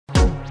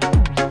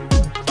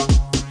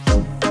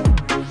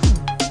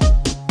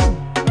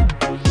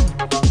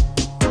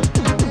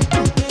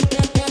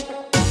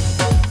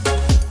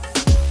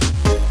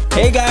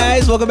Hey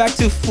guys, welcome back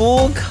to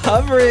Full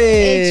Coverage.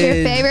 It's your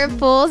favorite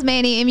fools,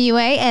 Manny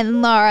MUA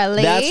and Laura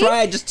Lee. That's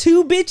right, just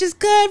two bitches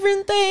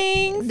covering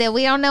things. That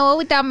we don't know what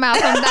we're talking about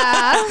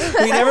sometimes.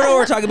 We never know what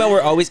we're talking about.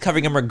 We're always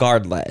covering them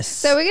regardless.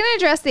 So we're going to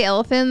address the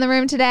elephant in the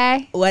room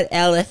today. What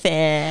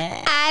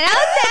elephant?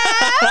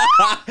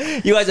 I don't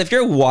know. You guys, if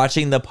you're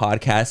watching the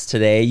podcast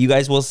today, you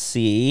guys will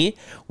see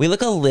we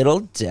look a little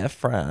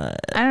different.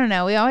 I don't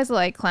know. We always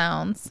like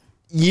clowns.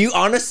 You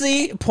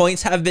honestly,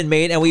 points have been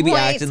made, and we be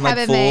Points acting like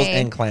have fools been made.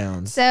 and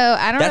clowns. So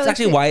I don't That's really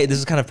actually see- why this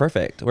is kind of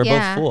perfect. We're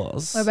Yeah, both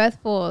fools. We're both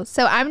fools.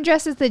 So I'm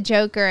dressed as the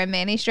Joker and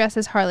Manny's dressed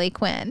as Harley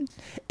Quinn.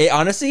 It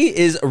honestly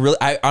is really.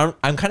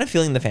 I'm kind of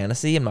feeling the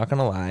fantasy. I'm not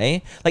gonna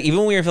lie. Like even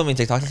when we were filming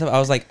TikToks and stuff, I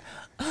was like,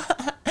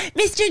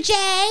 Mr. J.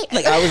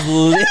 Like I was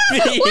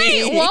living.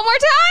 Wait, one more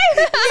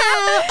time?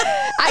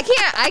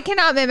 I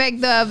cannot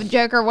mimic the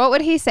Joker. What would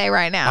he say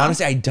right now?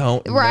 Honestly, I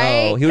don't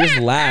Right? know. He would just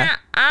laugh.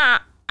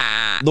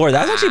 Lord,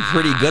 that was actually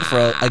pretty good for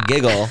a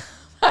giggle.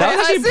 That was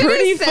actually husband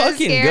pretty is so fucking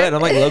scared. good.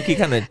 I'm like low-key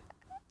kind of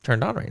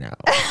turned on right now.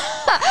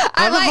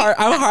 I'm like-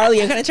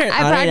 Harley. I'm kind of turned I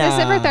on right practiced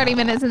it now. for 30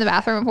 minutes in the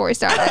bathroom before we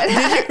started.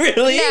 Did you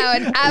really?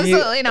 No,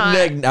 absolutely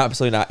not. No,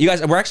 absolutely not. You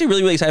guys, we're actually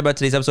really, really excited about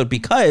today's episode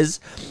because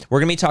we're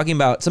going to be talking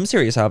about some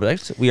serious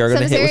topics. We are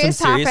going to hit with some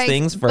serious topics,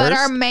 things first. But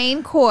our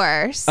main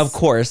course, of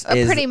course,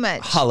 is pretty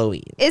much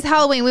Halloween. is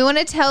Halloween. We want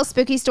to tell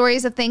spooky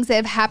stories of things that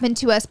have happened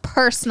to us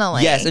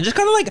personally. Yes, and just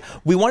kind of like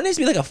we wanted it to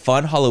be like a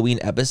fun Halloween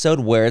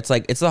episode where it's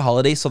like it's the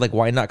holidays, so like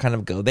why not kind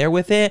of go there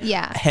with it?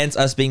 Yeah. Hence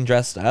us being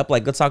dressed up.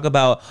 Like let's talk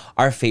about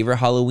our favorite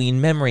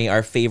Halloween memory,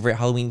 our favorite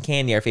Halloween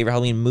candy, our favorite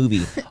Halloween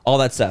movie, all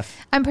that stuff.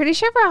 I'm pretty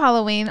sure for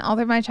Halloween, all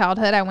through my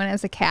childhood, I went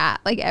as a cat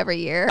like every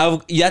year.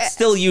 Oh, that's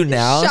still you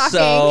now, Shocking.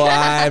 so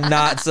I'm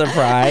not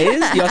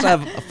surprised. You also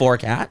have 4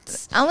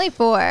 cats. Only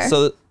 4.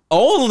 So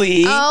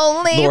only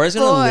Laura's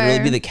gonna 4. literally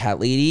be the cat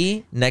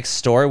lady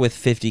next door with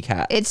 50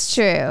 cats. It's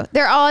true.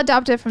 They're all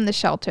adopted from the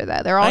shelter,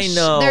 though. They're all I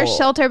know. they're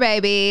shelter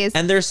babies.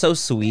 And they're so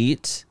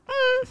sweet.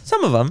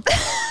 Some of them.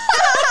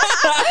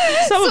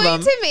 Some of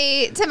them. Sweet to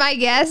me, to my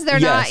guests, they're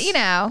not.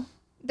 Yes.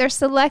 They're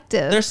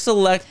selective. They're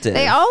selective.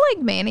 They all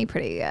like Manny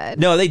pretty good.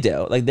 No, they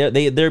do. Like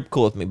they're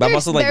cool with me. But I'm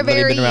also like they're they've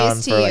very been around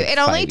used for to like you. It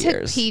only 5 took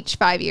years. Peach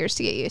 5 years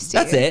to get used to.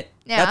 That's it.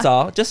 Yeah. That's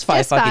all. Just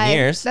 5 fucking 5.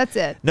 years. That's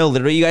it. No,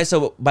 literally, you guys.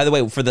 So, by the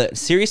way, for the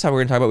serious topic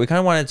we're gonna talk about, we kind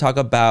of want to talk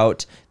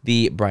about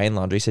the Brian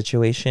Laundrie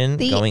situation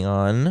going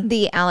on.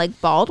 The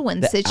Alec Baldwin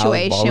Alec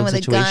situation Baldwin with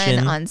situation.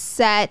 a gun on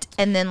set,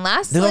 and then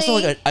lastly, There's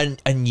also like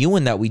a new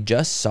one that we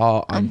just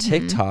saw on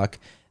TikTok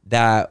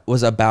that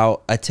was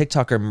about a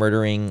TikToker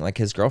murdering like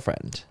his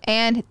girlfriend,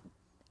 and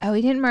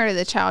he didn't murder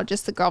the child,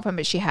 just the girlfriend,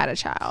 but she had a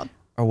child.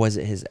 or was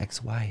it his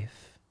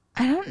ex-wife?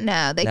 I don't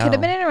know. They No. could have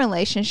been in a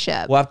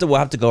relationship. We'll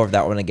have to go over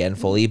that one again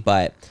fully,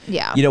 but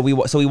Yeah. you know, we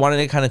wanted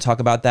to kind of talk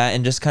about that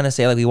and just kind of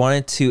say like we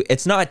wanted to.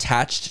 It's not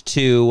attached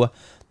to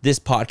this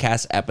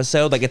podcast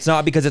episode. Like it's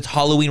not because it's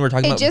Halloween. We're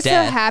talking It about just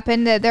death. so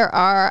happened that there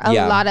are a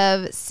Yeah. lot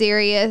of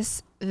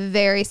serious,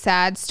 very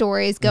sad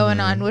stories going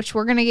on, which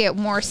we're going to get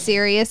more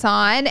serious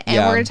on, and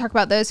Yeah. we're going to talk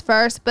about those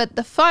first. But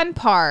the fun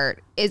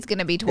part is going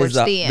to be towards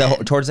Is the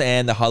end. towards the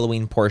end, the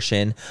Halloween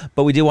portion.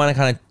 But we do want to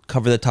kind of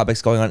cover the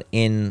topics going on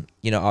in,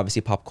 you know,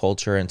 obviously pop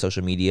culture and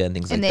social media and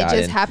things and like it that.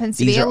 just happens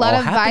to these be a are lot all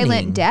of happening.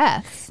 violent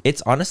deaths.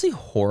 It's honestly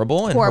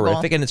horrible and Horrible.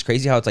 horrific, and it's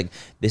crazy how it's like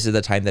this is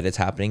the time that it's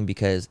happening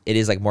because it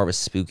is like more of a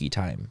spooky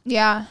time.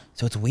 Yeah.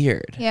 So it's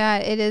weird. Yeah,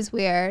 it is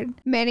weird.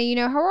 Manny, you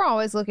know how we're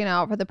always looking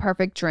out for the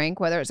perfect drink,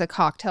 whether it's a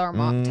cocktail or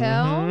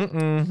mocktail?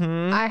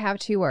 Mm-hmm. I have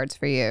 2 words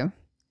for you.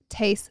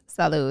 Taste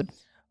salud.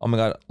 Oh my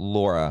God,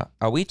 Laura,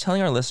 are we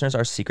telling our listeners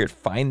our secret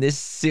find this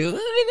soon?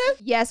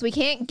 Yes, we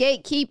can't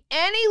gatekeep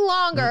any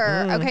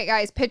longer. Okay,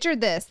 guys, picture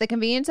this. The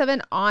convenience of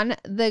an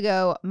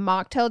on-the-go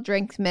mocktail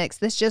drink mix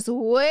that's just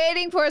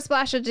waiting for a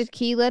splash of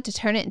tequila to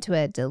turn it into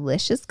a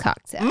delicious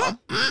cocktail.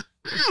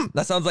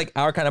 That sounds like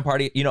our kind of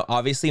party. You know,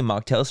 obviously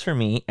mocktails for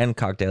me and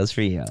cocktails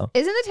for you.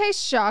 Isn't the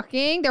taste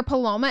shocking? Their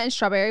Paloma and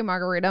Strawberry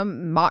Margarita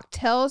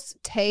mocktails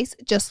taste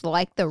just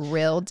like the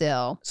real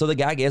deal. So the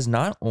gag is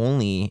not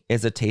only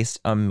is the taste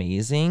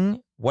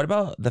amazing, what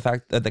about the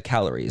fact that the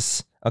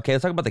calories? Okay,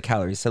 let's talk about the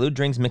calories. Salud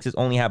drinks mixes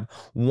only have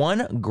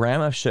 1 gram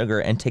of sugar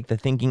and take the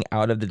thinking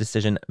out of the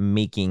decision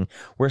making.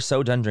 We're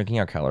so done drinking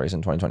our calories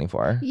in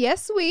 2024.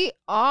 Yes, we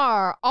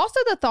are. Also,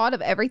 the thought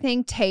of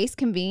everything, taste,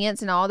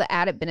 convenience, and all the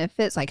added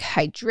benefits like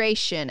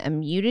hydration,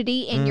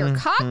 immunity in your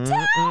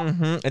cocktail.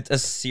 It's a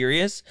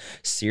serious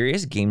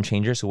game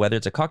changer. So whether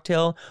it's a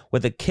cocktail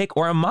with a kick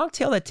or a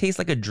mocktail that tastes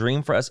like a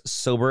dream for us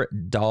sober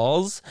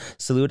dolls,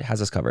 Salud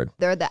has us covered.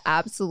 They're the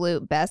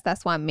absolute best.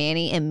 That's why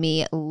Manny and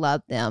me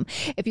love them.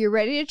 If you're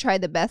ready to try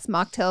the best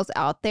mocktails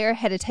out there,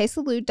 head to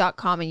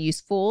tastesalud.com and use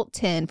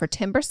FULL10 for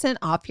 10%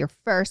 off your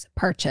first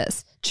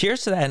purchase.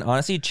 Cheers to that, and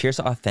honestly, cheers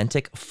to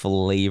authentic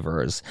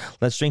flavors.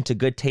 Let's drink to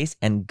good taste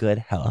and good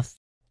health.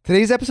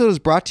 Today's episode is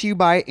brought to you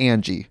by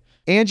Angie.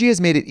 Angie has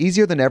made it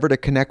easier than ever to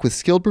connect with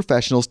skilled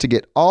professionals to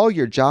get all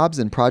your jobs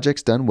and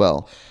projects done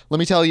well. Let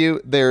me tell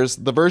you, there's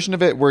the version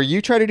of it where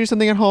you try to do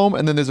something at home,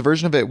 and then there's a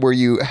version of it where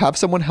you have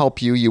someone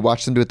help you, you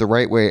watch them do it the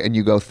right way, and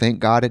you go, thank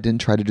God I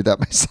didn't try to do that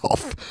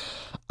myself.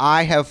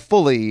 I have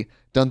fully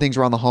done things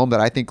around the home that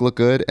I think look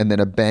good, and then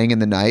a bang in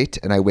the night,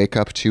 and I wake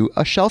up to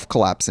a shelf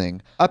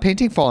collapsing, a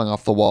painting falling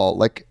off the wall.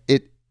 Like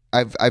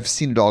I've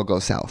seen it all go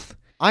south.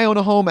 I own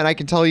a home, and I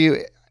can tell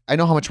you, I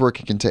know how much work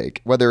it can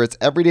take. Whether it's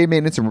everyday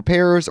maintenance and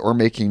repairs or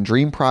making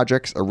dream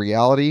projects a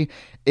reality,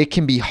 it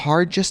can be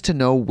hard just to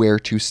know where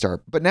to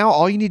start. But now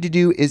all you need to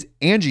do is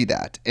Angie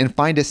that and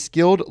find a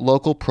skilled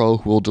local pro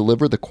who will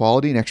deliver the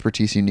quality and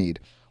expertise you need.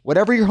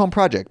 Whatever your home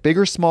project, big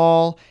or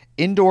small,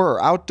 indoor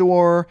or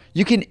outdoor,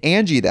 you can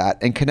Angie that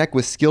and connect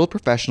with skilled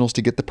professionals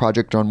to get the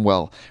project done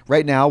well.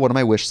 Right now, one of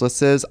my wish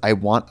lists is I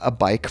want a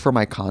bike for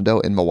my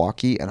condo in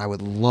Milwaukee, and I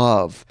would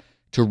love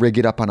to rig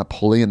it up on a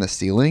pulley in the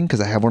ceiling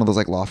because I have one of those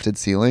like lofted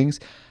ceilings,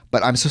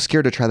 but I'm so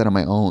scared to try that on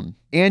my own.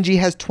 Angie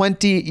has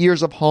 20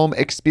 years of home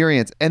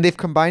experience, and they've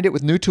combined it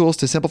with new tools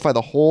to simplify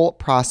the whole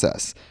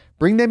process.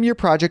 Bring them your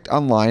project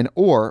online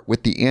or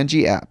with the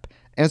Angie app.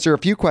 Answer a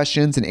few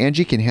questions and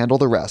Angie can handle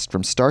the rest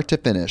from start to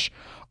finish,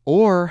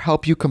 or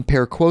help you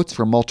compare quotes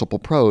from multiple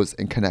pros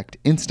and connect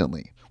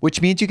instantly,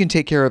 which means you can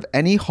take care of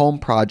any home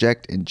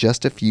project in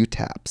just a few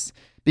taps.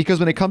 Because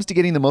when it comes to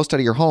getting the most out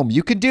of your home,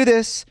 you can do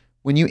this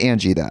when you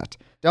Angie that.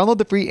 Download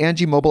the free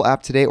Angie mobile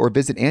app today or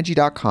visit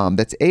Angie.com.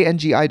 That's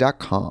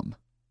ANGI.com.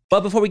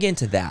 But before we get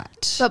into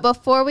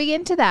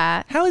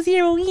that, how was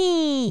your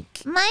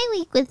week? my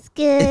week was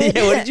good.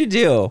 Yeah, what did you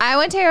do? I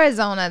went to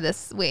Arizona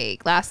last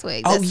week.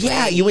 Oh,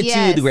 yeah. You went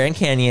to the Grand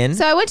Canyon.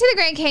 So I went to the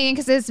Grand Canyon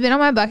because it's been on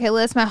my bucket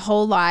list my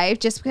whole life,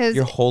 just because.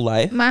 Your whole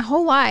life? My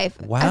whole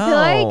life. Wow. I feel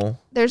like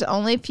there's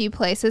only a few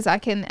places I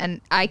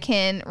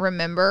can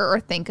remember or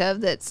think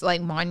of that's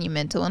like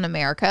monumental in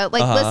America.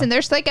 Like, listen,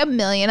 there's like a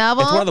million of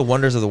them. It's one of the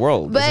wonders of the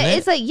world, but isn't it?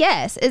 it's like,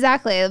 yes,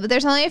 exactly. But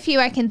there's only a few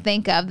I can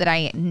think of that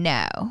I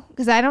know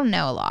because I don't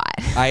know a lot.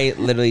 I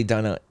literally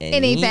don't know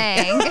anything.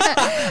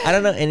 I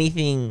don't know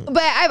anything.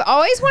 But I've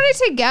always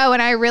wanted to go,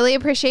 and I really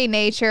appreciate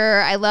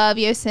nature. I love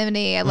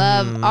Yosemite. I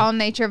love all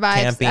nature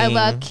vibes. Camping. I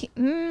love.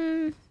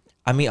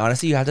 I mean,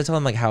 honestly, you have to tell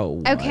them like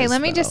how it Okay, was,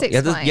 let me just though.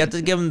 explain. You have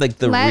to give them like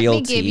the Let real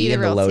me give tea you the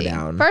and the real tea.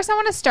 lowdown. First, I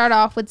want to start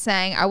off with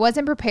saying I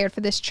wasn't prepared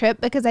for this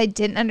trip because I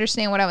didn't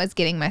understand what I was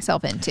getting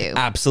myself into.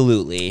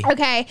 Absolutely.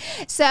 Okay,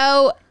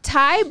 so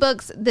Ty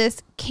books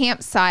this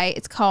campsite.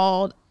 It's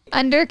called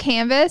Under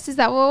Canvas. Is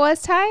that what it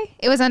was, Ty?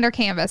 It was Under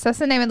Canvas. That's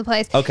the name of the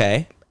place.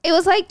 Okay. It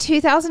was like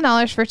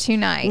 $2,000 for 2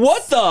 nights.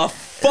 What the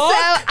fuck?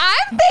 So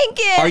I'm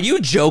thinking. Are you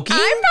joking?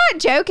 I'm not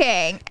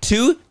joking.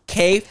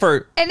 $2,000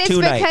 for And it's 2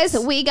 because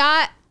nights. we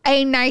got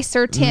a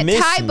nicer tent.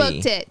 Miss Ty me.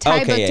 booked it.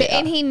 Okay, yeah.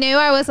 And he knew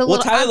I was a Well,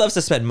 little. Tyler loves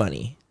to spend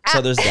money.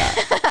 So there's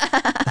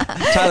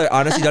that. Tyler,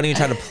 honestly, don't even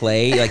try to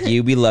play. Like,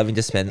 you be loving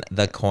to spend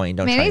the coin.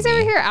 Don't Manny's try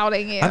me. over here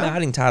outing you. I'm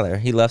outing Tyler.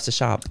 He loves to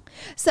shop.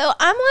 So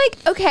I'm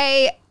like,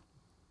 okay,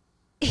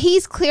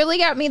 he's clearly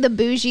got me the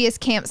bougiest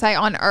campsite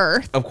on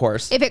earth. Of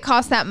course. If it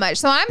costs that much.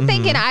 So I'm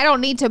thinking I don't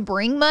need to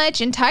bring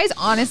much. And Ty's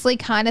honestly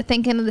kind of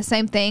thinking of the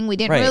same thing. We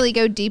didn't Right. really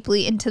go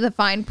deeply into the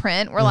fine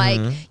print. We're like,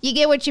 you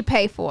get what you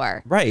pay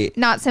for. Right.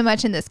 Not so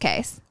much in this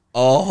case.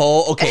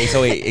 Oh, okay.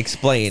 So wait,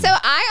 explain. So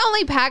I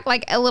only packed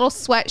like a little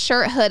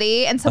sweatshirt,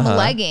 hoodie, and some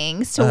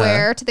leggings to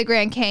wear to the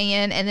Grand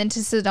Canyon and then to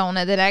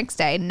Sedona the next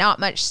day. Not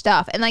much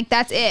stuff. And like,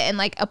 that's it. And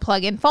like a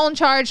plug-in phone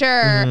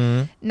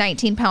charger,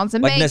 19 pounds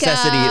of like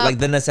makeup. like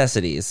the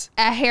necessities.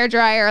 A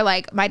hairdryer,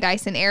 like my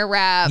Dyson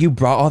Airwrap. You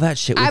brought all that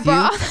shit with I brought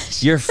you? all that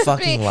shit You're with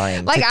fucking me.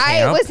 lying. Like, To I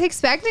camp? was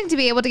expecting to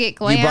be able to get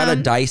glam. You brought a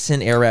Dyson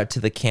Airwrap to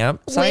the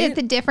campsite? with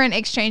the different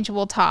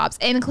exchangeable tops,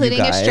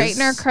 including a guys,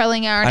 straightener,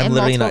 curling iron, I'm and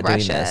literally multiple not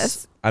brushes. doing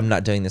this. I'm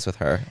not doing this with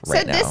her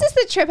right now. So this is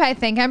the trip I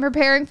think I'm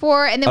preparing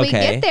for. And then we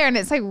Okay. get there and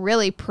it's like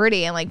really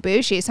pretty and like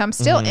bougie. So I'm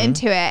still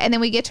into it. And then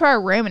we get to our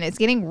room and it's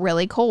getting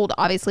really cold.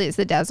 Obviously it's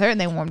the desert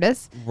and they warmed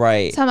us.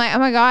 Right. So I'm like, oh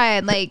my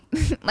God, like,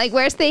 like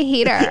where's the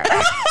heater?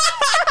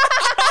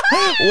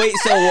 Wait,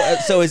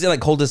 so is it like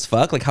cold as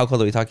fuck? Like, how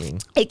cold are we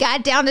talking? It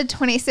got down to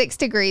 26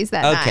 degrees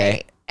that Okay.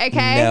 night.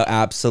 Okay. No,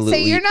 absolutely. So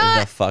you're not,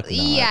 the fuck not.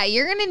 yeah,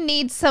 you're going to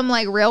need some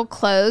like real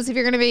clothes if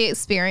you're going to be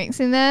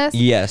experiencing this.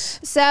 Yes.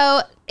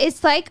 So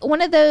it's like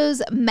one of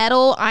those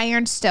metal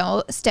iron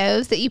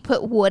stoves that you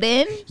put wood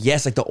in.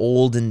 Yes, like the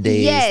olden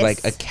days, Yes.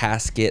 like a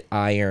casket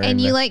iron.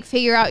 And you like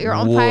figure out your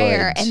own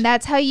fire. Wood. And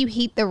that's how you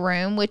heat the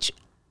room, which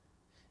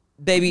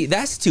Baby,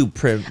 that's too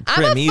I'm a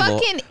primeval.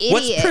 fucking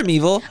What's idiot.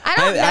 primeval? I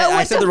don't know I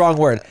what said the- the wrong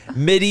word.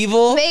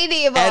 Medieval.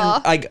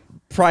 And like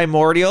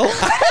primordial.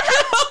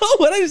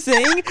 What I'm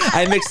saying?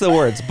 I mixed the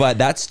words, but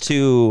that's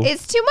too.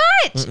 It's too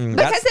much. Because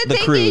that's the the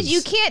thing cruise. is,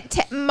 you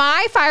can't.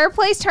 My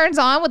fireplace turns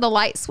on with a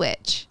light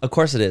switch. Of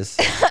course it is.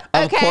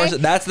 Of Okay. course,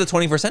 that's the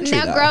 21st century.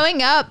 Now, though.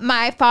 growing up,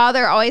 my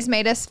father always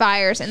made us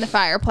fires in the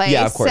fireplace.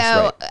 Yeah, of course,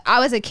 So right. I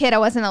was a kid. I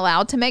wasn't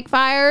allowed to make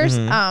fires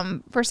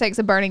for sakes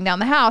of burning down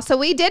the house. So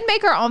we did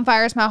make our own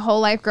fires my whole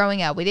life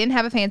growing up. We didn't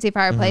have a fancy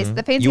fireplace.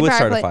 The fancy You would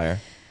start fireplace. a fire.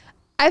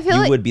 I feel You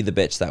like would be the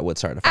bitch that would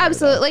start a fire.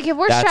 absolutely. though. Like if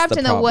we're That's trapped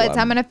in the woods, problem.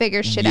 I'm gonna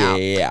figure shit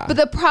out. Yeah. But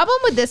the problem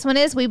with this one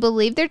is we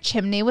believe their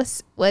chimney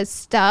was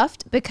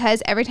stuffed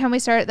because every time we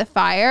started the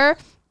fire,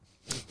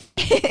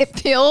 it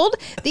filled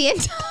the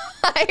entire.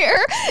 entire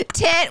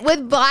tent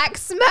with black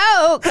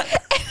smoke.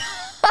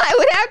 I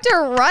would have to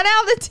run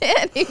out the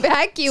tent,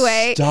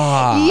 evacuate.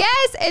 Stop.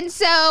 Yes, and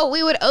so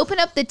we would open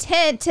up the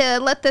tent to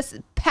let this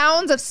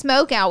pounds of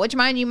smoke out, which,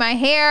 mind you, my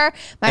hair,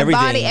 my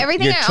Everything. body,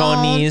 everything Your I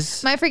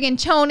chonies. owned, my freaking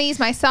chonies,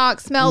 my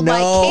socks smelled like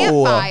No.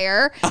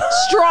 campfire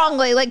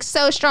strongly, like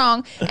so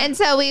strong. And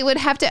so we would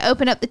have to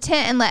open up the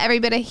tent and let every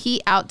bit of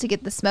heat out to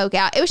get the smoke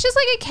out. It was just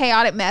like a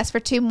chaotic mess for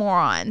two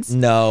morons.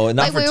 No,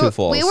 not Like for we two were,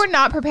 fools. we were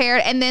not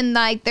prepared. And then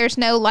like there's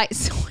no light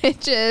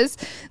switches.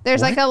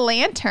 There's like What? a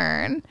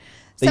lantern.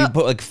 That you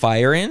put like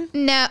fire in?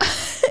 No.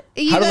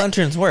 How do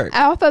lanterns work?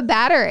 Off a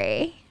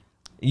battery.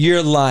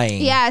 You're lying.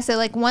 Yeah, so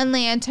like one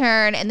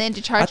lantern and then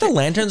to charge. I thought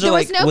lanterns are There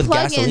was like no with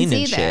plug-ins gasoline and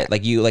either. shit.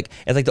 Like you like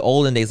it's like the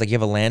olden days. Like you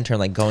have a lantern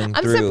like going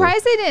I'm through.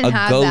 surprised they didn't a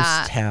have ghost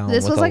that. town.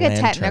 This with was like a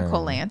lantern.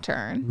 technical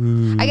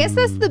lantern. I guess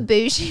that's the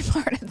bougie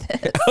part of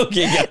this.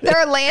 Okay, got it.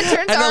 Their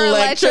lanterns An are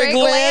electric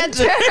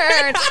electric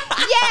lanterns.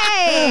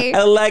 Yay!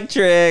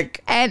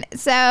 Electric. And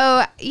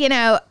so,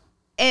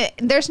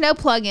 there's no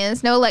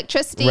plugins, no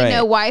electricity, Right. no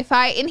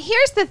Wi-Fi. And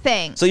here's the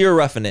thing. So you're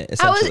roughing it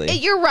essentially.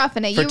 You're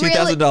roughing it. For You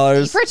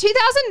 $2,000? For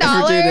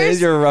 $2,000. For 2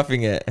 days, you're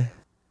roughing it.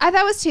 I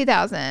thought it was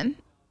 2,000.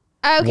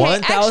 Okay,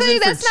 1,000 actually,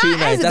 for that's 2 not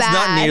nights. as That's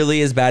bad. not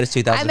nearly as bad as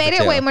 2,000. I made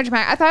for it two. way more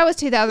dramatic. I thought it was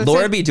 2,000.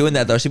 Laura So be doing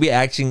that though. She'd be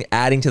actually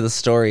adding to the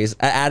stories,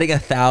 adding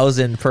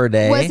 1,000 per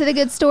day. was it a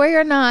good story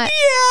or not?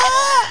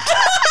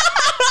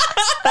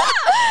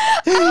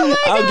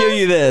 I'll give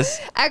you this.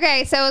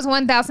 Okay, so it was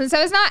 1,000. So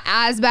it's not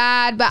as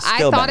bad, but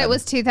Still I thought bad. it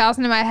was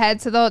 2,000 in my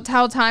head. So the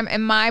whole time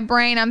in my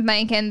brain, I'm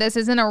thinking this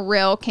isn't a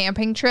real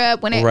camping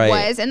trip when it Right.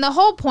 was. And the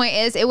whole point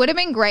is it would have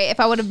been great if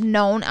I would have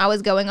known I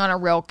was going on a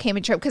real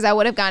camping trip because I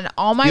would have gotten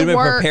all my You'd have been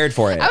work. prepared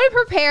for it. I would have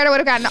prepared. I would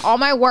have gotten all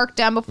my work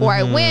done before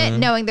I Mm-hmm. went,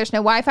 knowing there's no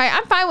Wi-Fi.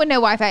 I'm fine with no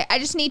Wi-Fi. I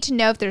just need to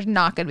know if there's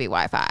not going to be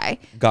Wi-Fi.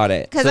 Got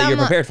it. So you're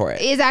prepared for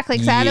it. Exactly.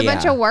 Because I had a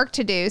bunch Yeah. of work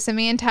to do. So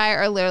me and Ty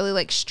are literally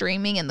like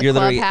streaming in the You're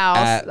literally clubhouse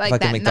at like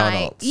fucking that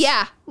McDonald's. night.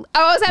 Yeah. Oh,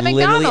 I was at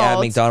McDonald's. Literally at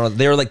McDonald's.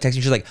 They were like texting.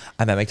 She's like,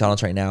 "I'm at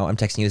McDonald's right now. I'm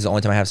texting you. This is the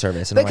only time I have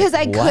service." And I'm Because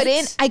like,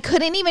 what? I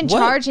couldn't even What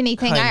charge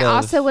anything. kind I of-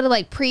 also would have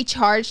like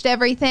pre-charged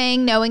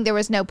everything, knowing there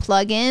was no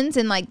plugins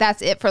and like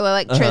that's it for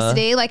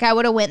electricity. Like I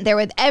would have went there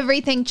with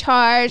everything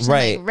charged, and,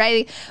 Right. like,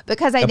 ready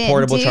because I didn't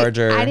portable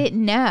charger. I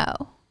didn't know.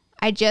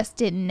 I just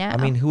didn't know. I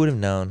mean, who would have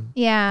known?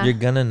 yeah. You're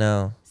gonna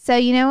know. So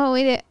you know what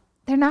we did?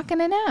 They're not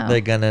gonna know.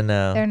 They're gonna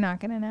know. They're not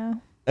gonna know.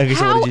 Okay,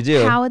 so what did you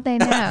do? How would they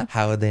know?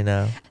 How would they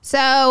know?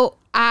 So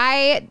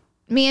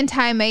me and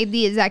Ty made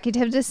the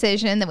executive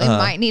decision that we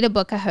might need to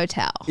book a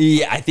hotel.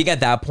 Yeah, I think at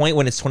that point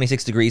when it's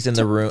 26 degrees in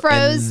the room,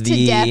 Froze in to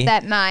the- death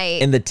that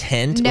night. in the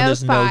tent, when No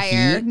there's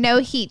fire, no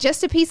heat.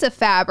 just a piece of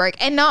fabric.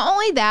 And not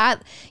only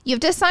that, you have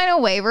to sign a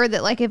waiver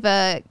that like if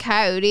a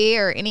coyote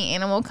or any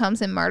animal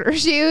comes and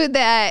murders you,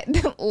 that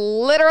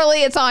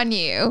literally it's on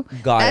you.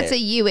 That's it. a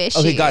you issue.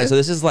 Okay, got it. So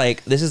this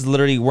is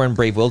literally we're in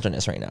Brave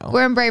Wilderness right now.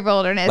 We're in Brave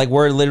Wilderness. Like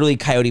we're literally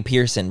Coyote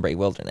Pearson Brave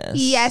Wilderness.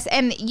 Yes,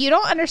 and you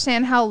don't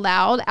understand how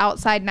loud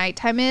outside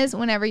nighttime is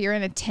whenever you're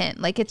in a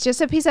tent. Like it's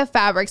just a piece of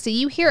fabric, so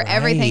you hear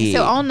everything. So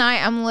Right. all night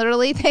I'm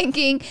literally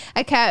thinking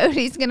a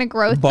coyote's gonna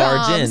grow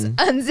Barge thumbs, in.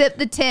 unzip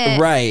the tent,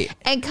 Right.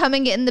 and come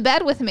and get in the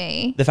bed with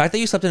me. The fact that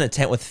you slept in a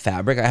tent with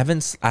fabric, I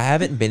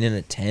haven't been in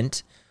a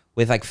tent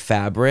with like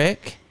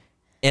fabric,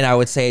 and I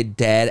would say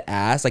dead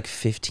ass like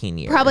 15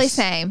 years. Probably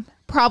same.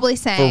 For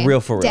real,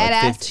 Dead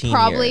like ass, 15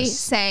 probably years.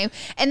 same.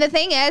 And the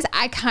thing is,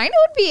 I kind of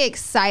would be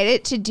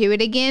excited to do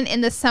it again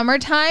in the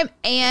summertime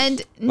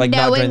and Like, not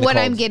during knowing the what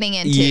cold. I'm getting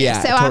into.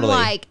 Yeah, so totally. I'm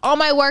like, all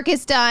my work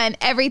is done,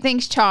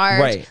 everything's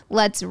charged. Right.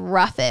 Let's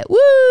rough it.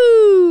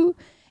 Woo!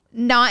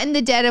 Not in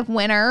the dead of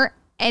winter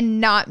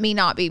and not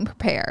being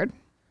prepared.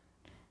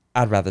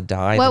 I'd rather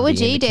die. What than would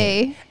be in you the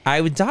tent. do? I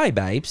would die,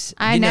 babes.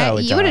 I know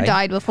you would have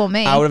died before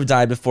me. I would have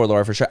died before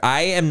Laura for sure.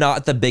 I am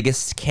not the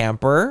biggest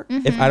camper.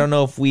 If I don't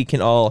know if we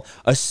can all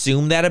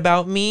assume that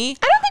about me.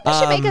 I don't think we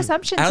should make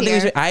assumptions I don't think we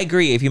here. should, I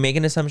agree. If you make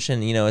an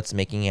assumption, it's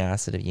making an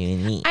ass out of you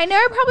and me. I know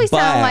I probably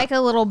sound But- like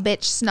a little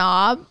bitch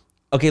snob.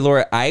 Okay,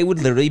 Laura, I would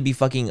literally be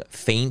fucking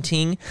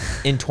fainting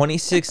in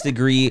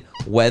 26-degree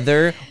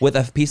weather with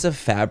a piece of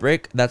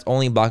fabric that's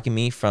only blocking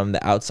me from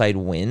the outside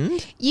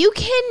wind. You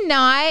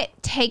cannot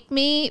take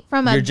me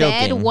from a You're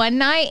bed joking. one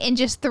night and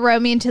just throw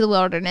me into the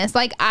wilderness.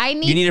 Like You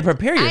need to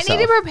prepare yourself. I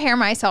need to prepare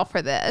myself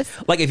for this.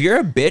 Like, if you're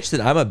a bitch,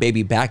 then I'm a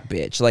baby back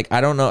bitch. Like,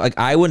 I don't know. Like,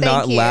 I would Thank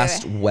not you.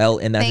 last well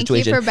in that Thank you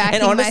situation. for backing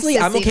and honestly,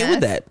 my I'm okay with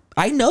sissiness. that.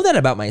 I know that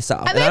about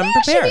myself, and Maybe I'm I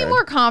should prepared. be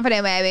more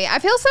confident. Maybe I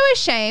feel so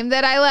ashamed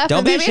that I left.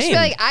 Don't but be maybe I should be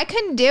ashamed. like, I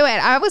couldn't do it.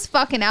 I was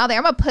fucking out there.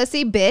 I'm a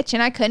pussy bitch,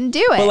 and I couldn't do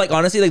it. But like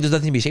honestly, like there's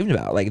nothing to be ashamed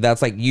about. Like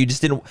that's like you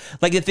just didn't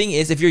like the thing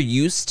is if you're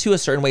used to a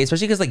certain way,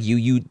 especially because like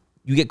you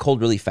you get cold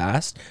really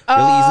fast,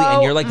 really easily,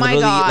 and you're like my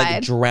literally God.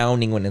 like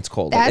drowning when it's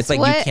cold. That's It's like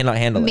what you cannot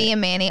handle me it.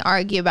 and Manny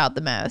argue about the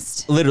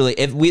most. Literally,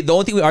 the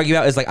only thing we argue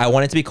about is like I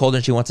want it to be cold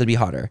and she wants it to be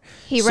hotter.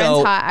 He So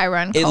runs hot, I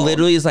run cold. It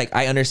literally is like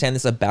I understand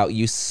this about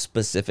you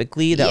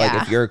specifically that like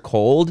Yeah. if you're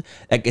cold,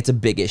 like it's a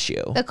big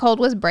issue. The cold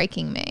was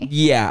breaking me.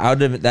 Yeah, I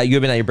would have that you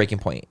have been at your breaking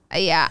point.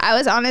 Yeah, I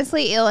was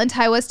honestly ill, and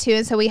Ty was too,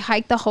 and so we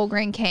hiked the whole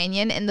Grand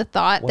Canyon. And the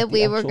thought What that the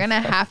we were actual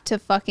gonna fuck? have to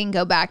fucking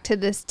go back to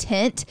this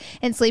tent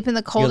and sleep in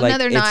the cold You're like,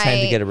 another it's night. time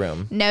to get a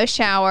room. No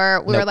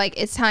shower. We were Nope. like,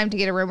 it's time to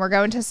get a room. We're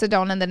going to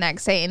Sedona the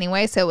next day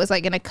anyway, so it was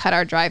like gonna cut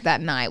our drive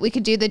that night. We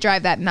could do the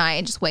drive that night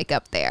and just wake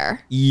up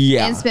there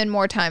Yeah. and spend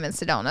more time in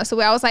Sedona. So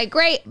I was like,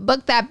 great,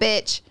 book that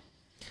bitch,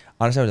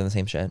 Honestly, I was doing the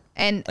same shit.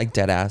 and Like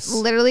dead ass.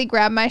 literally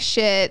grabbed my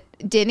shit.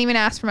 Didn't even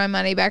ask for my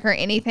money back or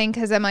anything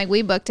because I'm like,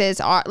 we booked it. It's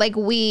our like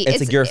we.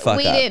 It's like your fuck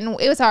we up. didn't.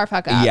 It was our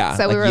fuck up. Yeah,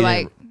 So we like were you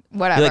like,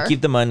 whatever. You're like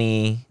keep the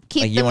money.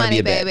 Keep like, you the don't wanna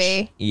money, be a bitch.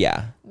 baby.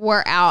 Yeah.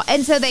 We're out.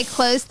 And so they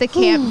closed the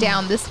camp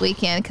down this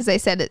weekend because they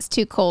said it's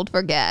too cold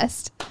for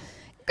guests. I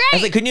Great.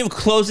 was like, couldn't you have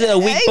closed it a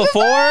week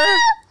before?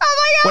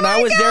 Oh my God. When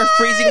I was there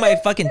freezing my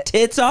fucking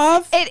tits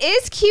off? It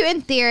is cute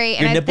in theory. Your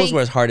and I nipples think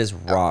were as hard as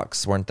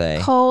rocks, weren't they?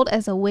 cold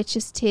as a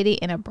witch's titty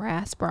in a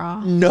brass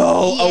bra.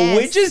 No, Yes. a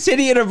witch's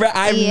titty in a brass.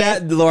 I'm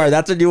Yes. not, Laura.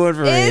 That's a new one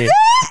for Is me. it?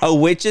 A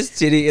witch's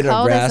titty in a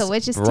Cold brass as a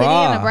witch's bra.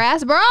 titty in a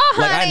brass bra,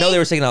 honey. Like I know they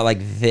were saying out like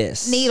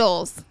this.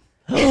 Needles.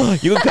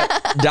 You could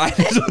cut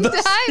diamonds with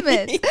those.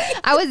 Diamonds.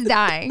 I was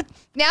dying.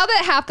 Now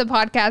that half the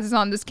podcast is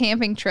on this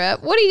camping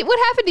trip, what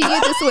happened to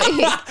you this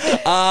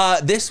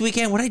week? This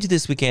weekend, what did I do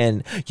this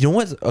weekend? You know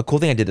what? A cool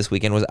thing I did this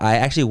weekend was I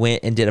actually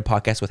went and did a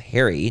podcast with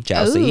Harry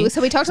Jousey. Ooh,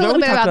 so we talked a little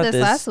bit about this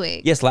last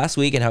week. Yes, last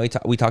week, and how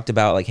we talked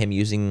about like him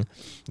using,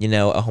 you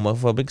know, a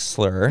homophobic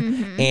slur,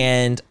 Mm-hmm.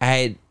 and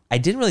I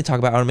didn't really talk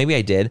about it, or maybe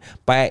I did,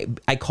 but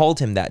I called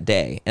him that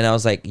day and I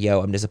was like, yo,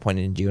 I'm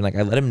disappointed in you. And like,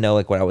 I let him know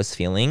like what I was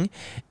feeling.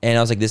 And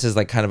I was like, this is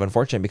like kind of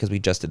unfortunate because we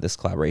just did this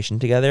collaboration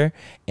together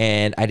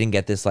and I didn't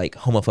get this like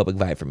homophobic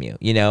vibe from you,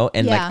 you know?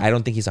 And like, Yeah. I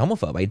don't think he's a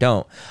homophobe. I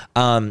don't.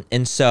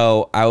 And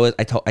so I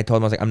told him, I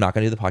was like, I'm not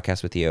going to do the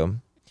podcast with you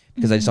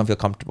because I just don't feel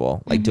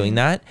comfortable like doing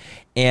that.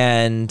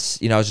 And,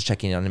 you know, I was just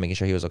checking in on him, making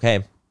sure he was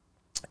okay.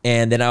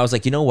 And then I was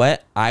like, you know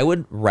what? I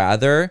would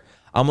rather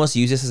almost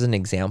use this as an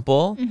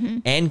example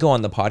and go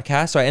on the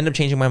podcast. So I ended up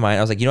changing my mind.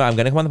 I was like, you know what? I'm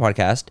going to come on the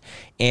podcast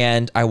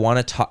and I want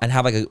to talk and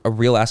have like a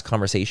real ass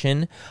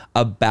conversation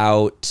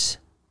about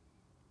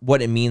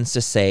what it means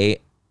to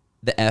say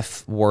the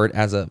F word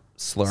as a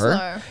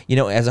slur, you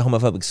know, as a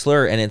homophobic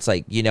slur. And it's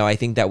like, you know, I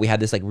think that we had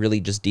this like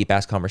really just deep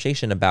ass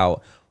conversation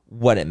about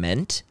what it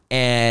meant.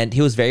 And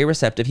he was very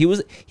receptive. He's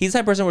the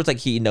type of person where it's like,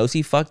 he knows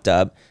he fucked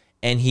up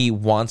and he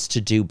wants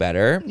to do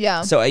better.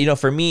 Yeah. So, you know,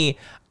 for me,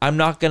 I'm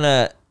not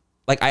gonna,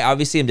 like, I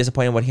obviously am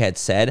disappointed in what he had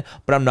said,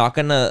 but I'm not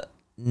gonna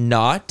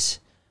not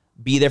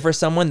be there for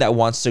someone that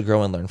wants to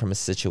grow and learn from a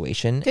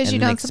situation. Because and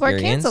you an don't support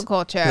experience. cancel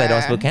culture. 'Cause I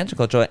don't support cancel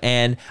culture,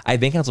 and I've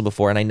been canceled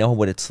before, and I know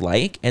what it's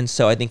like. And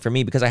so I think for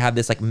me, because I have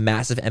this like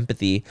massive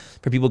empathy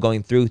for people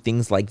going through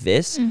things like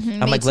this, I'm me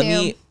like, let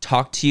me too.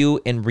 talk to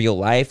you in real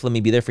life. Let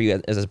me be there for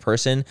you as a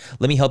person.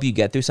 Let me help you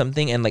get through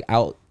something, and like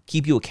I'll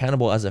keep you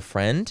accountable as a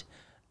friend.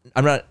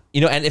 I'm not,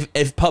 you know, and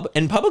if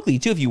publicly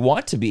too, if you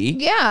want to be,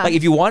 Yeah. like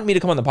if you want me to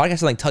come on the podcast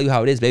and like tell you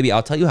how it is, baby,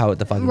 I'll tell you how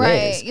the fuck it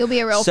Right. is. You'll be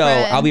a real so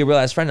friend. I'll be a real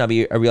ass friend. I'll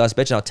be a real ass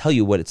bitch, and I'll tell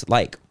you what it's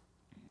like.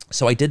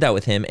 So I did that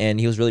with him,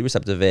 and he was really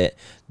receptive of it.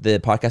 The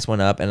podcast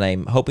went up, and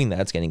I'm hoping that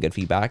it's getting good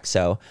feedback.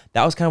 So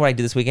that was kind of what I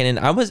did this weekend, and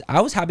I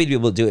was happy to be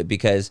able to do it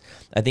because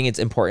I think it's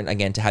important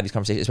again to have these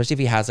conversations, especially if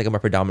he has like a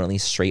more predominantly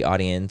straight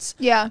audience.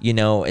 Yeah. you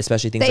know,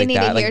 especially things They like need to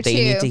that. hear Like they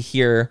need too. to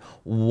hear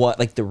what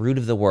like the root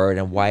of the word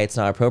and why it's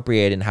not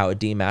appropriate and how it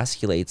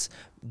demasculates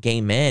gay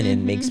men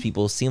and makes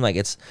people seem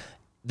like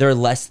they're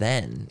less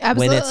than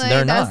when they're Absolutely.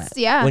 not. That's-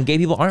 yeah. When gay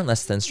people aren't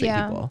less than straight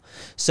Yeah. people.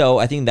 So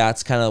I think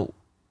that's kind of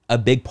a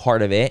big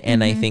part of it,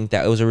 and I think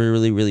that it was a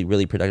really, really,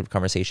 really productive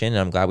conversation, and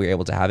I'm glad we were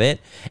able to have it.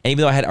 And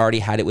even though I had already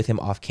had it with him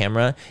off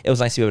camera, it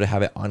was nice to be able to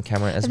have it on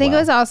camera as well. I think it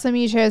was awesome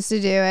you chose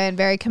to do it and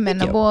very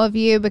commendable of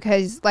you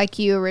because like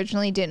you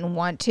originally didn't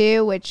want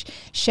to, which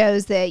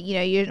shows that, you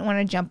know, you didn't want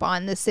to jump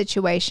on this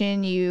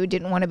situation. You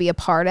didn't want to be a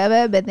part of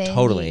it, but then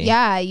Totally.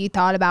 you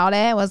thought about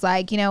it. It was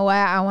like, you know what?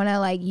 I want to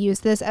like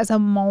use this as a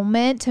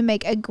moment to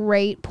make a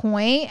great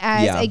point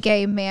as Yeah. a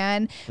gay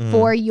man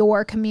for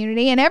your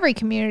community and every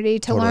community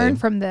to Totally. learn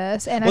from this.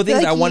 And Well, I feel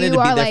things like I wanted you to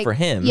be are there like, for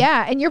him.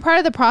 Yeah, and you're part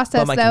of the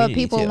process my though of community,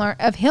 people too.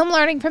 of him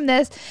learning from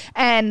this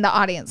and the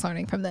audience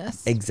learning from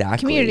this. Exactly.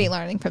 Community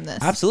learning from this.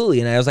 Absolutely.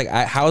 And I was like,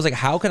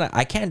 how can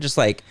I can't just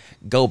like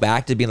go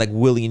back to being like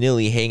willy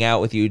nilly hang out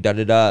with you, da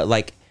da da.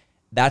 Like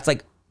that's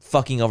like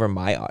fucking over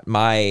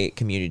my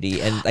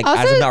community and like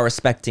Also, as I'm not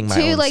respecting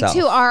my own like self.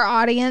 to our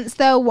audience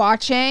though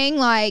watching,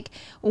 like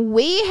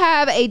we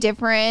have a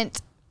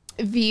different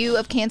view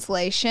of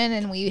cancellation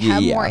and we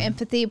have more Yeah.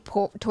 empathy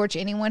towards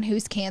anyone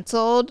who's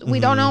canceled. We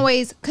don't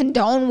always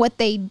condone what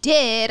they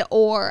did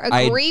or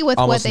agree with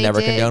what almost they never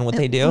did. condone what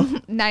they do.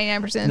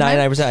 99%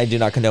 99% I do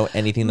not condone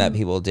anything that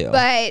people do.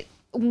 but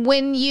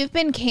when you've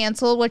been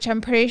canceled, which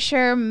I'm pretty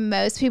sure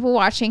most people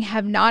watching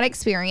have not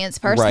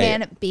experienced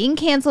firsthand, being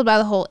canceled by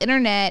the whole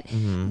internet,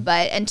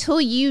 but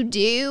until you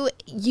do,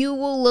 you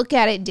will look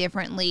at it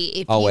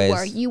differently.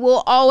 If you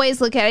will always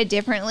look at it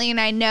differently.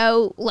 And I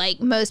know like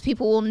most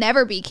people will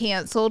never be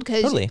canceled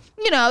because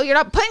you know, you're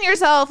not putting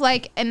yourself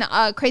like in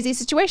crazy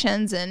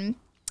situations and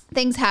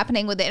things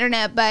happening with the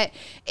internet. But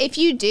if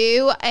you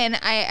do, and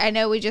I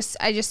know I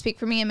just speak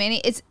for me and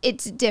Manny,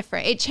 it's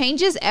different. It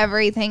changes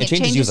everything. It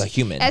changes you as a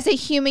human. As a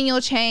human,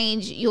 you'll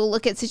change. You'll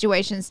look at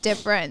situations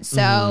different.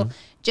 So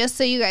just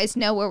so you guys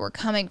know where we're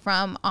coming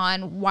from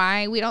on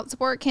why we don't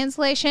support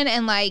cancellation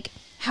and like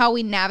how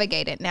we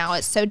navigate it now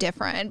is so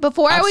different.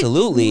 Before I would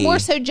more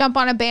so jump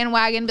on a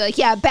bandwagon and be like,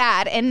 yeah,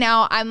 bad. And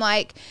now I'm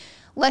like,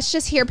 let's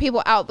just hear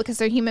people out because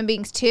they're human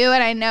beings too.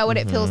 And I know what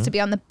it feels to be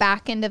on the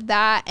back end of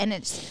that. And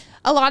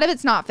a lot of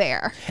it's not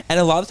fair. And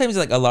a lot of times,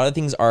 like, a lot of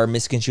things are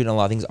misconstrued and a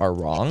lot of things are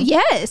wrong.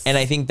 Yes. And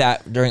I think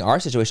that during our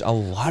situation, a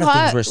lot of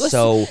things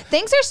were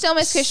things are still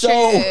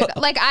misconstrued.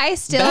 Like, I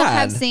still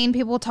have seen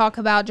people talk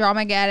about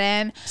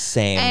Dramageddon.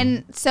 Same.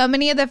 And so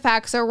many of the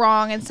facts are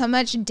wrong and so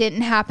much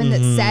didn't happen that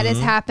said has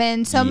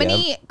happened. So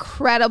many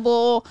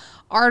credible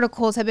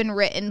articles have been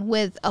written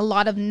with a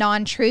lot of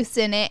non-truths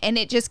in it. And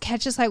it just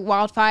catches like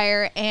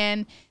wildfire.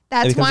 And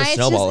that's why it's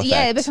just,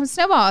 it becomes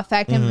snowball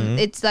effect. And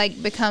it's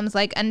like, becomes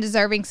like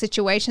undeserving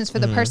situations for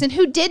the person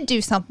who did do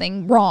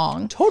something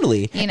wrong.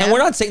 Totally. You know? And we're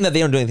not saying that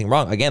they don't do anything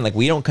wrong. Again, like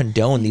we don't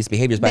condone these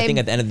behaviors, but I think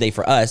at the end of the day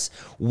for us,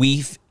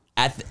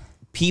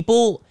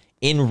 people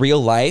in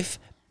real life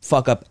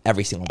fuck up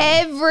every single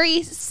day.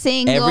 Every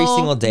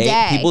single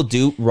day. People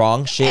do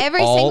wrong shit.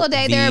 Every single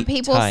day there are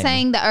people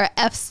saying the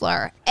F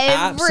slur.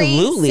 Every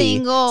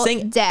single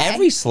day.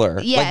 Every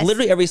slur. Yes. Like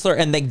literally every slur.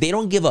 And like they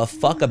don't give a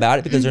fuck about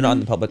it because they're not in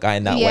the public eye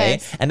in that way.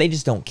 And they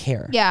just don't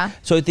care. Yeah.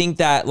 So I think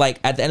that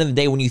like at the end of the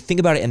day, when you think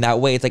about it in that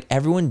way, it's like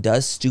everyone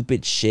does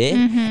stupid shit.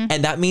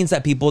 And that means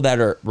that people that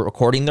are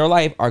recording their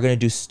life are going to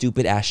do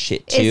stupid ass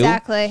shit too.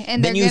 Exactly.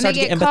 And then they're going to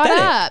get caught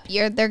up.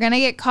 They're going to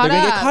get caught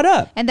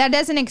up. And that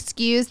doesn't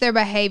excuse their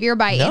behavior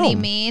by any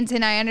means.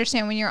 And I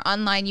understand when you're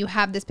online, you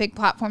have this big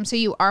platform, so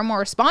you are more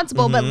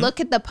responsible, but look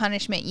at the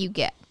punishment you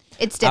get.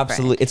 It's different.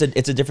 Absolutely.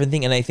 It's a different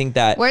thing. And I think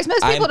that whereas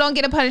most people don't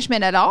get a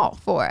punishment at all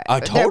for it.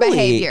 Totally. Their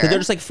behavior. Because they're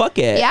just like, fuck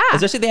it. Yeah.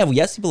 Especially if they have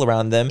yes people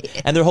around them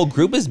and their whole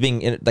group is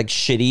being like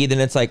shitty, then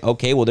it's like,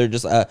 okay, well they're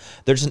just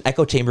an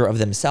echo chamber of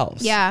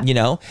themselves. Yeah. You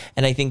know?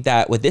 And I think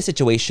that with this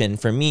situation,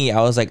 for me,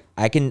 I was like,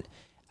 I can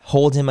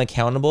hold him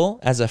accountable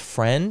as a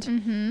friend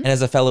and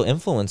as a fellow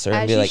influencer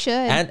and be like,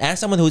 and as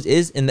someone who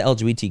is in the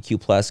LGBTQ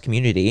plus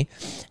community,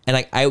 and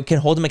like I can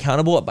hold him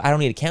accountable, but I don't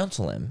need to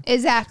counsel him.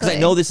 Exactly. Because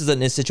I know this is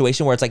a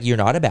situation where it's like, you're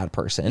not a bad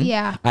person.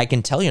 Yeah. I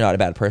can tell you're not a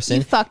bad person.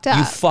 You fucked up.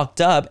 You fucked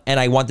up, and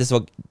I want this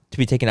to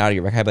be taken out of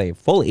your vocabulary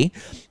fully.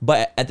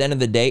 But at the end of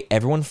the day,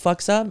 everyone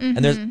fucks up,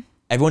 and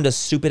everyone does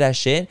stupid ass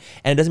shit,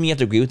 and it doesn't mean you have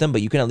to agree with them,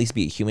 but you can at least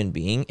be a human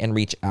being and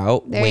reach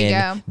out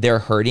when they're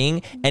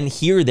hurting and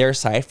hear their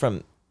side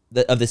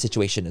of the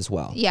situation as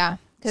well. Yeah,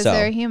 because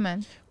they're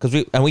human. Because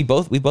we've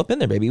both been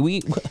there, baby.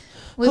 We've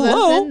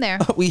both been there.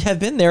 We have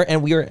been there,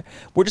 and we're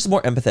just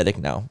more empathetic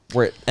now.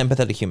 We're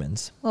empathetic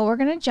humans. Well, we're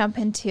gonna jump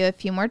into a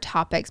few more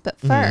topics, but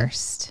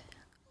first,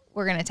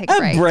 we're gonna take a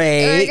break.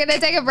 We're gonna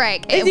take a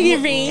break,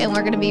 and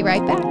we're gonna be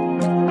right back.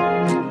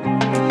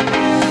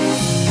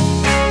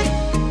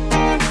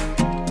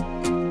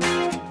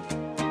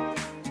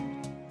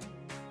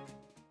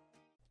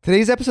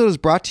 Today's episode is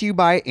brought to you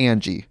by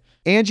Angie.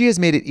 Angie has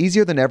made it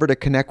easier than ever to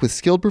connect with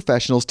skilled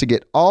professionals to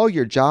get all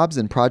your jobs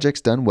and projects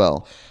done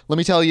well. Let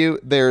me tell you,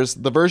 there's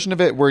the version of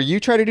it where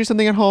you try to do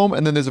something at home,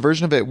 and then there's a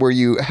version of it where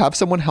you have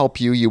someone help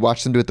you, you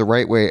watch them do it the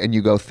right way, and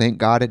you go, thank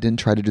God I didn't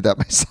try to do that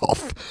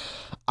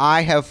myself.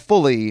 I have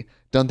fully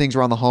done things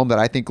around the home that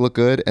I think look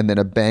good, and then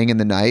a bang in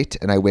the night,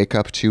 and I wake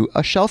up to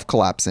a shelf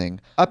collapsing,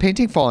 a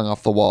painting falling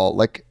off the wall.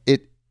 Like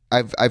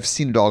I've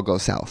seen it all go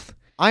south.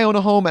 I own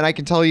a home, and I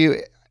can tell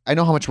you, I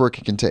know how much work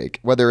it can take.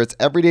 Whether it's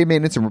everyday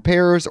maintenance and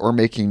repairs or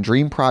making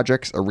dream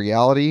projects a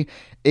reality,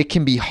 it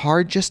can be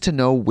hard just to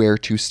know where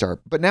to start.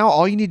 But now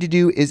all you need to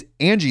do is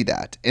Angie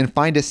that and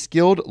find a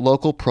skilled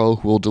local pro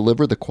who will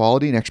deliver the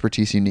quality and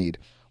expertise you need.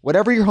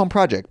 Whatever your home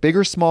project, big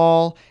or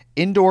small,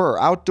 indoor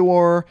or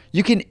outdoor,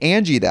 you can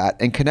Angie that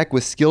and connect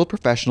with skilled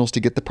professionals to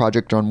get the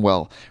project done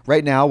well.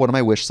 Right now, one of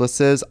my wish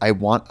lists is I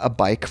want a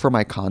bike for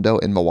my condo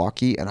in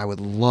Milwaukee, and I would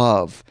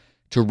love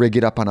to rig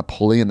it up on a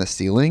pulley in the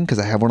ceiling because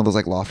I have one of those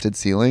like lofted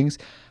ceilings,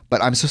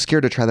 but I'm so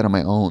scared to try that on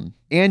my own.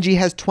 Angie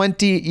has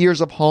 20 years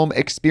of home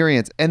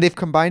experience, and they've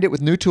combined it with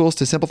new tools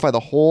to simplify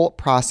the whole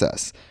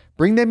process.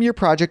 Bring them your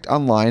project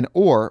online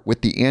or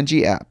with the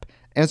Angie app.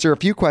 Answer a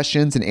few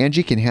questions and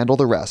Angie can handle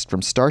the rest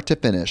from start to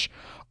finish,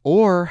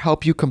 or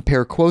help you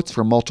compare quotes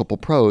from multiple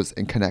pros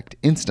and connect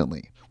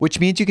instantly, which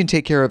means you can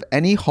take care of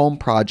any home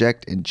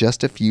project in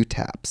just a few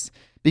taps.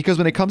 Because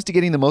when it comes to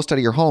getting the most out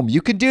of your home,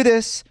 you can do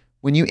this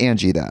when you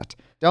Angie that.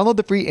 Download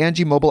the free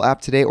Angie mobile app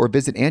today or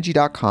visit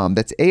Angie.com.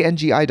 That's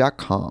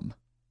ANGI.com.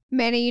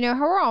 Manny, you know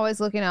how we're always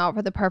looking out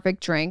for the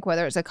perfect drink,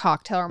 whether it's a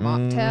cocktail or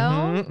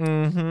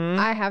mocktail?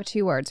 I have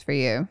 2 words for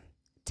you.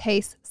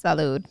 taste,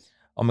 salud.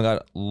 Oh my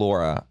God,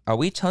 Laura, are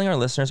we telling our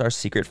listeners our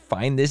secret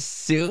find this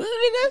soon?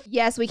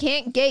 Yes, we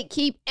can't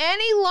gatekeep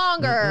any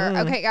longer.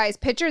 Okay, guys,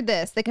 picture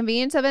this. The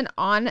convenience of an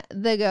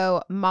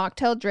on-the-go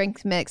mocktail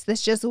drink mix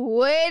that's just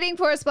waiting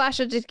for a splash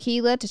of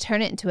tequila to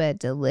turn it into a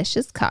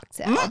delicious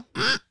cocktail.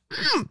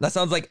 That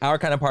sounds like our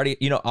kind of party.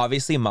 You know,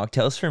 obviously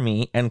mocktails for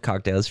me and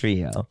cocktails for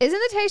you. Isn't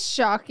the taste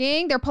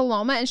shocking? Their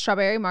Paloma and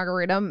strawberry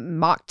margarita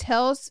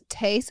mocktails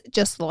taste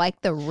just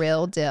like the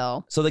real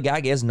deal. So the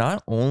gag is,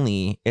 not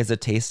only is the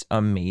taste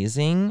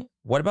amazing,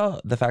 what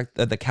about the fact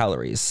that the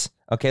calories?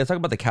 Okay, let's talk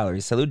about the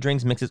calories. Salud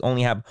Drinks mixes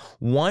only have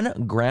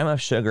 1 gram of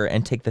sugar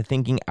and take the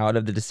thinking out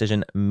of the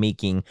decision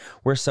making.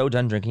 We're so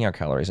done drinking our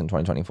calories in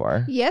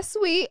 2024. Yes,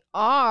 we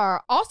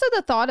are. Also,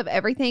 the thought of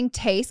everything,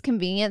 taste,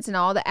 convenience, and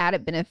all the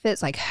added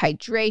benefits like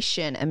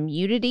hydration,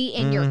 immunity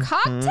in your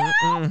cocktail.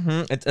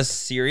 It's a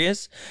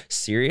serious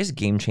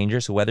game changer.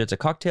 So whether it's a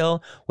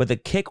cocktail with a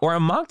kick or a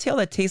mocktail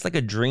that tastes like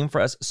a dream for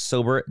us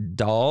sober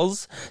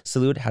dolls,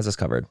 Salud has us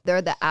covered.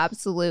 They're the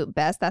absolute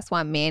best. That's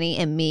why Manny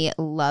and me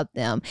love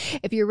them.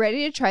 If you're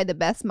ready to try the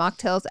best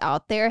mocktails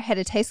out there, head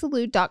to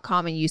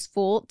tastesalud.com and use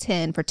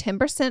full10 for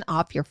 10%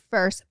 off your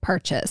first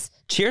purchase.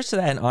 Cheers to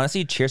that, and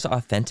honestly, cheers to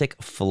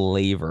authentic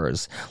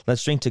flavors.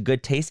 Let's drink to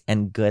good taste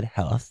and good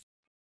health.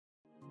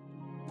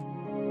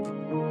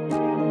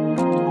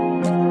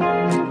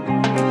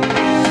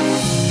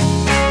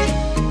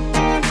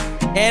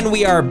 And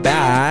we are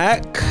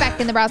back.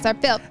 Back in the browser,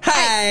 Phil.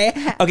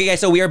 Hi. Okay,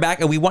 guys, so we are back,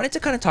 and we wanted to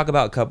kind of talk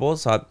about a couple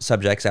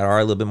subjects that are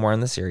a little bit more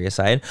on the serious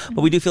side,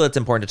 but we do feel it's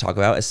important to talk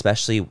about,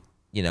 especially,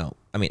 you know,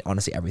 I mean,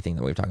 honestly, everything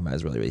that we're talking about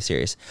is really, really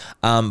serious.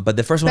 But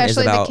the first one is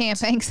about... Especially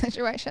the camping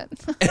situation.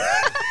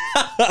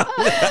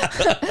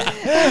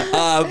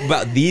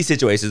 About these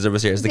situations are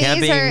serious. The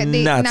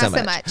camping, not so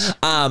much.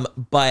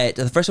 But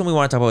the first one we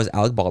want to talk about is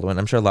Alec Baldwin.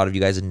 I'm sure a lot of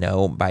you guys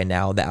know by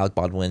now that Alec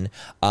Baldwin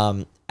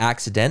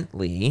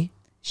accidentally...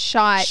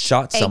 shot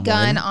a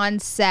gun on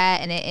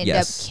set, and it ended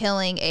up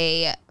killing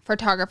a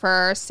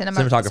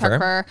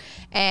cinematographer,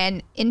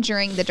 and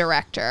injuring the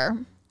director.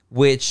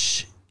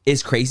 Which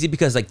is crazy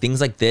because like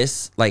things like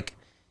this like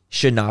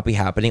should not be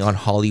happening on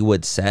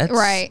Hollywood sets.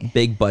 Right.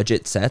 Big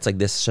budget sets. Like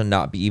this should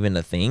not be even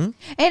a thing.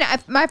 And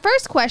my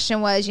first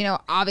question was, you know,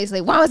 obviously,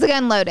 why was the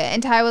gun loaded?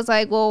 And Ty was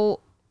like, well,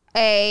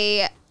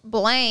 a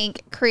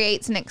blank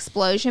creates an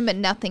explosion, but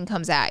nothing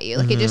comes at you.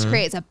 Like it just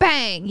creates a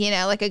bang, you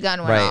know, like a gun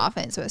went off,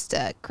 and it's supposed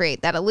to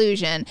create that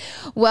illusion.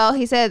 Well,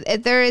 he said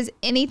if there is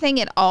anything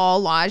at all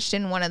lodged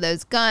in one of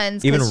those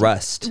guns, even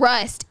rust,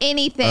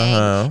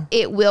 anything,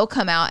 it will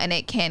come out and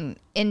it can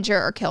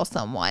injure or kill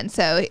someone.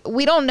 So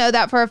we don't know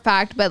that for a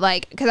fact, but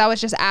like, because I was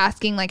just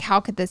asking like,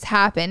 how could this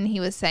happen? He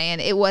was saying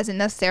it wasn't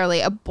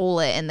necessarily a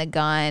bullet in the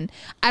gun.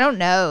 I don't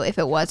know if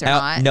it was or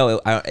not.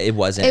 No, it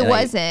wasn't. It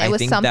wasn't. It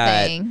was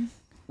something.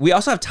 We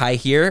also have Ty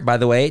here, by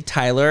the way.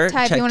 Tyler,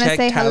 Ty, if you want to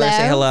say Tyler, hello.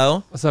 say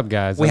hello. What's up,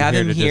 guys? We have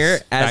him here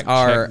as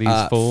our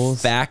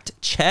fact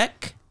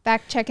check.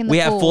 Fact checking the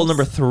We fools. have fool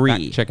number 3.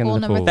 Fact checking Fool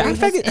the number fools.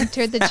 3 has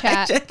entered the chat.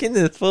 Fact checking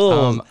the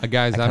fools.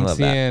 Guys, I'm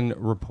seeing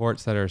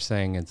reports that are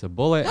saying it's a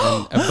bullet,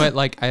 but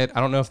like I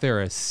don't know if they're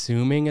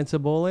assuming it's a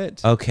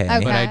bullet. Okay.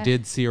 But I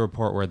did see a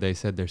report where they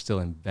said they're still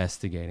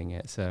investigating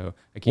it. So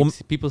I keep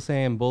people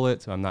saying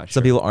bullet, so I'm not sure.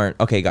 Some people aren't.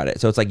 Okay, got it.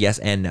 So it's like yes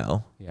and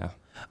no. Yeah.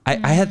 I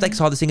had like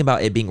saw this thing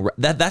about it being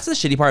that's the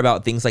shitty part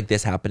about things like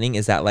this happening,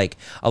 is that like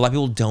a lot of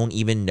people don't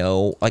even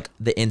know like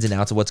the ins and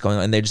outs of what's going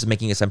on, and they're just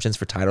making assumptions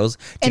for titles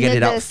to get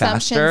it out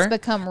faster.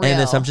 Become real. And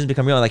the assumptions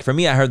become real. Like for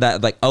me, I heard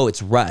that like, oh,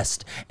 it's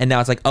rust, and now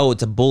it's like, oh,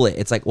 it's a bullet.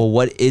 It's like, well,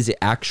 what is it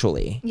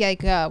actually? Yeah,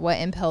 like what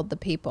impaled the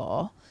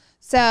people.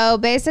 So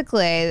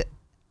basically,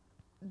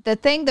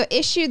 the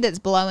issue that's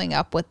blowing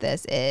up with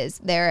this is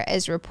there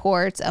is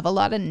reports of a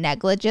lot of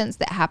negligence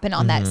that happened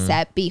on that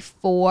set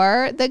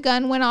before the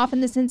gun went off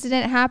and this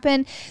incident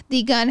happened.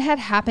 The gun had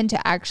happened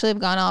to actually have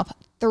gone off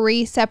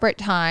 3 separate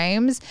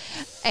times,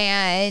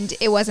 and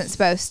it wasn't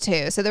supposed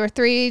to. So there were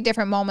 3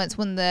 different moments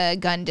when the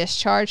gun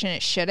discharged, and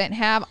it shouldn't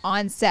have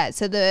on set.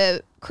 So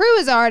the crew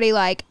is already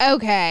like,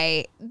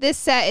 okay, this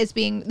set is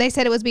they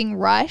said it was being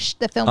rushed.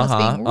 The film was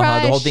being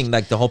rushed. The whole thing,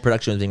 like the whole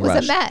production was being rushed.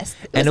 It was a mess.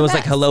 It was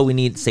like, hello, we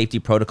need safety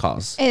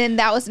protocols. And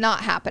that was not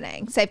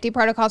happening. Safety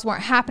protocols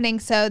weren't happening.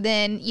 So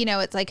then, you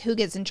know, it's like, who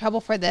gets in trouble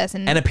for this?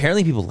 And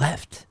apparently people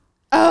left.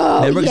 Oh,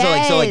 remember?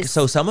 yes.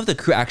 So some of the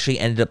crew actually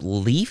ended up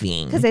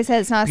leaving because they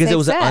said it's not a because safe it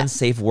was set. an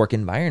unsafe work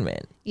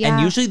environment. Yeah.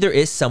 And usually there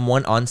is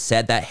someone on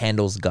set that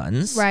handles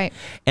guns, right?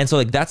 And so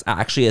like that's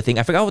actually a thing.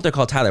 I forgot what they're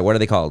called. Tyler, what are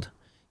they called?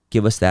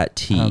 Give us that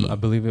tea. I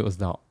believe it was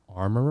the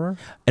armorer.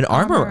 An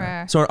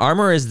armorer. So an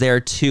armorer is there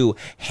to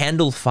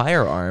handle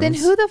firearms. Then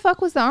who the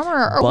fuck was the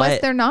armorer, or was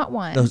there not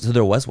one? No, so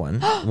there was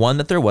one. One,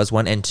 that there was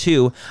one, and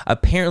 2,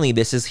 apparently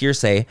this is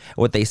hearsay.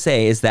 What they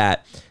say is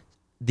that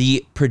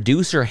the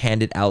producer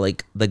handed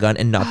Alec the gun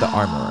and not the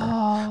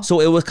armorer. So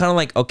it was kind of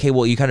like, okay,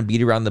 well, you kind of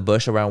beat around the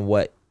bush around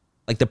what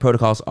like the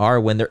protocols are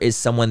when there is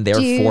someone there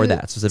for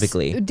that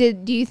specifically. Do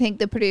you think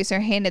the producer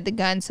handed the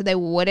gun so they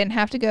wouldn't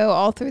have to go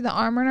all through the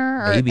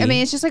armorer? Or, maybe. I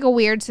mean, it's just like a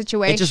weird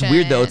situation. It's just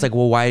weird though. It's like,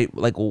 well, why?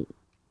 Like, well,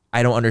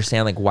 I don't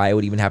understand like why it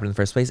would even happen in the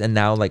first place. And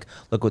now like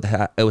look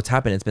what's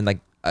happened. It's been like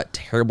a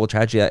terrible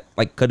tragedy that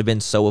like could have been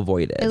so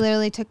avoided. It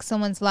literally took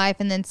someone's life,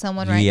 and then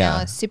someone right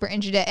now is super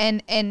injured.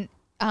 And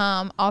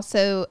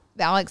also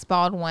Alex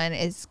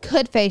Baldwin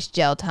could face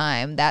jail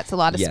time. That's a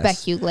lot of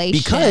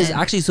speculation. Because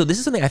actually, so this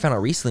is something I found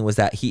out recently was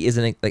that he is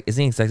an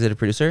executive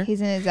producer.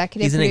 He's an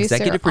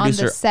executive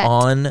producer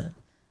on the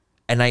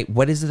set. on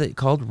What is it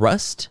called?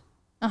 Rust?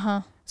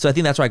 Uh-huh. So I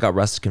think that's why I got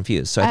Rust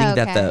confused. So I think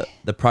that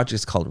the project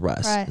is called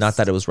Rust, not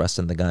that it was Rust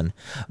in the Gun.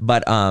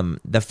 But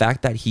the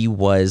fact that he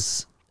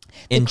was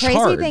in charge.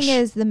 The crazy thing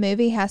is the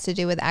movie has to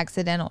do with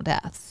accidental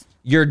deaths.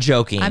 You're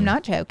joking. I'm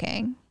not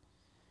joking.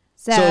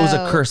 So it was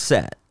a cursed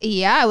set.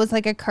 Yeah, it was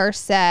like a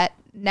cursed set.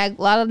 A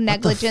lot of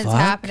negligence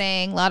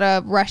happening, a lot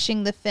of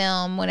rushing the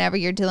film whenever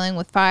you're dealing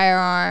with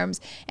firearms,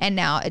 and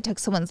now it took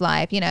someone's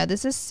life. You know,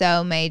 this is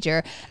so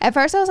major. At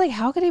first I was like,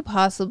 how could he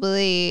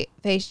possibly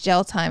face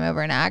jail time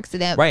over an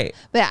accident? Right.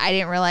 But I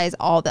didn't realize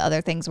all the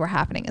other things were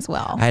happening as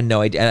well. I had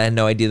no idea. I had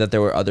no idea that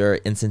there were other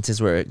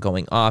instances where it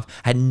going off.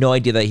 I had no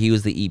idea that he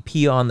was the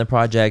EP on the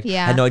project.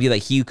 Yeah. I had no idea that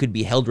he could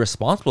be held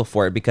responsible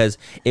for it because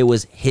it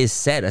was his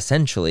set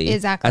essentially.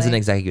 Exactly. As an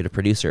executive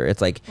producer. It's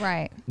like,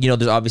 right. You know,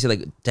 there's obviously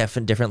like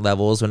different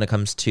levels when it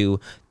comes to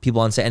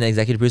people on set, and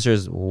executive producer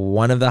is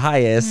one of the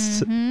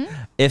highest,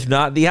 if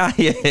not the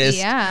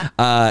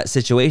highest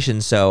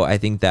situation. So I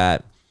think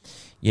that,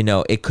 you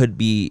know, he could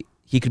be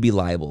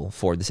liable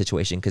for the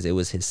situation because it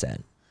was his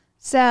set.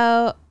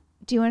 So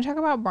do you want to talk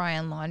about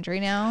Brian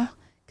Laundrie now?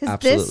 Because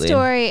this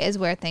story is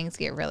where things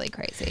get really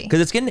crazy.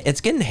 Because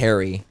it's getting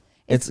hairy.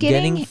 It's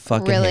getting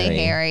fucking really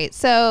hairy.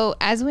 So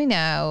as we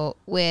know,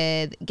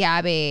 with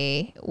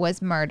Gabby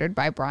was murdered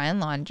by Brian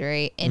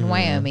Laundrie in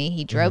Wyoming.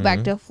 He drove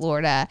back to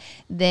Florida.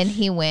 Then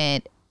he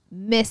went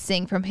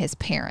missing from his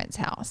parents'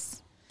 house.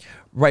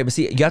 Right, but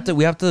see,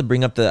 we have to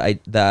bring up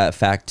the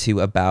fact too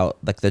about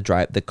like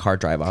the car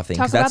drive off thing,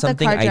 because that's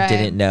something I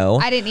didn't know.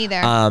 I didn't either.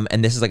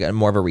 And this is like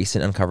more of a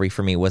recent uncovery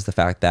for me, was the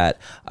fact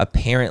that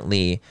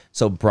apparently,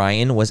 so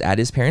Brian was at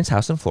his parents'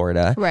 house in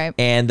Florida, right?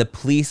 And the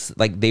police,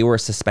 like, they were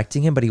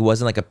suspecting him, but he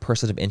wasn't like a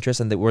person of interest,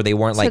 and they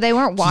weren't like, so they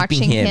weren't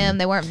watching him,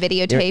 they weren't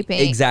videotaping,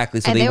 exactly.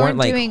 So they weren't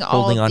like doing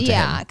holding on to him,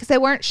 yeah, because they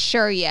weren't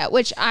sure yet,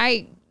 which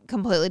I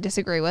completely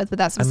disagree with, but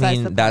that's besides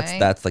the point.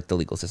 That's like the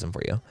legal system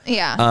for you.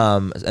 Yeah.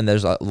 And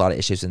there's a lot of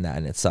issues in that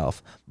in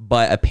itself.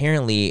 But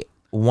apparently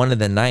one of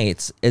the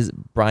nights is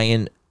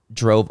Brian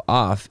drove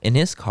off in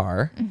his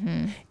car,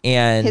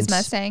 and his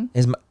Mustang.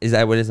 Is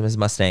that what it is? His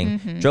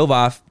Mustang drove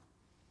off.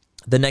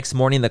 The next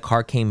morning the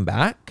car came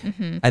back.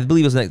 I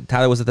believe it was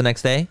Tyler, was it the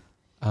next day?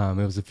 It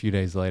was a few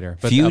days later.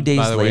 But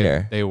by the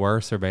way, they were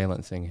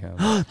surveillancing him.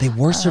 They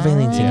were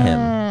surveillancing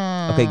him.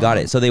 Okay, got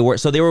it. So they were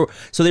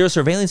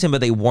surveillancing him,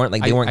 but they weren't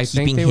keeping him. I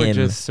think they were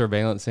just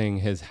surveillancing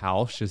his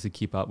house just to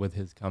keep up with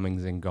his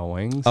comings and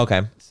goings.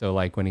 Okay. So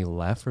like when he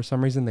left, for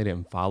some reason they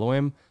didn't follow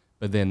him,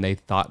 but then they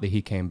thought that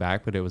he came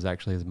back, but it was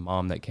actually his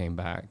mom that came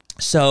back.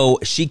 So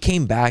she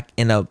came back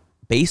in a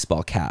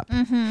baseball cap,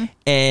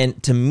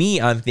 and to me,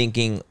 I'm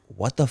thinking,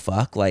 what the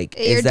fuck? Like,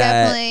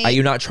 are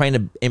you not trying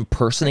to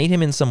impersonate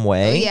him in some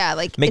way? Yeah,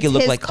 like make it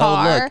look like,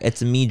 car. oh, look,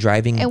 it's me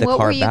driving the car back. And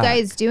what were you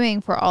guys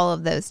doing for all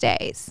of those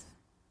days?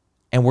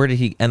 And where did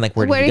he go? And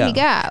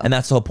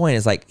that's the whole point,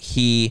 is like,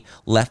 he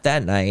left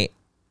that night.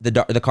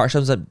 The car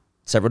shows up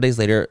several days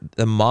later.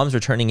 The mom's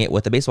returning it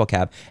with the baseball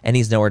cap, and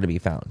he's nowhere to be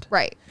found.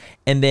 Right.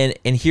 And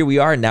here we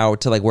are now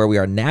to like where we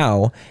are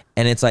now,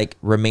 and it's like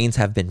remains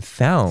have been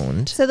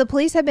found. So the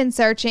police have been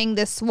searching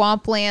the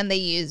swampland they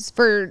use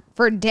for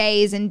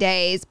days and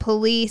days.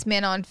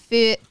 Policemen on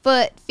feet,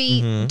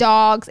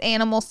 dogs,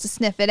 animals to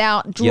sniff it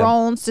out,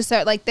 drones to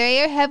search. Like,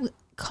 they have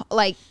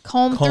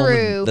combed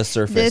through the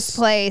surface, this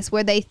place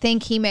where they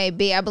think he may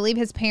be. I believe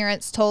his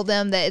parents told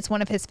them that it's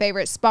one of his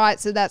favorite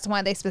spots, so that's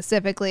why they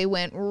specifically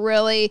went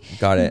really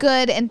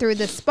good and through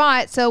the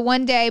spot. So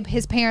one day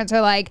his parents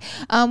are like,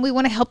 we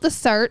want to help the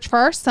search for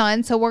our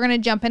son, so we're going to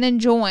jump in and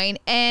join.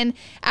 And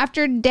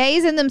after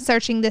days in them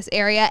searching this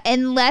area,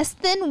 in less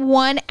than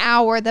 1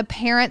 hour, the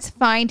parents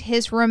find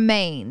his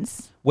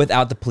remains.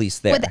 Without the police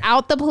there.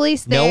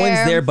 No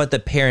one's there but the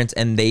parents,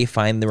 and they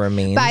find the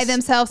remains by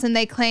themselves, and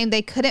they claim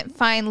they couldn't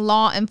find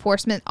law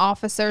enforcement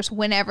officers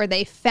whenever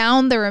they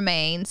found the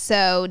remains.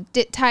 So,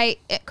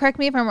 correct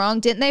me if I'm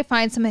wrong, didn't they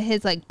find some of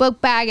his like book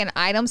bag and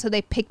items, so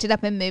they picked it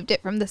up and moved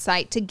it from the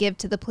site to give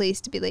to the police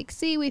to be like,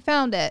 see, we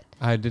found it?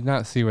 I did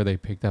not see where they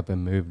picked up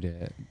and moved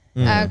it.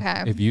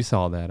 Okay. If you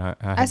saw that,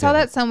 I saw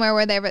that somewhere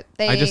where they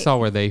I just saw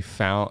where they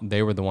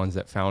were the ones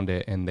that found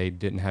it, and they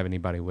didn't have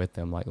anybody with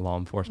them, like law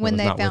enforcement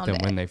was not with them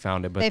when they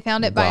found it. But they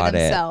found it by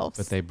themselves.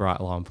 But they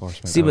brought law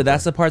enforcement. See, but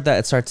that's the part that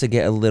it starts to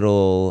get a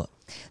little.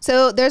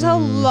 So there's a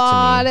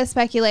lot of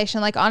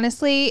speculation. Like,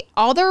 honestly,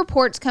 all the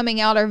reports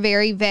coming out are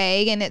very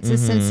vague, and it's a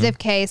sensitive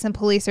case, and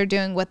police are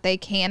doing what they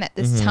can at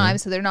this time.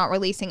 So they're not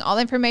releasing all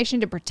the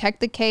information to protect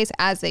the case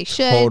as they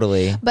should.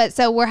 Totally. But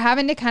so we're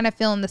having to kind of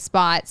fill in the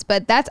spots,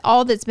 but that's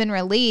all that's been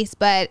released.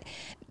 But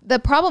the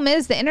problem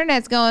is the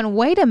internet's going,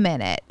 wait a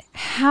minute,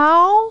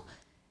 how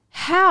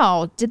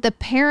How did the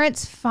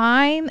parents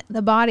find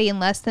the body in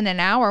less than an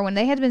hour when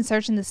they had been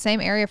searching the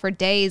same area for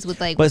days with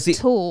like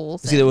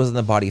tools? See, there wasn't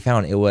the body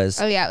found. It was.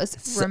 Oh yeah, it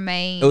was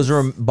remains. It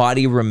was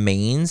body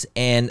remains,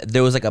 and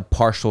there was like a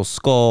partial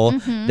skull.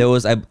 There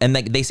was, and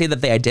like they say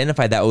that they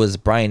identified that it was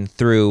Brian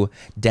through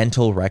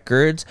dental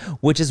records,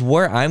 which is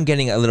where I'm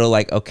getting a little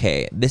like,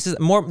 okay, this is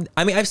more.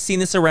 I mean, I've seen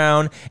this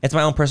around. It's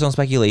my own personal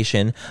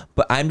speculation,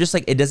 but I'm just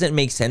like, it doesn't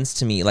make sense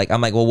to me. Like, I'm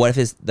like, well, what if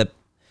it's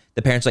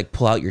the parents like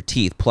pull out your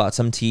teeth, pull out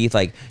some teeth,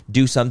 like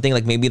do something,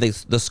 like maybe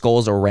the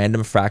skull's a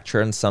random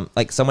fracture and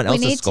someone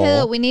else's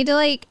skull. We need to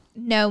like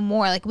know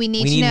more. Like we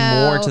need to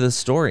know more know to the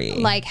story.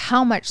 like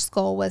how much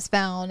skull was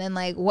found and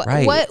like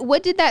Right.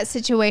 what did that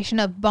situation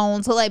of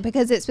bones look like?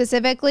 Because it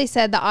specifically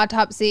said the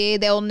autopsy,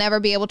 they will never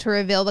be able to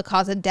reveal the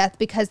cause of death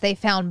because they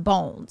found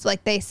bones.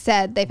 Like they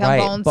said they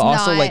found bones, but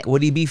also not like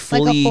would he be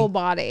fully like a full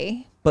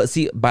body? But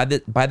see, by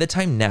the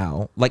time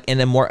now, like in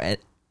a more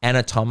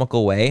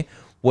anatomical way,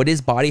 would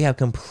his body have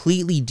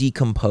completely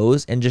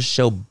decomposed and just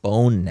show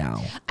bone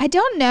now? I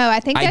don't know. I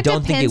think that don't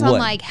think depends it on would.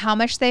 like how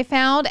much they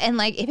found and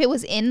like if it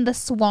was in the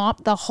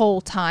swamp the whole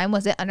time.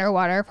 Was it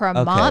underwater for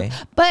a month?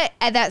 But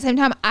at that same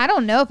time, I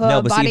don't know if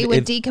a body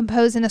would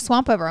decompose in a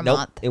swamp over a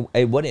month.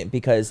 It wouldn't,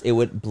 because it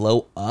would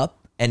blow up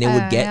and it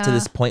would get to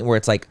this point where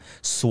it's like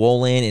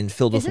swollen and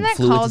filled with Isn't some that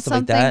fluids called and stuff like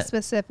something that.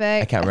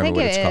 specific? I can't remember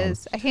what it's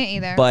called. I can't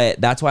either.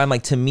 But that's why I'm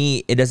like, to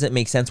me, it doesn't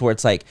make sense where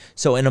it's like,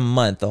 so in a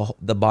month,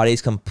 the body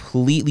is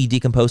completely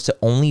decomposed to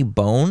only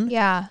bone.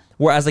 Yeah.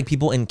 Whereas like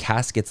people in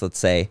caskets, let's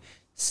say,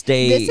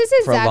 stay This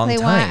is for a long exactly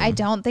time. why I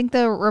don't think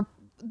the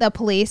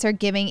police are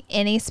giving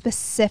any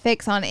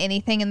specifics on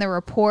anything in the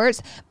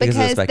reports Because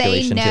of because the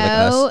they speculation, too,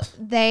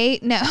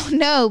 like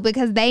know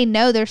because they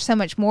know there's so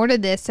much more to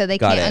this, so they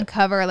Got can't it.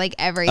 uncover like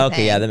everything.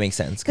 Okay, yeah, that makes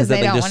sense. Because they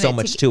like, don't there's want so it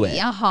much to it.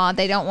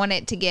 They don't want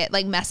it to get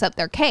like mess up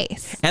their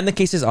case. And the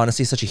case is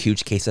honestly such a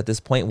huge case at this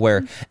point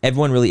where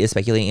everyone really is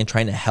speculating and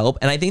trying to help.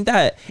 And I think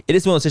that it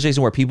is one of those situations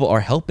where people are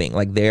helping.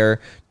 Like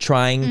they're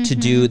trying to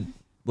do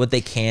what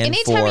they can.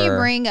 Anytime for you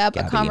bring up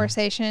Gabby. a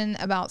conversation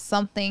about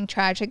something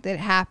tragic that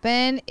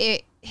happened,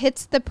 it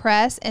hits the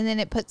press and then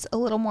it puts a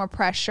little more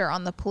pressure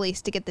on the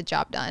police to get the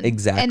job done.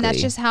 Exactly. And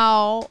that's just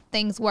how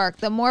things work.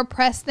 The more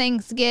press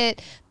things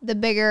get, the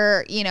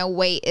bigger,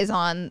 weight is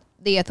on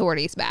the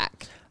authorities'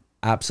 back.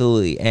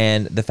 Absolutely.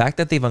 And the fact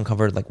that they've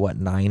uncovered like what,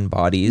 9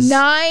 bodies?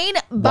 9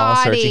 while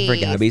bodies. searching for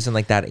Gabby's in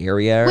like that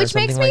area, Which or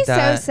something makes me like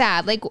that. so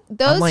sad. Like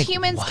those like,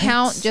 humans what?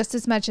 count just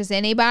as much as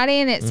anybody,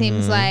 and it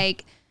seems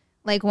like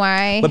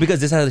why? But because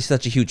this has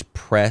such a huge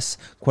press,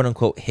 quote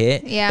unquote,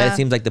 hit, Yeah. that it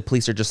seems like the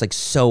police are just like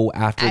so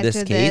after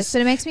this case.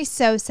 But it makes me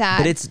so sad.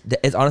 But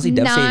it's honestly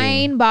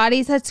devastating. 9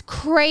 bodies. That's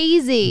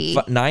crazy.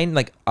 9,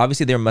 like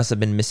obviously there must have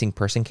been missing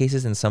person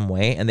cases in some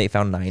way, and they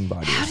found 9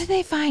 bodies. How did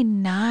they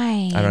find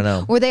 9? I don't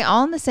know. Were they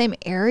all in the same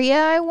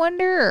area, I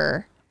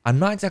wonder? I'm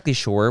not exactly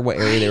sure what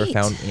area they were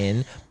found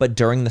in, but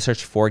during the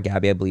search for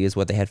Gabby, I believe is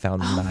what they had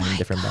found 9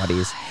 different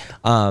bodies.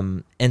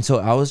 And so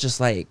I was just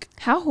like,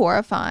 How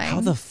horrifying.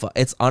 how the fuck?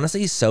 It's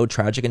honestly so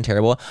tragic and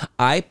terrible.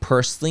 I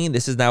personally,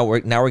 this is now we're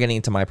getting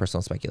into my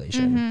personal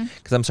speculation,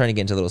 because I'm starting to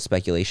get into a little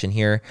speculation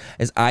here.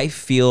 Is I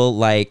feel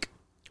like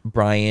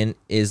Brian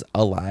is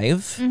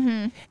alive,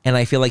 and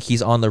I feel like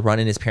he's on the run,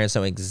 and his parents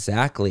know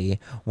exactly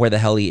where the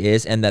hell he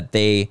is, and that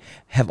they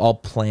have all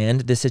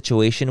planned this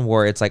situation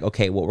where it's like,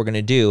 okay, what we're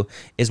gonna do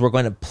is we're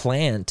going to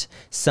plant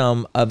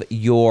some of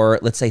your,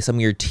 let's say, some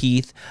of your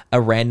teeth,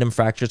 a random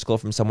fractured skull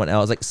from someone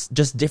else, like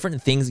just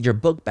different things, your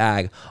book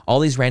bag,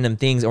 all these random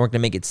things, and we're gonna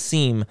make it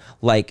seem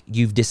like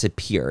you've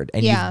disappeared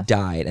and you've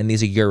died, and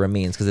these are your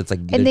remains, because it's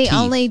like and the teeth.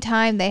 only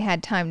time they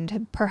had time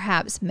to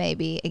perhaps,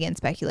 maybe, again,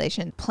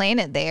 speculation, plant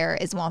it there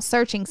is while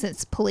searching.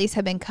 Since police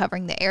have been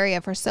covering the area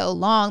for so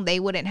long,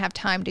 they wouldn't have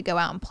time to go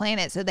out and plant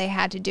it, so they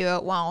had to do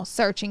it while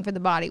searching for the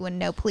body when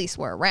no police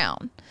were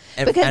around.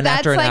 And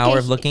after an hour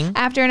of looking?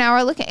 After an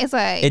hour looking, it's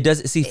like... It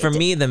does. See, for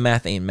me, the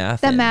math ain't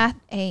math. The math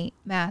ain't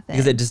math.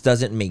 Because it just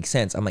doesn't make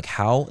sense. I'm like,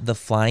 how the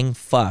flying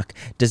fuck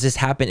does this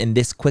happen in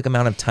this quick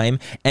amount of time?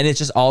 And it's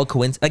just all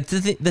coincidence.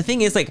 Like the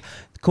thing is, like,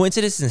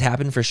 coincidences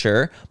happen for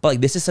sure, but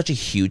like this is such a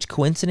huge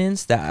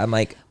coincidence that I'm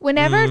like,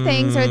 whenever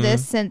things are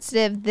this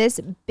sensitive, this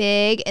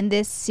big, and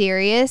this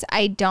serious,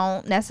 I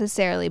don't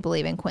necessarily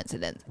believe in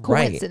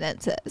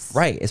coincidences.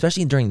 Right.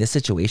 Especially during this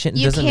situation, it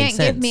You doesn't make can't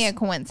sense. give me a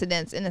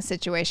coincidence in a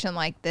situation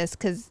like this,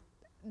 because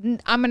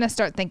I'm gonna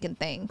start thinking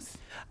things.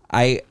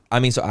 I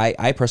mean, so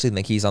I personally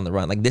think he's on the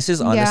run. Like this is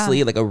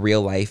honestly like a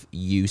real life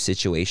you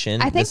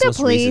situation. I think this the most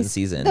recent police,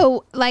 season.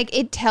 though, like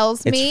it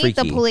tells It's me the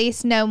freaky.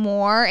 police know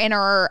more and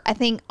are, I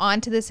think,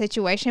 onto the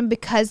situation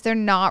because they're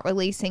not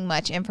releasing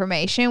much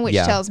information, which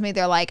tells me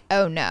they're like,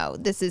 oh no,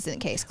 this isn't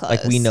case closed.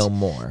 Like we know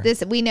more.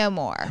 We know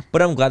more.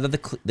 But I'm glad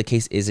that the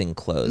case isn't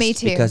closed. Me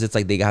too. Because it's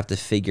like they have to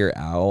figure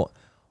out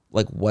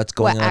like what's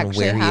going on,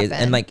 actually where he is, happened.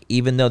 and like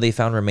even though they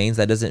found remains,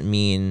 that doesn't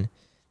mean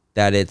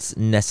that it's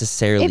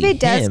necessarily If it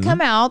does him. come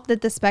out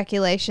that the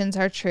speculations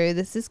are true,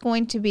 this is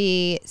going to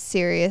be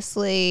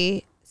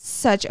seriously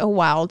such a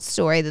wild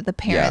story that the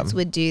parents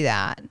would do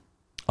that.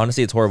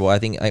 Honestly, it's horrible. I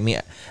mean,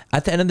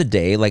 at the end of the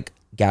day, like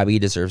Gabby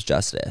deserves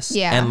justice.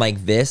 Yeah. And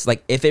like this,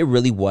 like if it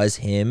really was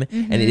him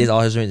and it is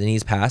all his and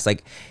he's passed,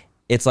 like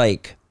it's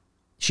like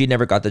she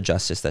never got the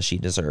justice that she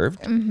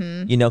deserved,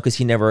 you know, because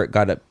he never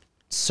got to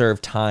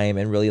serve time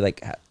and really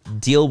like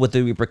deal with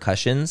the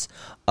repercussions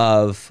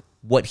of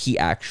what he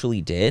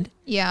actually did.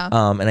 Yeah.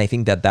 And I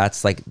think that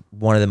that's like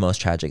one of the most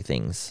tragic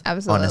things.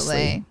 Absolutely.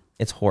 Honestly.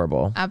 It's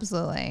horrible.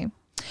 Absolutely.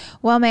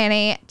 Well,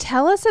 Manny,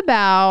 tell us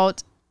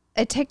about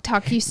a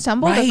TikTok you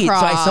stumbled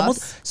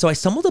across. So I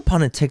stumbled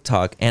upon a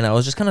TikTok and I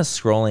was just kind of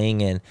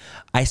scrolling and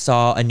I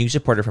saw a news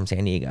reporter from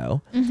San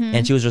Diego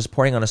and she was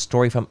reporting on a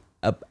story from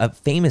a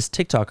famous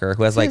TikToker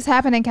who has Does this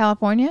happen in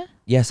California?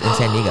 yes, in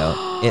San Diego.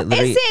 It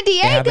literally San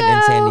Diego! It happened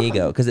in San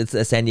Diego because it's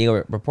a San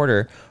Diego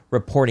reporter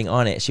reporting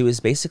on it. She was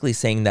basically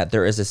saying that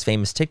there is this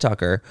famous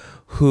TikToker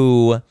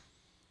who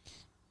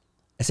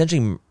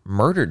essentially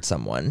murdered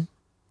someone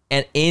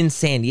and in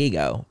San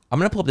Diego. I'm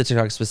going to pull up the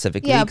TikTok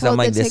specifically because I'm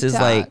like, this is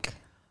like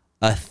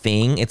a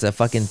thing. It's a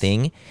fucking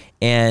thing.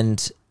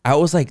 And I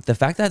was like, the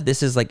fact that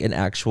this is like an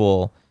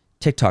actual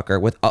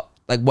TikToker with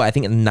like what I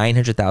think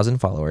 900,000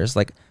 followers,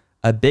 like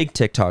a big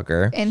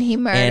TikToker, And he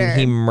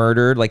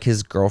murdered like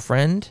his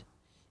girlfriend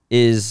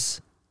is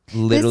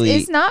literally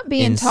This is not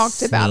being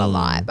talked about a insane.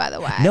 lot, by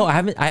the way. No,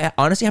 I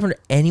honestly haven't heard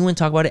anyone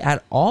talk about it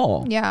at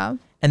all. Yeah.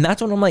 And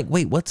that's when I'm like,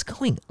 wait, what's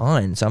going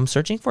on? So I'm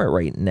searching for it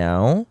right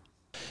now.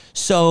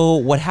 So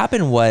what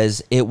happened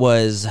was it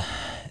was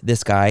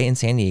this guy in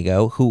San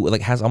Diego who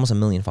like has almost 1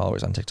 million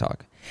followers on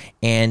TikTok.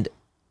 And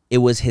it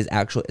was his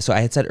actual, so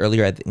I had said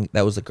earlier, I think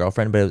that was the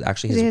girlfriend, but it was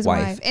actually his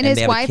wife. And his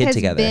they have a wife kid has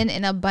together. been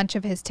in a bunch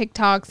of his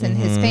TikToks and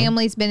his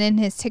family's been in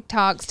his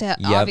TikToks to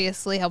Yep.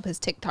 obviously help his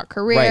TikTok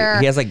career.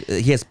 Right.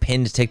 He has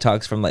pinned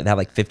TikToks from like that have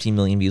like 15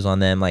 million views on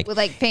them. Like With,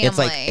 like, It's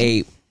like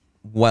family.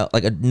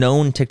 like a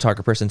known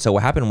TikToker person. So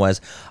what happened was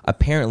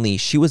apparently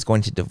she was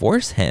going to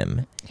divorce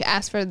him, He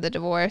asked for the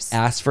divorce.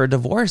 asked for a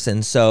divorce.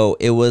 And so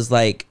it was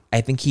like,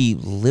 I think he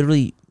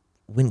literally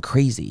went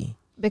crazy.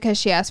 Because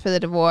she asked for the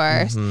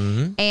divorce.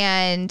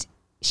 And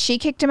she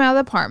kicked him out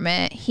of the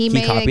apartment. He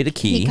copied a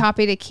key. He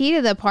copied a key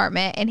to the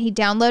apartment and he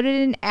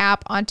downloaded an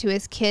app onto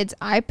his kid's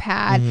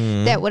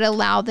iPad that would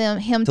allow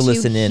him to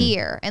listen in.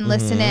 hear and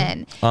listen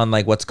in. On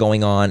like what's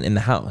going on in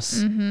the house.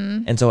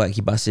 And so like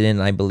he busted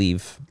in, I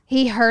believe.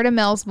 He heard a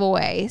male's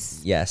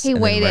voice. Yes, He and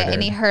then waited murdered.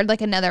 and he heard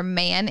like another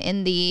man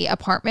in the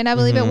apartment, I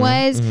believe it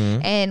was.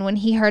 And when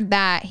he heard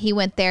that, he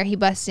went there, he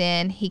busted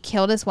in, he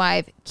killed his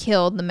wife,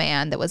 killed the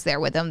man that was there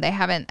with him. They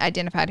haven't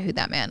identified who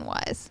that man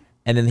was.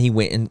 And then he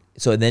went and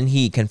so then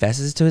he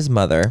confesses to his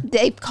mother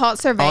They caught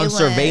surveillance. on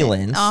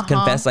surveillance,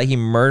 confessed like he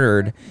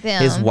murdered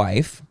his Them.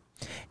 wife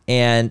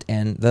and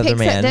the other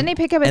man. Then he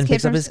picked up his and kid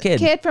picks from up his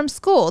kid. from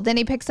school. Then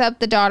he picks up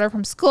the daughter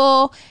from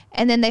school,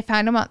 and then they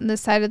find him on the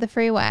side of the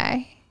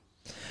freeway.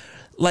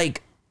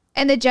 Like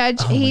And the judge,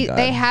 Oh my God.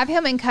 they have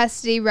him in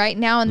custody right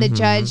now, and the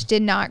judge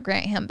did not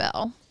grant him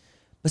bail.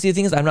 But see, the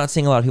thing is, I'm not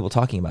seeing a lot of people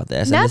talking about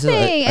this. Nothing. And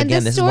this is, And again,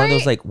 this this is one of story-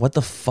 those like, what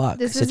the fuck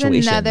This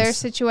situations. is another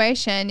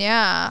situation.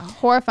 Yeah,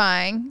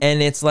 horrifying.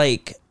 And it's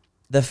like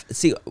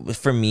see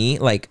for me,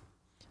 like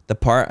the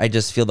part I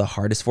just feel the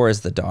hardest for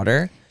is the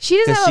daughter. She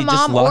doesn't 'Cause have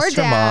a mom or her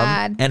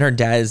dad. mom, and her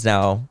dad is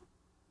now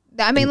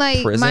I mean, in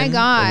like, prison, my or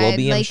God, will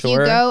be, I'm like sure, you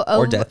go or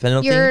over death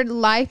penalty. your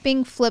life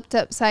being flipped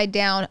upside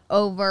down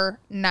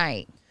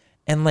overnight.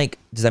 And like,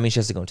 does that mean she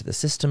has to go into the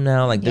system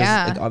now? Like, there's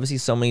Yeah. like obviously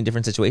so many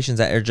different situations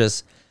that are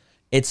just.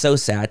 It's so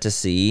sad to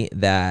see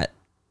that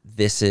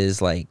this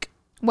is like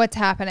What's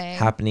happening?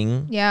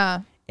 happening.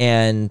 Yeah.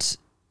 And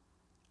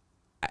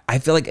I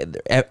feel like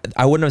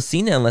I wouldn't have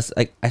seen it unless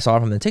like I saw it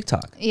from the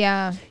TikTok,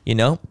 Yeah. you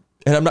know?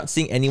 And I'm not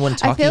seeing anyone I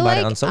talking feel about like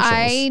it on socials.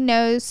 I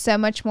know so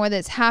much more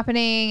that's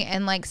happening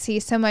and like see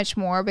so much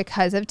more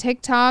because of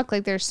TikTok.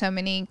 Like there's so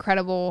many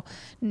incredible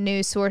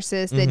news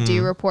sources that Mm-hmm.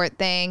 do report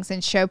things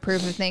and show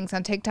proof of things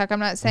on TikTok. I'm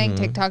not saying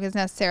TikTok is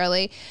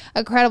necessarily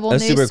a credible A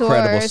news super source.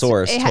 credible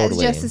source, It has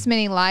totally. just as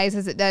many lies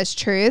as it does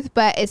truth,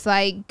 but it's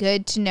like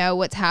good to know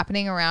what's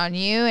happening around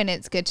you and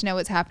it's good to know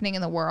what's happening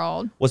in the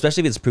world. Well,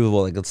 especially if it's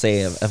provable. Like, let's say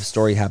if a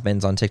story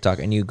happens on TikTok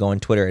and you go on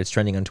Twitter, it's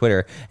trending on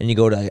Twitter, and you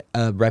go to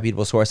a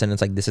reputable source and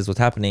it's like, this is what's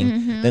happening.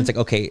 Then it's like,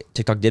 okay,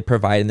 TikTok did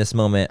provide in this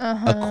moment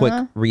a quick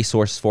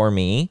resource for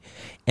me.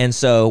 And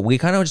so we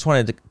kind of just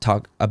wanted to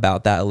talk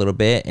about that a little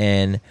bit.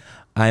 And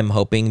I'm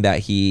hoping that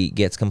he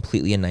gets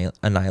completely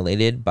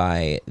annihilated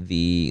by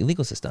the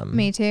legal system.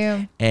 Me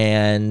too.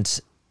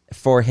 And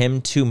for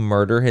him to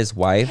murder his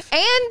wife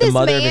And the this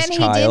mother man of his he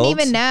child, didn't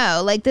even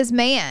know. Like this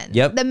man.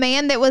 Yep. The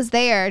man that was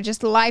there,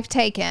 just life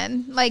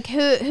taken. Like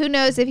who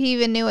knows if he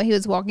even knew what he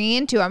was walking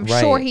into. I'm Right.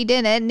 sure he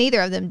didn't.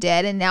 Neither of them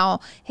did. And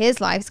now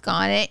his life's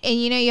gone. And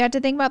you know, you have to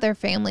think about their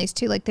families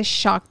too. Like the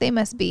shock they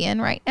must be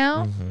in right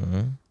now.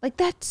 Mm-hmm. Like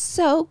that's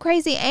so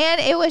crazy. And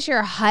it was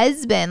your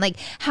husband. Like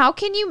how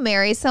can you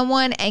marry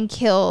someone and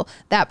kill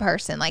that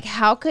person? Like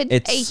how could a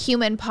It's-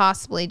 human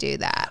possibly do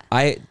that?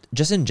 I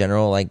just in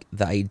general, like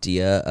the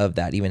idea of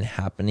that even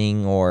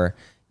happening, or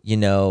you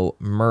know,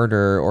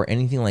 murder or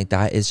anything like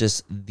that is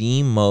just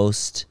the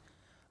most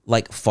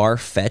like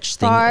far-fetched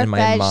thing in my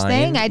Far-fetched mind.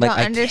 thing? I like, don't I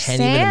can't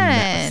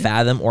understand. even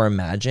fathom or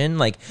imagine.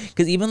 Like,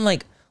 because even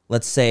like,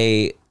 let's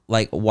say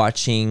like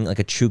watching like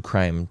a true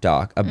crime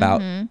doc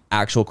about Mm-hmm.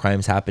 actual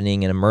crimes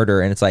happening and a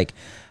murder, and it's like,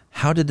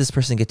 how did this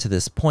person get to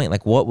this point?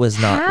 Like, what was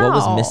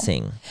How?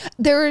 missing?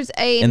 There's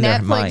a in their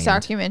Netflix mind.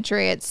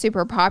 documentary. It's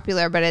super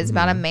popular, but it's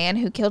about a man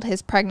who killed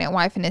his pregnant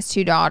wife and his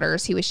 2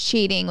 daughters. He was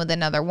cheating with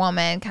another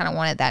woman, kind of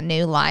wanted that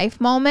new life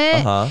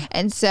moment. Uh-huh.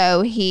 And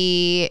so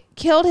he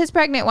killed his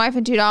pregnant wife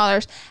and 2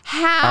 daughters.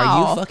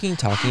 How? Are you fucking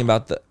talking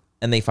about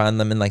and they find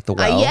them in like the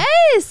well?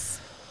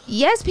 Yes.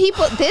 Yes,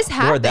 people. This Or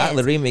happened. that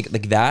literally made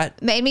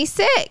me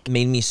sick.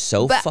 made me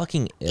so But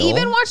fucking ill.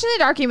 Even watching the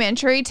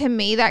documentary, to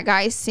me, that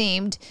guy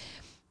seemed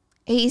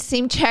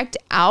checked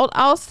out,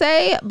 I'll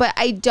say, but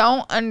I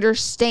don't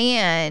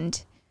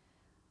understand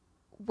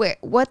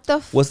what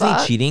the Wasn't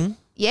fuck. he cheating?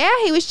 Yeah,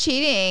 he was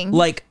cheating.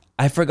 Like,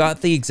 I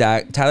forgot the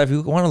exact. Tyler, if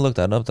you want to look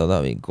that up, though,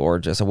 that'd be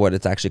gorgeous. Of what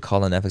it's actually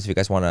called on Netflix, if you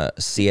guys want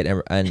to see it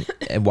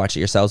and watch it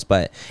yourselves.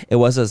 But it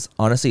was a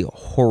honestly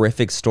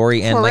horrific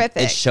story, and like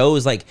Horrific. it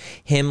shows like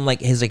him,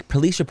 like his like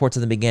police reports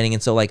in the beginning,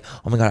 and so like,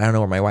 oh my god, I don't know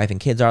where my wife and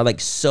kids are. Like,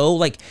 so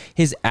like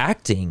his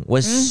acting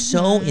was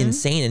so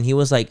insane, and he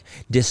was like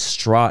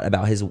distraught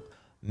about his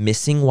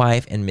missing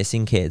wife and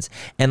missing kids,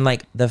 and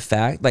like the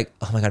fact, like,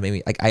 oh my god,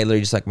 maybe like I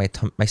literally just like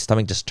my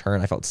stomach just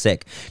turned. I felt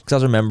sick because I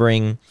was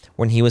remembering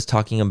when he was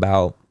talking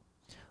about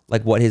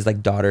like what his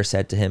like daughter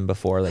said to him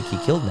before like he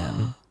killed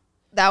them.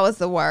 That was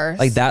the worst.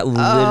 Like that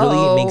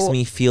literally makes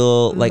me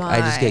feel like I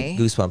just my. get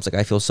goosebumps. Like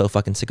I feel so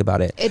fucking sick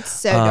about it. It's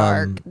so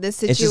dark. The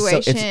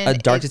situation. It's a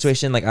dark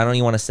situation. Like I don't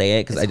even want to say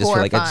it because I it's just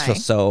feel like I just feel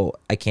horrifying. so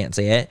I can't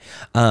say it.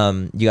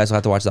 You guys will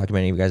have to watch the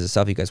documentary you guys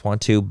yourself if you guys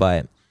want to,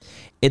 but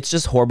it's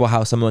just horrible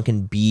how someone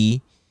can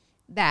be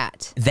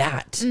that.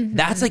 That's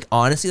like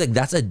honestly like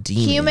that's a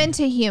demon. Human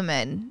to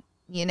human,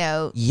 you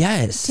know,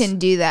 Yes. can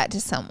do that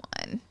to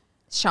someone.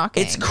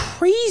 Shocking. It's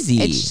crazy.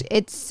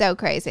 It's so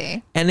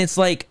crazy. And it's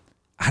like,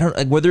 I don't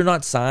like, were there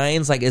not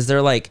signs? Like, is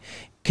there like,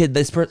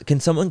 can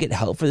someone get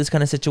help for this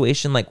kind of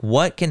situation? Like,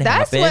 what can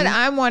That's happen? what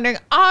I'm wondering.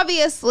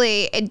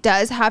 Obviously, it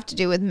does have to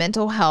do with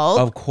mental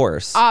health. Of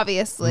course.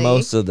 Obviously.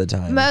 Most of the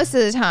time. Most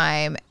of the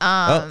time.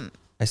 Oh,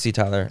 I see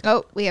Tyler.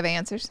 Oh, we have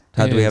answers.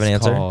 Tyler, do we have an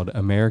It's answer? called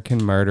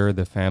American Murder: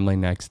 The Family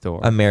Next Door.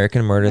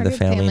 American Murder, The Murder,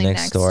 Family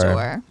Next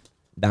Door.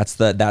 That's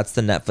the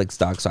Netflix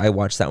doc. So I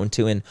watched that one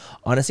too. And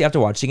honestly, after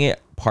watching it,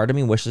 part of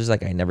me wishes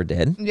like I never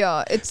did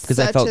Yeah, it's because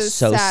I such felt a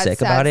so sad, sick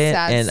sad, about it,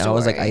 sad and I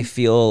was like, story. I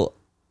feel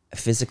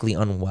physically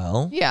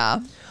unwell. Yeah.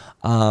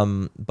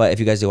 But if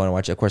you guys do want to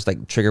watch it, of course,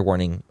 like trigger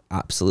warning,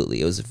 absolutely.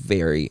 It was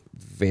very,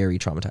 very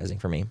traumatizing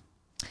for me.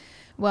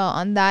 Well,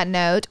 on that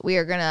note, we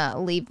are going to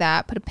leave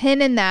that, put a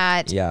pin in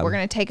that. Yeah. We're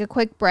going to take a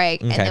quick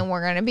break, and Okay. then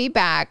we're going to be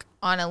back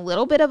on a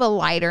little bit of a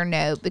lighter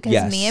note because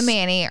Yes. me and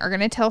Manny are going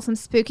to tell some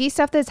spooky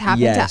stuff that's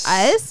happened Yes. to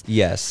us.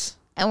 Yes.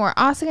 And we're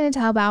also going to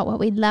tell about what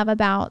we love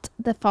about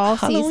the fall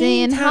Halloween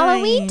season, time.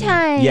 Halloween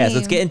time. Yes,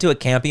 let's get into a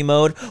campy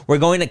mode. We're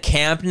going to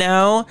camp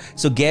now,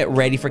 so get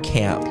ready for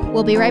camp.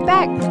 We'll be right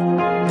back.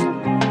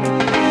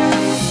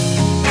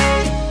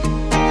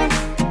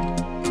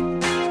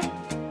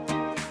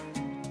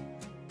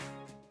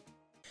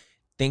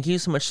 Thank you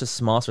so much to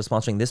Smalls for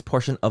sponsoring this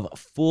portion of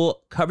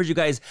full coverage, you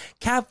guys.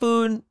 Cat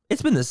food,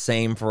 it's been the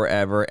same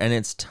forever, and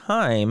it's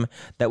time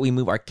that we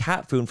move our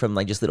cat food from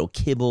like just little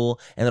kibble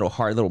and little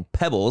hard little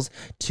pebbles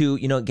to,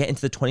 you know, get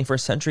into the 21st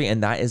century,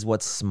 and that is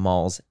what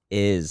Smalls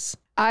is.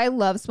 I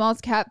love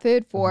Smalls cat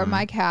food for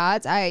my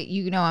cats.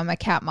 I'm a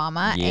cat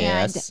mama,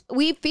 Yes. and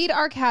we feed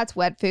our cats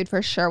wet food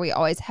for sure. We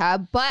always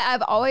have, but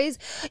I've always,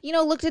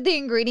 looked at the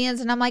ingredients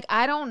and I'm like,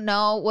 I don't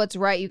know what's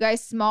right. You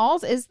guys,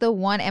 Smalls is the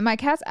one, and my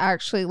cats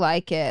actually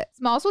like it.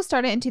 Smalls was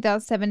started in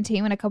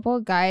 2017 when a couple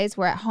of guys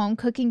were at home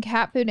cooking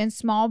cat food in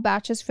small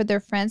batches for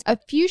their friends. A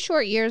few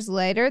short years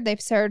later,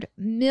 they've served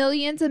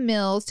millions of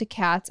meals to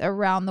cats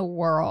around the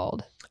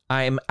world.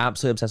 I'm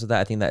absolutely obsessed with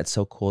that. I think that it's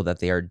so cool that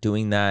they are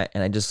doing that.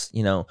 And I just,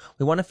 we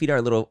want to feed our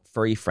little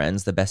furry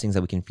friends the best things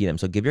that we can feed them.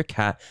 So give your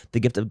cat the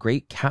gift of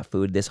great cat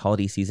food this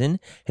holiday season.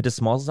 Head to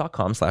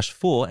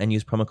smalls.com/fool and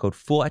use promo code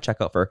FOOL at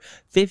checkout for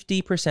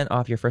 50%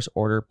 off your first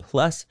order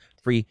plus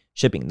free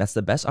shipping. That's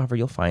the best offer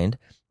you'll find,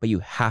 but you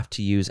have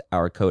to use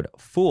our code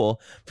FOOL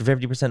for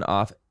 50%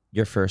 off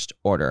your first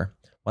order.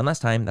 One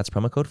last time, that's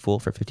promo code FOOL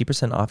for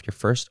 50% off your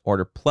first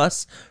order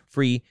plus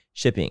free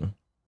shipping.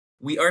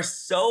 We are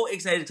so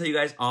excited to tell you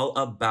guys all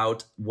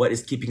about what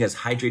is keeping us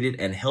hydrated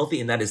and healthy,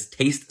 and that is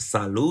Taste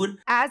Salud.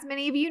 As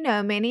many of you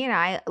know, Manny and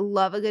I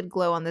love a good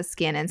glow on the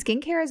skin, and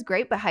skincare is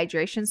great, but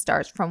hydration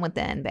starts from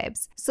within,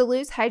 babes.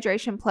 Salud's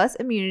Hydration Plus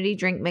Immunity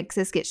Drink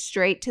Mixes get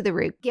straight to the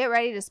root. Get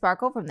ready to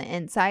sparkle from the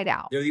inside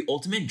out. They're the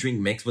ultimate drink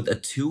mix with a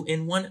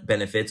 2-in-1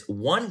 benefits,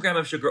 1 gram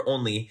of sugar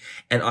only,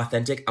 and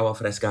authentic agua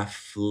fresca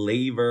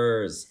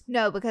flavors.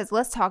 No, because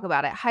let's talk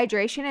about it.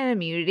 Hydration and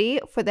immunity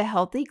for the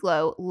healthy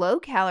glow, low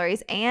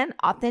calories, and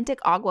and authentic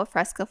agua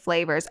fresca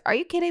flavors. Are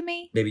you kidding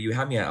me? Baby, you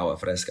have me at agua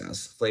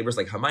frescas. Flavors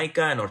like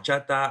Jamaica and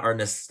horchata are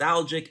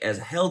nostalgic as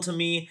hell to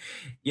me.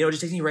 You know, it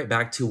just takes me right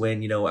back to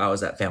when, you know, I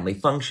was at family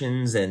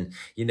functions and,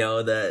 you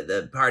know,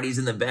 the parties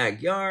in the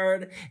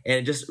backyard. And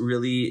it just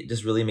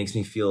really makes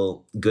me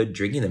feel good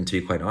drinking them, to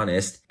be quite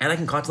honest. And I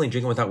can constantly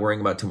drink them without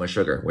worrying about too much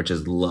sugar, which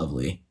is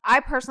lovely. I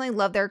personally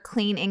love their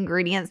clean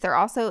ingredients. They're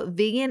also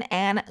vegan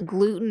and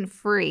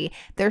gluten-free.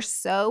 They're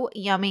so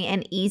yummy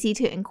and easy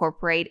to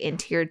incorporate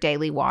into your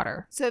daily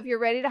water. So if you're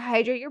ready to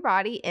hydrate your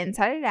body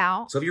inside and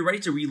out, So if you're ready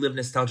to relive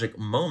nostalgic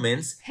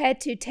moments, head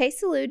to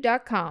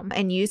tastesalud.com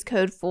and use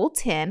code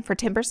FULL10 for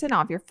 10%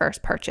 off your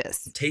first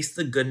purchase. taste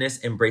the goodness,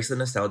 embrace the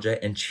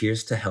nostalgia, and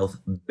cheers to health,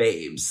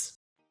 babes.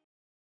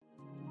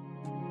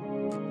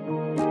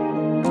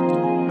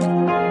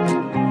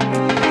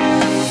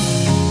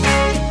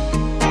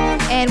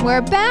 And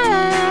we're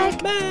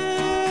back.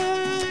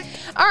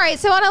 All right,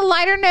 so on a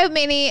lighter note,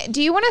 Manny,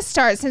 do you want to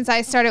start? Since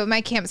I started with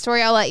my camp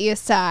story, I'll let you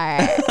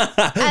start.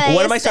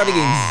 What am I starting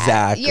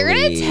exactly? You're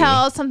going to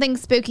tell something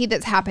spooky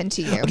that's happened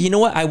to you. Okay, you know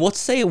what? I will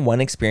say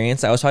one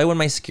experience. That was probably one of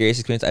my scariest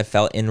experiences I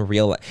felt in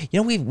real life.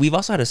 You know, we've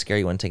also had a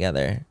scary one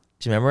together.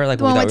 Do you remember? Like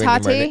The one we with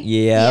thought we were gonna Tati? murder-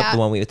 Yeah, Yeah. the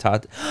one with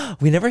Tati.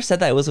 We never said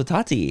that it was with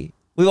Tati.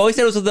 We've always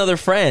said it was with another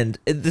friend.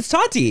 It's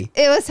Tati.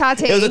 It was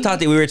Tati. It was with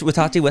Tati. We were with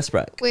Tati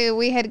Westbrook.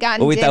 We had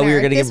gotten Well, we dinner. thought we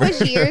were gonna This get was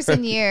murdered. years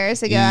and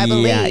years ago, I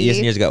believe. Yeah, years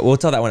and years ago. We'll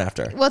tell that one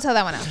after. We'll tell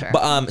that one after.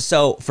 But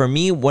so for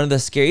me, one of the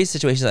scariest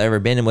situations I've ever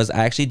been in was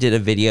I actually did a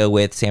video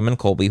with Sam and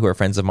Colby, who are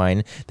friends of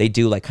mine. They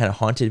do like kind of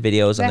haunted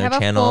videos They on their have a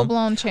channel.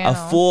 full-blown channel.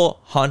 A full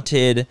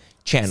haunted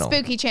channel.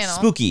 Spooky channel.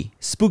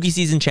 Spooky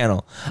season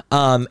channel.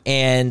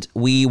 And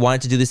we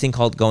wanted to do this thing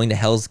called Going to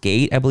Hell's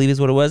Gate, I believe is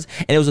what it was.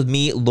 And it was with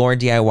me, Lauren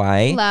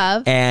DIY.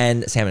 Love.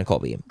 And Sam and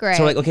Colby. Great.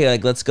 So we're like, okay,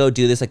 like let's go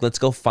do this. Like let's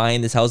go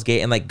find this Hell's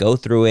Gate and like go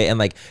through it and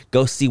like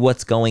go see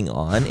what's going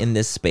on in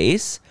this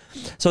space.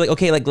 So like,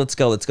 okay, like let's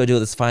go do it.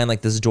 Let's find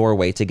like this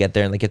doorway to get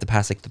there and like you have to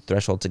pass like the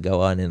threshold to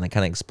go on and like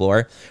kind of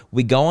explore.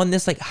 We go on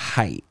this like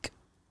hike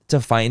to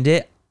find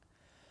it.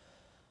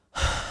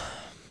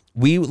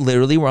 We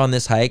literally were on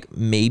this hike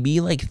maybe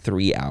like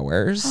 3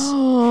 hours.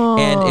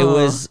 And it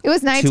was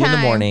nighttime. 2 in the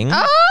morning.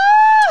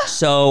 Oh!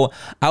 So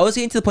I was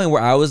getting to the point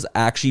where I was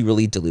actually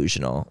really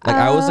delusional. Like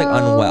I was like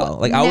unwell.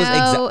 Like I was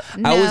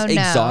no.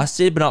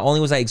 exhausted, but not only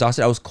was I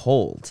exhausted, I was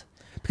cold.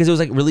 Because it was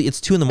like really,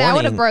 it's 2 in the morning.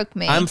 would've broke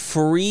me. I'm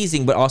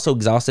freezing, but also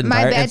exhausted and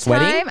My tired and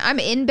sweating. bedtime, I'm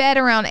in bed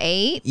around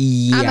 8.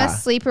 Yeah. I'm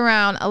asleep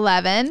around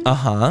 11.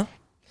 Uh-huh.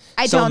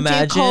 I So don't do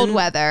imagine cold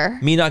weather.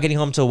 Me not getting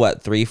home till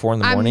what, 3, 4 in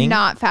the morning? I'm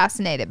not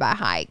fascinated by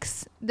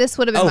hikes. This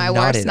would have been my not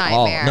worst at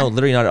nightmare. all. No,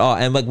 literally not at all.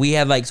 And like we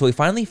had like, so we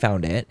finally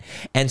found it.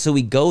 And so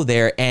we go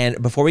there and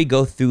before we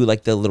go through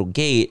like the little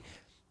gate,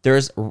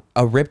 there's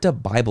a ripped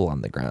up Bible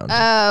on the ground.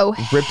 Oh,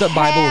 Ripped up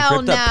Bible, hell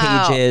ripped up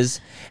no. pages.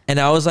 And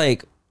I was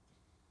like,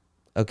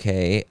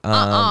 okay.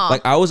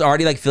 Like I was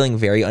already like feeling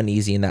very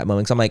uneasy in that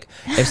moment. So I'm like,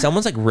 if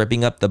someone's like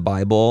ripping up the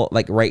Bible,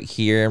 like right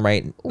here and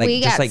right, like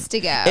We just gots like, to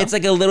go. it's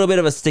like a little bit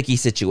of a sticky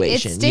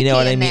situation. It's You know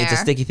what sticky I in mean? It's a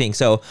there. sticky thing.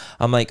 So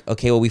I'm like,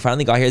 okay, well, we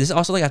finally got here. This is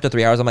also like after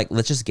 3 hours. I'm like,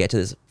 let's just get to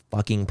this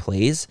fucking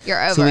place.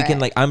 You're So we over can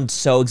it. like, I'm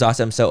so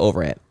exhausted. I'm so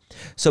over it.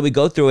 So we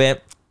go through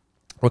it.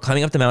 We're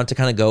climbing up the mountain to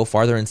kind of go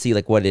farther and see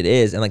like what it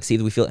is and like see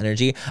if we feel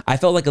energy. I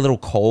felt like a little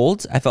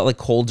cold. I felt like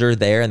colder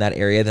there in that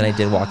area than I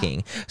did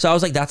walking. So I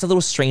was like, that's a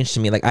little strange to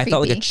me. Like I felt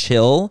like a Creepy.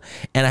 chill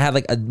and I had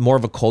like a more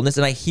of a coldness.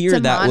 And I hear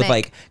that with Demonic.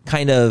 like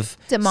kind of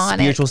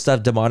Demonic. spiritual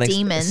stuff, demonic.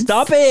 Demons.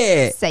 Stop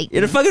it. Satan.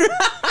 You're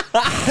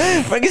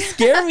fucking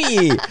scare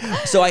me.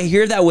 So I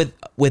hear that with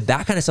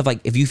that kind of stuff. Like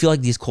if you feel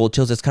like these cold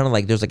chills, it's kind of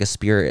like there's like a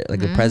spirit,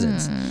 like a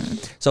presence.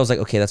 So I was like,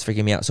 okay, that's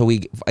freaking me out. So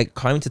we like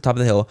climbing to the top of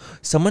the hill.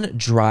 Someone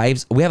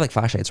drives. We have like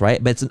flashlights,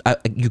 right? But it's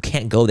you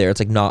can't go there. It's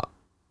like not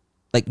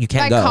like you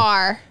can't By go.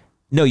 car.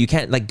 No, you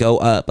can't like go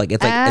up. Like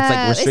it's like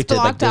It's restricted.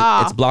 blocked like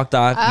off. it's blocked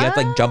off. You have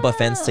to like jump a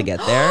fence to get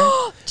there.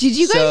 Did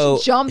you guys So,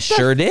 jump the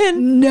Sure did.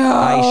 No.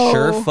 I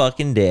sure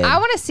fucking did. I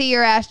want to see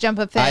your ass jump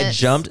a fence. I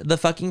jumped the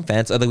fucking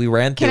fence. Or like we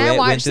ran through Can I it.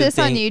 watch went through the this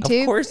on thing.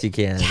 YouTube? Of course you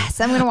can. Yes,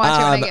 I'm gonna watch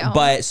it when I get home.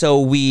 But so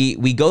we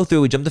go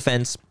through. We jump the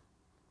fence.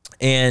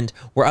 And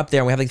we're up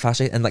there and we have like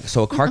flashlight and like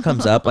so a car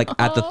comes up like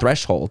at the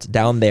threshold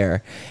down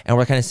there and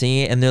we're kind of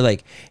seeing it and they're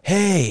like,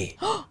 hey,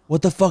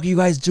 what the fuck are you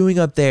guys doing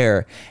up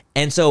there?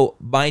 And so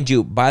mind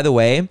you, by the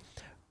way,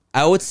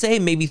 I would say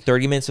maybe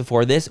 30 minutes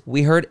before this,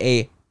 we heard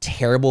a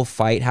terrible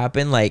fight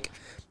happen like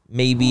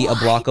maybe a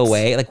block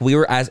away. Like we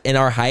were as in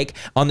our hike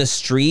on the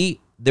street,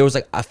 there was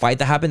like a fight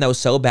that happened that was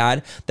so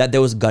bad that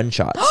there was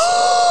gunshots.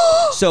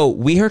 So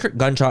we heard a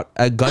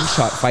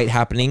gunshot fight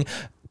happening.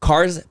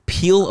 Cars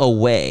peel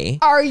away.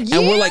 Are you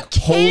And we're like,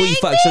 holy kidding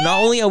fuck. me? So not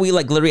only are we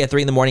like literally at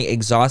 3 a.m.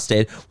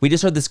 exhausted, we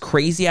just heard this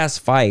crazy ass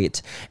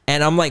fight.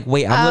 And I'm like,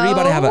 wait, I'm literally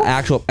about to have an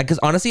actual, because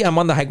honestly, I'm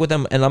on the hike with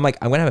them and I'm like,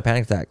 I'm going to have a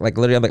panic attack. Like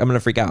literally, I'm like, I'm going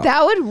to freak out.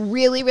 That would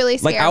really, really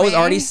scare Like I was me.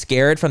 already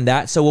scared from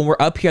that. So when we're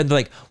up here, they're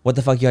like, "What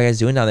the fuck are you guys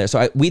doing down there?"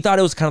 So we thought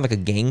it was kind of like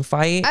a gang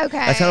fight. Okay.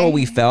 that's kind of what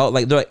we felt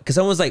like. Because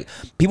someone was like,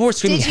 people were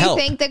screaming Did you help.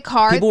 think the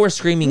car? People were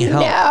screaming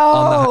help.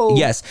 No.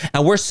 Yes,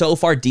 and we're so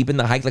far deep in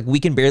the hike, like we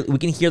can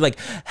hear like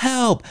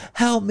help,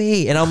 help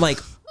me. And I'm like,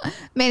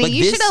 Manny, like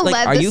you this, should have like,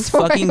 led are the you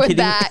story fucking with kidding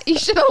me? that. You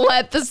should have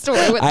led the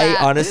story with I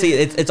that. honestly,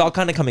 it's all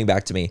kind of coming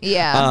back to me.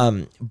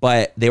 Yeah.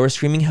 But they were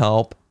screaming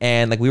help,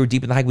 and like we were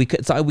deep in the hike.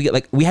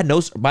 We had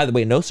no, by the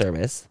way, no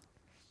service.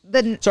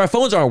 So our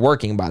phones aren't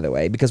working, by the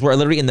way, because we're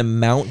literally in the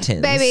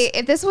mountains. Baby,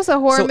 if this was a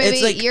horror So it's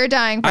movie, like, you're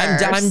dying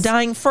first. I'm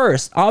dying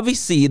first.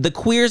 Obviously, the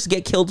queers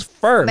get killed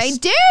first. They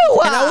do.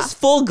 And I was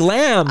full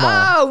glam.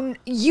 Oh,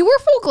 you were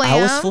full glam.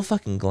 I was full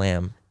fucking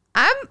glam.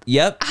 I'm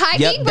Yep.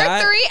 hiking for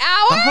 3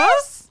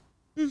 hours.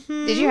 Uh-huh.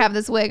 Did you have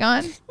this wig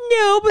on?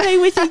 No, but I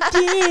wish I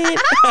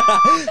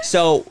did.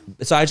 So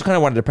I just kind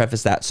of wanted to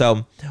preface that.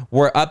 So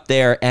we're up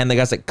there, and the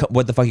guy's like,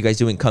 "What the fuck are you guys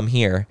doing? Come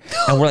here!"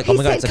 And we're like, He "Oh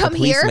my god, said, it's like "Come a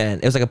here?" policeman."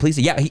 It was like a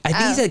policeman. Yeah, I think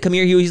he said, "Come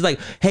here." He's like,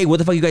 "Hey, what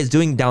the fuck are you guys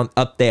doing down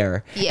up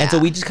there?" Yeah. And so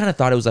we just kind of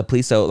thought it was a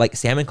police. So like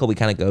Sam and Colby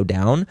kind of go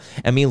down,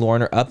 and me and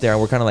Lauren are up there,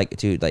 and we're kind of like,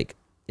 "Dude, like,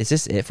 is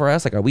this it for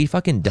us? Like, are we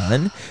fucking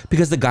done?"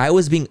 Because the guy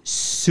was being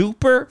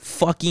super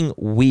fucking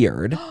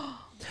weird.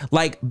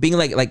 Like being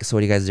like, so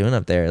what are you guys doing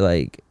up there?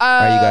 Like,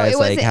 are you guys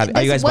like,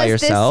 are you guys by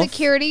yourself? Was this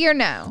security or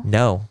no?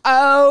 No.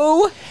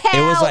 Oh,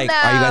 hell It was like, no.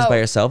 are you guys by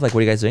yourself? Like, what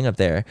are you guys doing up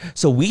there?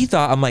 So we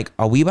thought, I'm like,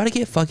 are we about to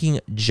get fucking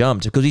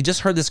jumped? Because we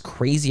just heard this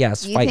crazy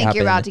ass You fight think happen.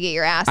 you're about to get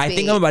your ass beat? I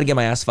think I'm about to get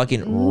my ass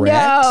fucking wrecked.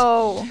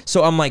 No.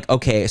 So I'm like,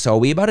 okay, so are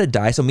we about to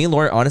die? So me and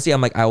Lauren, honestly,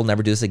 I'm like, I will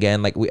never do this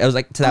again. Like, I was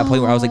like to that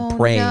point where I was like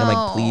praying. I'm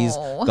like, please,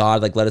 no.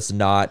 God, like, let us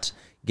not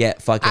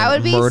get fucking I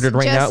would be murdered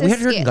right now. just We as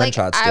had heard scared.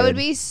 gunshots. Like, I would dude.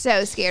 be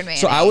so scared, man.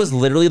 So I was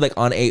literally like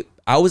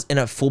I was in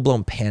a full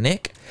blown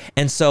panic.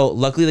 And so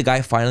luckily the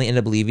guy finally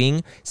ended up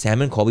leaving.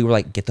 Sam and Colby were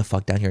like, get the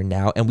fuck down here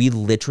now. And we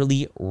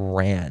literally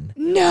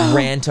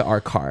ran to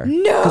our car.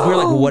 No. Because we were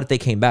like, well, what if they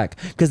came back?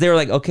 Because they were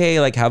like, okay,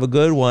 like have a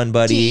good one,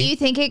 buddy. Do you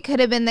think it could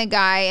have been the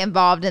guy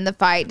involved in the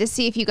fight to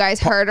see if you guys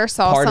heard or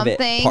saw Part of it.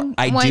 something?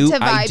 I Went do to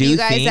vibe you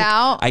guys think,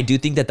 out? I do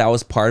think that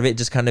was part of it.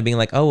 Just kind of being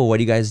like, oh, well, what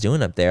are you guys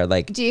doing up there?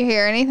 Like, Do you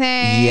hear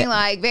anything? Yeah.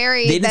 Like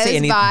very. they didn't those say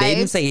anything. vibes. They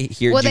didn't say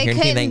here. Well, did they you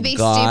hear anything? couldn't Thank be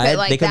God. stupid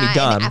like they couldn't that be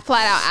dumb. and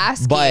flat out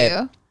ask But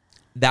you.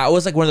 that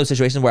was like one of those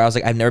situations where I was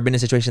like, I've never been in a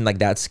situation like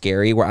that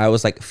scary where I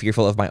was like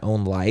fearful of my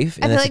own life.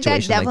 I in feel a like that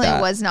situation definitely like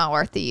that. was not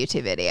worth the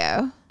YouTube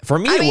video. For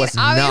me, I it mean, was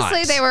obviously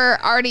not. they were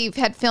already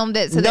had filmed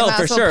it, so they no, might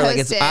for as well sure. post Like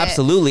it's it.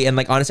 absolutely, and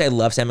like honestly, I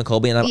love Sam and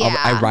Colby, and Yeah.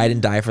 I ride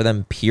and die for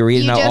them. Period.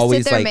 You and I'll just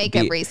always did their like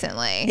makeup be,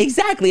 recently.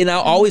 exactly, and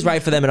I'll always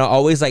ride for them, and I'll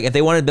always like if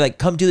they want to be like,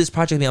 come do this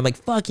project with me, I'm like,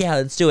 fuck yeah,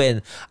 let's do it.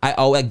 And I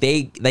always like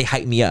they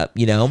hype me up,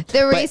 you know. The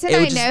But reason it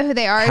I just know who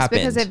they are is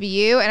because happened. of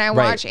you, and I Right.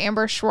 watch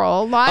Amber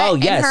Schroll a lot. Oh,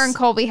 yes. And her and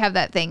Colby have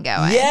that thing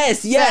going.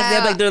 Yes, yes, they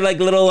have So- like they're like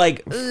little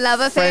like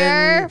Love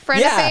affair,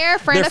 friend affair,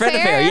 friend they're friend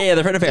affair. affair. Yeah,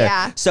 they're friend affair.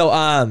 Yeah.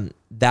 So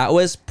that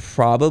was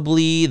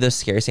probably the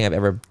scariest thing I've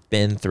ever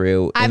been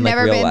through. I've in, like,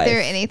 never real been life. through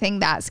anything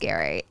that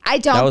scary. I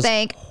That don't was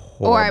think,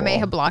 or I may horrible.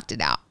 have blocked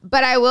it out.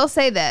 But I will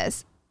say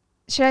this.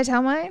 Should I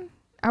tell mine?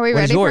 Are we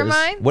What is ready for yours?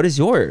 mine? What is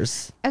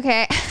yours?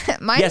 Okay.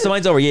 Mine Yeah, so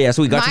mine's over. Yeah,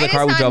 so we got to Mine the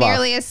car, is we not drove off.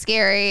 nearly as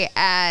scary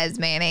as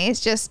mayonnaise.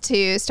 Just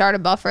to start a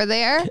buffer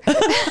there. Put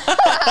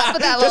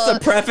that Just little-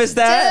 to preface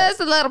that. Just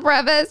a little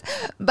preface.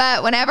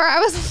 But whenever I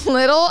was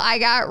little, I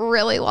got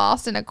really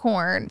lost in a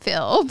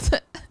cornfield.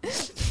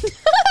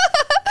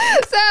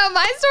 So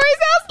my story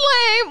sounds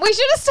lame. We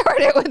should have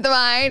started with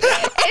mine.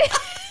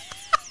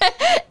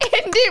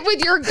 Ended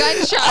with your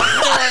gunshot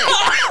story.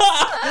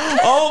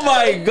 Oh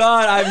my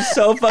god, I'm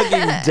so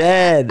fucking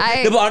dead.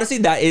 I- No, but honestly,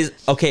 that is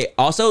okay.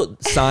 Also,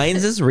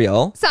 Signs is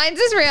real. Signs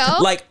is real.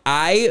 Like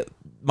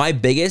my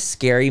biggest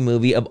scary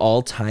movie of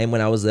all time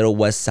when I was little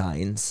was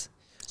Signs.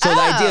 So the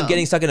idea Oh. of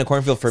getting stuck in a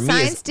cornfield for me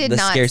Signs is did the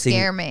not scariest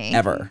scare thing me.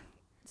 ever.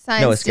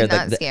 Signs No, it scared did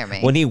not like scare me.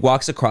 when he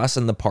walks across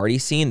in the party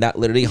scene. That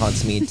literally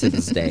haunts me to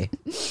this day,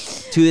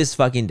 to this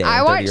fucking day.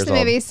 I I'm 30 watched years the old.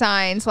 movie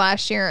Signs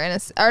last year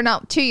or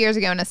not 2 years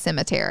ago in a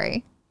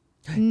cemetery.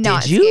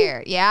 Not you?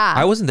 scared. Yeah.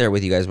 I wasn't there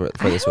with you guys for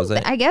this, was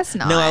it? I guess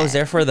not. No, I was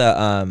there for the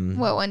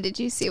What one did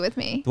you see with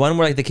me? the one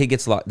where like the kid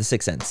gets lost. The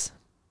Sixth Sense.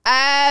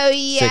 Oh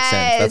yes. Sixth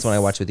Sense. That's when I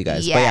watched with you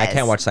guys. But yeah, I Yes.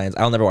 can't watch Signs.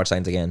 I'll never watch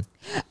Signs again.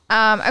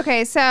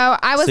 Okay, so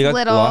I was So you got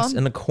little, lost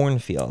in the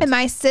cornfield. and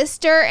my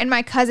sister and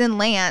my cousin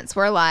Lance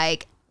were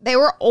like, they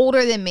were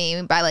older than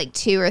me by like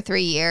 2 or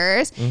 3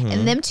 years, Mm-hmm.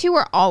 and them two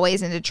were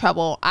always into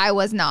trouble. I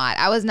was not.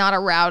 I was not a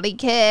rowdy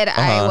kid.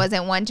 I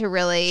wasn't one to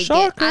really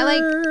get. I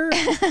like.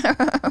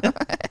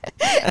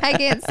 I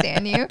can't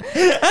stand you.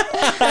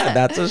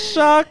 That's a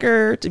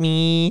shocker to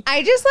me.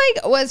 I just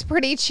like was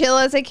pretty chill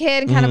as a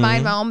kid, kind of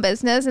mind my own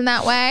business in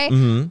that way.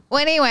 Well,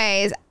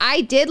 anyways,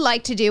 I did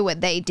like to do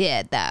what they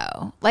did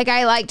though. Like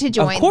I like to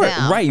join course,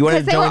 them, right, you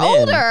wanted to 'cause they join were in.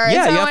 older, and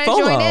Yeah, so you I have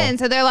wanted to join FOMO. in.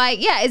 So they're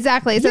like, yeah,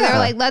 exactly. So they Yeah. were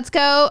like, let's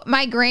go.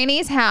 My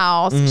granny's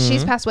house.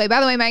 She's passed away. By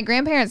the way, my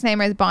grandparents'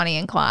 name is Bonnie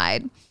and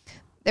Clyde.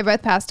 They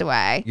both passed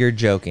away. You're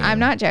joking. I'm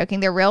not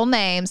joking. They're real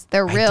names.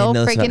 They're I real didn't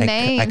know this, freaking but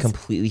names. I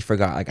completely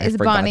forgot. Like I It's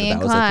forgot Bonnie that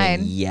and was a Clyde.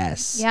 thing.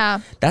 Yes.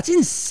 Yeah. That's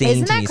insane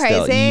Isn't to that me crazy?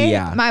 still.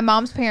 Yeah. My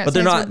mom's parents But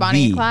they're names not were Bonnie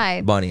the and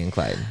Clyde. Bonnie and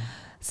Clyde.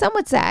 Some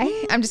would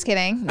say. I'm just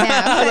kidding. No,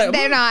 Like,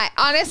 they're not.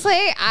 Honestly,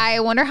 I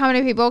wonder how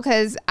many people,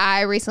 because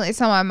I recently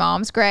saw my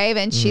mom's grave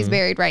and she's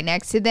buried right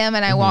next to them.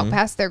 And I walked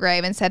past their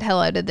grave and said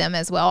hello to them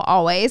as well,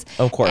 always.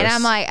 Of course. And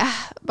I'm like,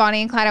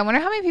 Bonnie and Clyde, I wonder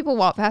how many people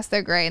walk past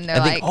their grave and they're I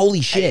like, think, holy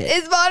shit.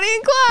 it's Bonnie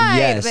and Clyde.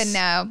 Yes. But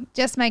no,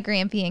 just my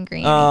Grampy and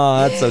Granny.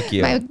 Oh, that's so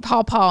cute. My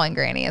Paw and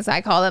Granny, as I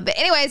call them. But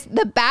anyways,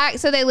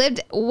 so they lived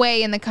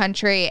way in the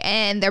country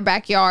and their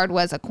backyard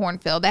was a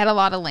cornfield. They had a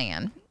lot of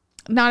land.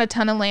 Not a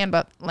ton of land,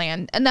 but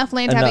enough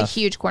land to have a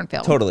huge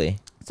cornfield. Totally.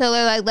 So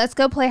they're like, let's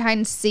go play hide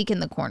and seek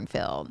in the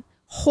cornfield.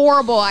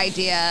 Horrible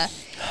idea.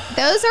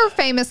 Those are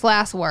famous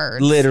last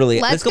words. Literally.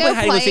 Let's go play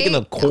hide and seek in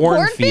the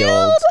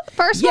cornfield.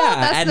 First of all,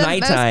 that's at the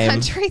nighttime.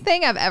 most country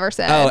thing I've ever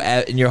said.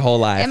 Oh, in your whole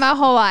life. In my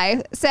whole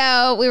life.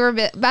 So we were,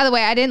 by the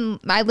way,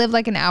 I lived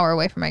like an hour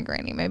away from my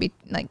granny, maybe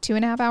like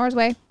 2.5 hours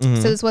away.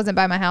 So this wasn't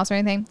by my house or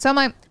anything. So I'm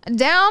like,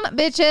 down,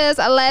 bitches,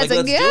 let's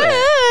do go.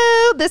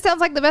 it. This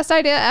sounds like the best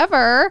idea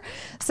ever.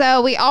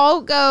 So we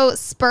all go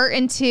spurt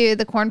into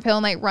the cornfield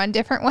and like run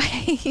different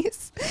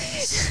ways.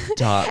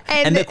 Stop.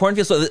 And And the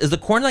cornfield, so is the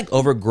corn like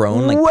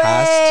overgrown, like way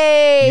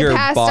past your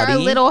past body? our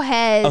little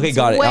heads. Okay,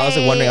 got it. I was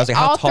like wondering, I was like,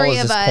 how all tall three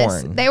is of this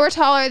us. corn? They were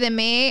taller than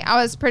me.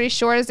 I was pretty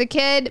short as a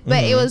kid,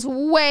 but it was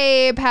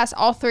way past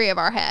all three of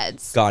our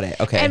heads. Got it.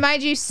 Okay. And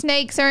mind you,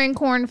 snakes are in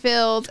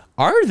cornfields.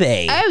 Are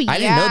they? Oh yeah. I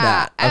didn't know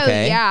that.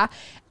 Okay. Oh yeah. Of course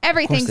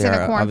Everything's they in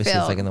are. a Obviously, cornfield,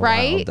 it's like in the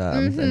right?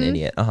 wild. An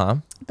idiot.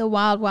 The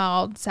wild,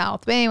 wild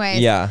south. But anyways.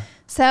 Yeah.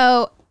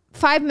 So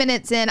 5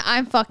 minutes in,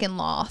 I'm fucking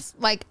lost.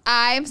 Like,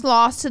 I'm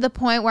lost to the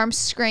point where I'm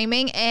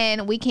screaming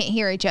and we can't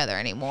hear each other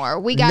anymore.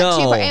 We got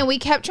too far, and we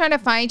kept trying to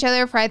find each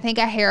other for I think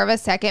a hair of a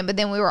second, but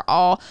then we were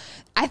all,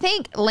 I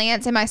think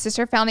Lance and my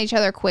sister found each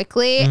other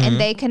quickly and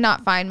they could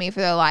not find me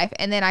for their life.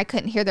 And then I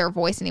couldn't hear their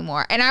voice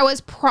anymore. And I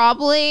was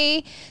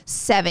probably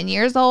 7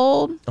 years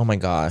old. Oh my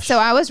gosh. So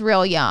I was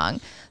real young.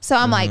 So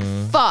I'm like,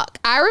 fuck.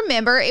 I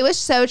remember it was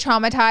so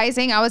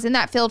traumatizing. I was in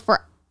that field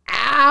for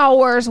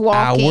hours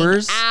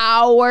walking.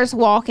 Hours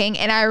walking.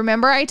 And I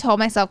remember I told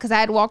myself, because I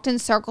had walked in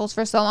circles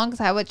for so long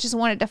because I just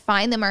wanted to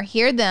find them or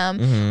hear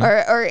them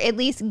or at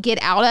least get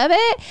out of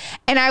it.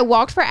 And I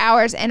walked for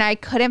hours and I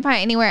couldn't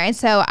find anywhere. And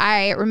so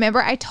I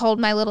remember I told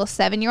my little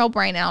 7-year-old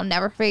brain, and I'll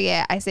never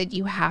forget, I said,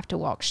 you have to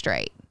walk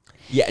straight.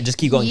 Yeah, just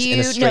keep going in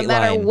a straight no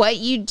matter line. what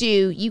you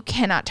do, you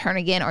cannot turn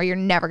again or you're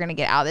never going to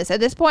get out of this. At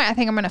this point, I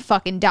think I'm going to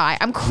fucking die.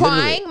 I'm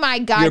crying my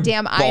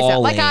goddamn eyes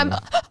out. Like I'm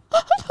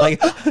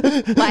like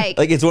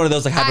like it's one of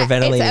those like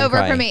hyperventilating. It's over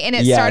crying. for me. And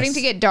it's starting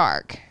to get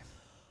dark.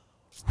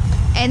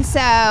 And so,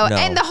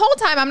 and the whole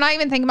time I'm not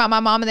even thinking about my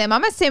mom and them.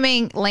 I'm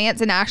assuming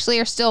Lance and Ashley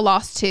are still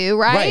lost too,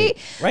 right?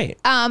 Right.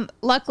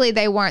 Luckily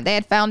they weren't. They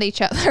had found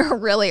each other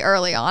really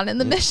early on in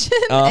the mission.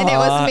 And it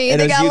was me and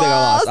that it was got you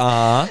lost. that got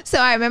lost. So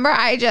I remember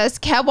I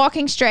just kept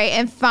walking straight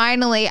and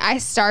finally I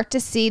start to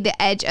see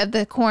the edge of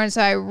the corn.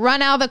 So I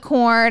run out of the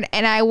corn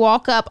and I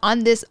walk up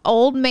on this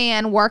old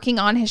man working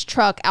on his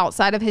truck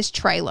outside of his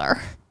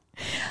trailer.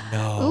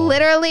 No.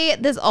 Literally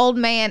this old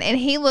man, and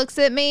he looks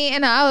at me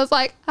and I was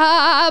like,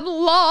 I'm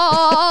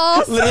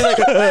lost. Literally like,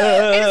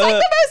 It's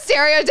like the most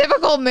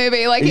stereotypical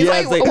movie. Like he's Yeah,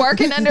 it's like like-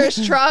 working under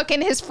his truck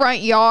in his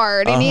front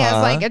yard and he has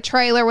like a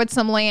trailer with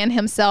some land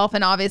himself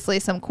and obviously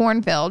some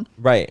cornfield.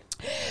 right.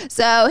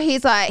 So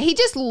he's like, he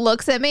just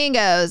looks at me and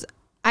goes,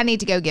 I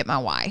need to go get my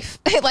wife.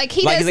 Like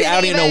he Like, doesn't he's like, I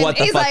don't even know what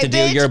the he's fuck like, to do.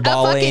 "Bitch, You're a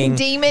fucking bawling."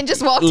 demon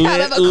just walked out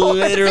of a cornfield.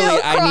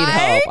 Literally, I need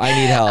help. I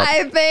need help.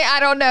 I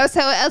don't know. So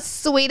a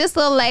sweetest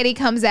little lady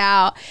comes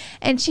out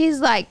and she's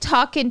like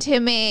talking to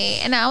me.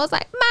 And I was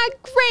like, my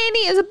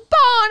granny is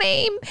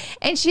Bonnie.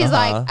 And she's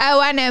like, oh,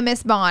 I know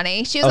Miss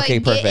Bonnie. She was Okay,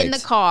 like, get in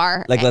perfect. the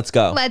car. Like, let's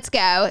go. Let's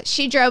go.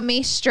 She drove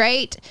me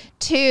straight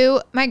to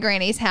my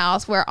granny's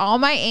house where all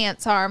my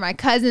aunts are, my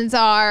cousins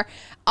are.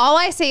 All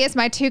I see is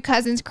my 2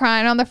 cousins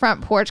crying on the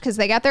front porch because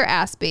they got their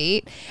ass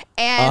beat.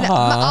 And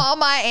all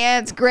my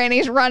aunts,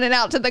 grannies running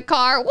out to the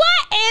car. What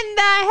in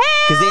the hell?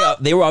 Because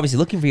they were obviously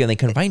looking for you and they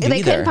couldn't find you They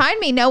either. couldn't find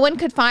me. No one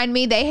could find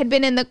me. They had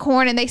been in the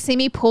corn and they see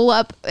me pull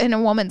up in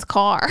a woman's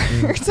car.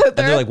 So and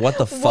they're like, what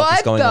the fuck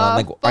is going on?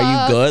 Like, are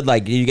you good?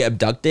 Like, did you get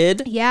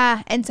abducted?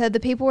 Yeah. And so the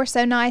people were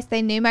so nice.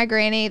 They knew my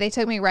granny. They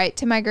took me right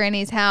to my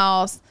granny's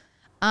house.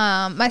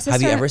 My sister.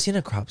 Have you ever seen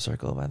a crop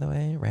circle, by the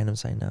way? Random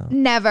side note.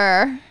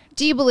 Never.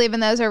 Do you believe in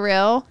those are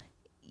real?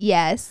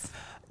 Yes.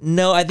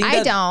 No, I think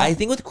I don't. I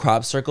think with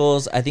crop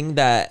circles, I think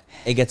that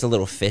it gets a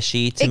little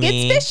fishy to It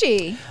me. gets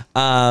fishy.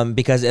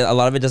 Because a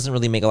lot of it doesn't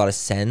really make a lot of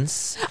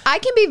sense. I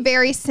can be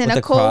very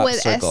cynical crop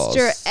with circles.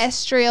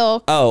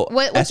 estrial. Oh,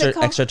 what's it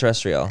called?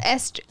 extraterrestrial.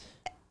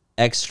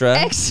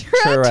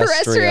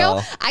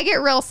 Extraterrestrial. I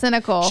get real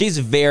cynical. She's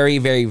very,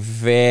 very,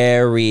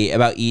 very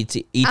about ET.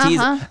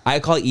 ETs. I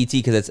call it ET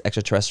because it's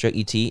extraterrestrial.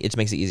 ET. It just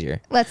makes it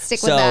easier. Let's stick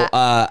So, with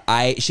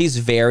that. she's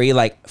very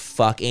like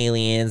fuck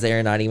aliens.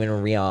 They're not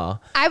even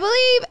real. I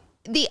believe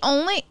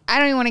I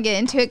don't even want to get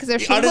into it because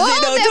there's people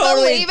Honestly, no, that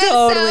totally, believe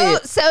totally.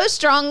 it so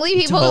strongly.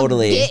 People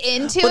get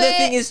into it. But the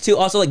thing is too,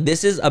 also like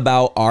this is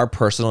about our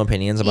personal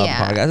opinions about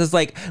Yeah. the podcast. It's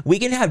like we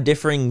can have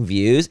differing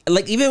views.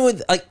 Like even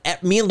with like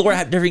me and Laura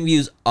have differing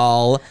views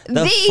all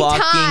the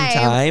fucking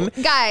time.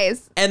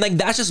 Guys. And like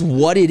that's just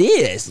what it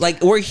is.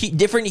 Like we're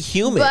different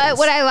humans. But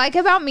what I like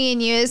about me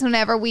and you is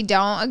whenever we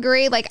don't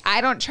agree, like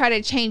I don't try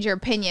to change your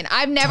opinion.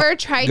 I've never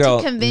tried Girl,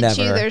 to convince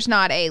you never. there's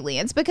not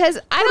aliens because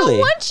I Totally. don't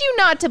want you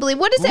not to believe.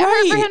 What does it hurt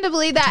for Right. him to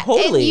believe that?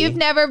 Totally. And you've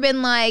never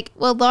been like,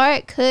 well, Laura,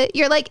 it could.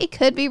 You're like, it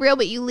could be real,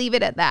 but you leave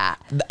it at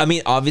that. I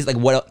mean, obviously,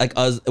 like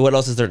what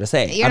else is there to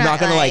say? You're I'm not not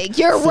gonna like, like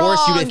 "You're force you wrong,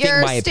 to think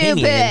you're my opinion.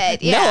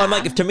 stupid." Yeah. No, I'm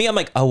like to me, I'm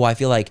like, oh, I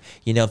feel like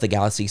if the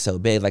galaxy's so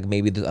big, like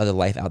maybe there's other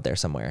life out there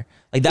somewhere.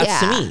 Like that's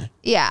to me.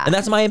 Yeah. And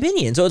that's my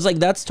opinion. So it's like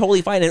that's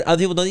totally fine. And other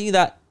people don't think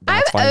that.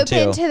 That's I'm fine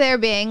open too. to there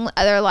being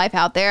other life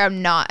out there.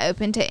 I'm not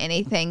open to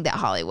anything that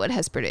Hollywood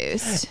has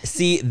produced.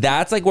 See,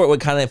 that's like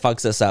what kind of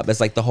fucks us up. It's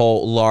like the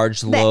whole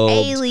large lobe,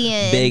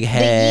 alien, big the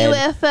head,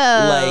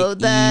 UFO, like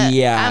the-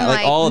 I'm like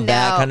like, all of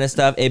that no. kind of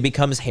stuff. It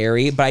becomes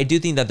hairy, but I do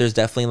think that there's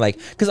definitely like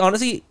because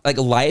honestly, like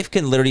life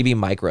can literally be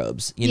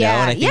microbes, you know.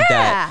 And I think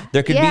that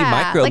there could be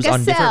microbes like a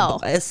on cell.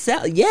 different a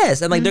cell.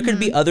 Yes, and like there could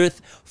be other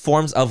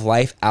forms of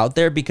life out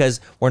there because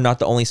we're not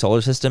the only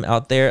solar system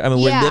out there. I mean,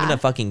 we Yeah. live in a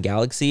fucking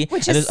galaxy,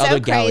 Which and is there's so other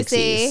crazy.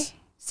 galaxies.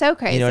 So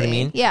crazy. You know what I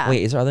mean? Yeah.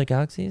 Wait, is there other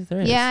galaxies?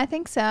 There is. Yeah, I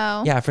think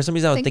so. Yeah, for some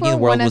reason I was think thinking the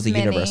we're world one was of the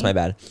universe. many. My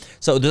bad.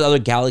 So there's other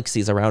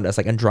galaxies around us.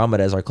 Like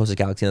Andromeda is our closest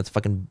galaxy, and that's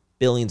fucking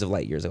billions of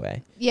light years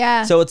away.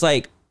 Yeah. So it's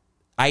like,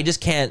 I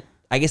just can't.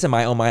 I guess in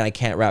my own mind, I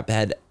can't wrap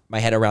my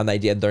head around the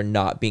idea of there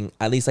not being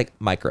at least like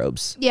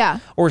microbes yeah.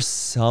 or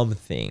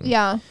something.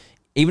 Yeah.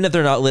 Even if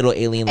they're not little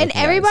alien. And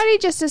everybody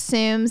just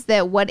assumes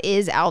that what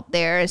is out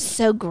there is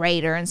so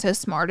greater and so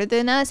smarter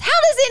than us. How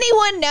does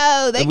anyone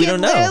know? We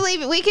don't know.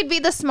 We could be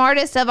the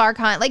smartest of our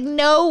kind. Like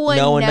no one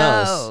knows.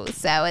 knows.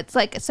 So it's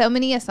like so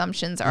many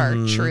assumptions are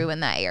true in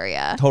that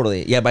area.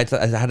 Totally. Yeah, but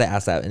I had to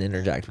ask that and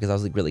interject because I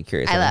was like really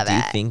curious. I I'm like, love do you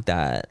it. think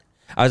that?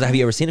 Have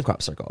you ever seen a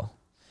crop circle?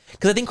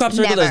 Because I think crop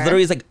circle is Never.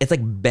 literally it's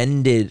like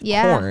bended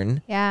Yeah.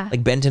 corn. Yeah.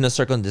 Like bent in a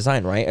circle in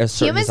design, right? A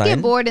certain Humans design.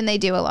 get bored and they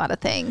do a lot of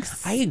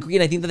things. I agree,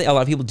 and I think that a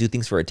lot of people do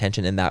things for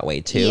attention in that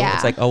way too. Yeah.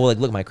 It's like, oh, well, like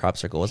look, my crop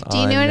circle was Do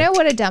you on. know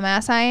what a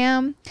dumbass I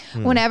am?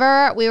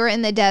 Whenever we were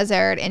in the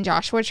desert in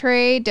Joshua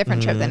Tree,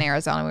 different trip than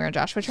Arizona, we were in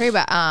Joshua Tree,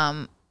 but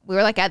we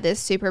were like at this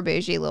super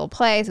bougie little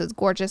place. It was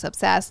gorgeous,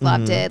 obsessed,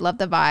 loved it, loved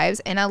the vibes.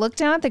 And I looked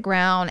down at the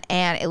ground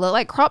and it looked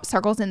like crop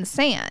circles in the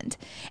sand.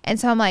 And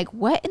so I'm like,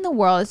 what in the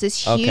world is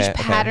this huge Okay.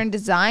 pattern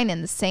design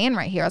in the sand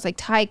right here? I was like,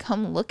 Ty,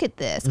 come look at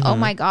this. Oh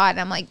my God. And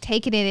I'm like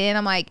taking it in.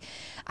 I'm like,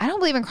 I don't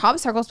believe in crop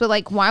circles, but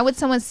like, why would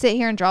someone sit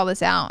here and draw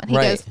this out? And he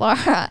Right. goes,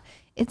 Laura,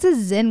 it's a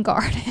Zen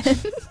garden.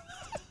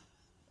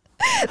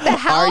 The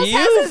house Are you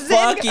has a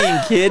Zen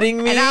fucking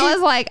kidding me? And I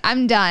was like,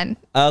 I'm done.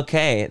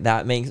 Okay,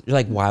 that makes you're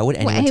like, why would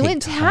anyone It take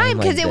went time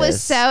because like it was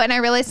this? so. And I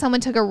realized someone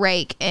took a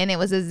rake and it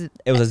was a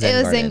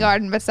Zen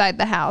garden beside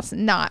the house,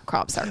 not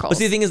crop circles. But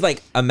see, the thing is,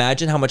 like,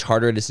 imagine how much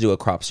harder it is to do a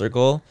crop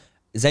circle.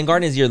 Zen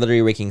garden is you're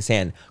literally raking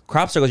sand.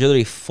 Crop circles, you're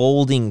literally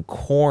folding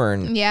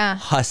corn Yeah.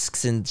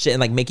 husks and shit,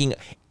 and like making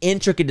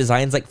intricate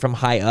designs like from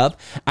high up.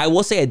 I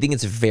will say, I think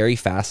it's very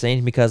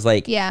fascinating because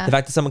like Yeah. the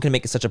fact that someone can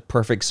make such a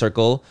perfect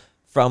circle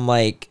from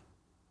like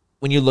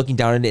when you're looking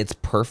down at it, it's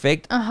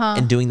perfect,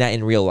 and doing that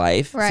in real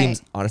life Right.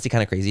 seems honestly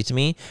kind of crazy to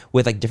me.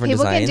 With like different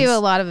People designs, can do a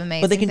lot of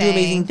amazing but they can do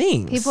amazing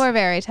things. People are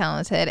very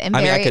talented and I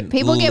mean, very. I could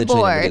People get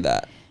literally never do bored.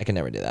 that. I could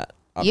never do that.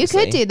 You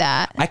Obviously. could do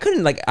that I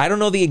couldn't like I don't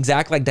know the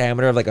exact like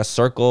diameter of like a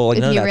circle, like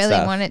if none you of that really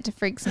stuff. wanted to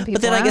freak some people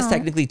But then I guess out.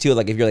 technically too,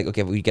 like if you're like,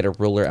 okay, we get a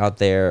ruler out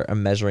there, a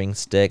measuring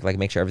stick, like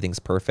make sure everything's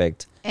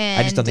perfect.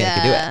 I just don't think I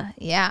could do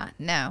it. Yeah,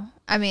 no.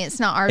 I mean, it's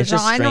not our It's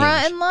just genre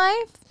strange. in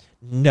life.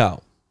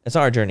 No, it's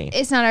not our journey.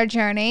 It's not our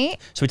journey.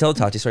 Should we tell the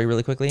Tati story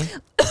really quickly?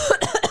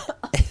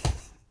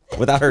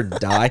 Without her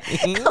dying.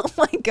 Oh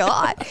my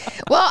God.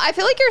 Well, I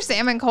feel like your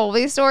Sam and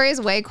Colby story is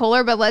way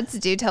cooler, but let's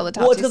tell the Tati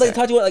Well, it's because like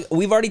story. Tati, like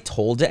we've already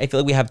told it. I feel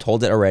like we have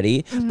told it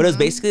already, but it was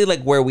basically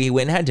like where we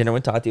went and had dinner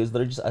with Tati. It was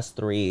literally just us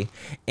three,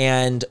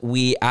 and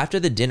we after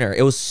the dinner,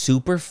 it was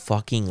super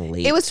fucking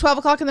late. It was 12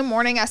 o'clock in the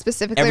morning. I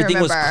specifically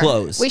Everything was remember.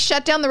 closed. We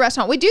shut down the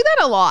restaurant. We do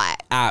that a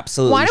lot.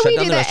 Absolutely. Why do shut we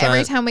down do the that every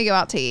restaurant. time we go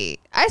out to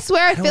eat? I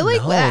swear, I don't feel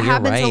like know, that you're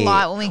happens a right.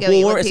 lot when we go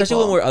eat with especially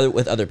people. when we're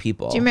with other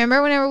people. Do you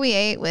remember whenever we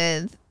ate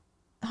with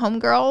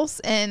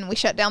homegirls and we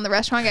shut down the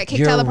restaurant, got kicked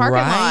You're out of the parking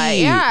lot? right.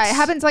 Yeah, it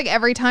happens like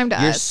every time to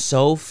You're us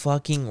so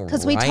fucking right,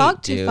 because we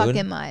talk too dude.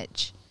 fucking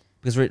much.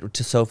 Because we're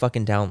so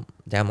fucking damn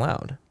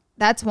loud.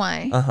 That's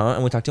why.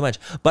 And we talk too much.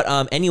 But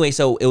anyway,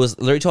 so it was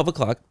literally 12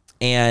 o'clock,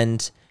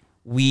 and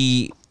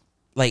we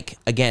like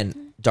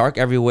again dark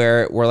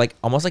everywhere. We're like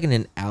almost like in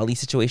an alley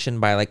situation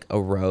by like a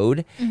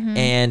road, Mm-hmm.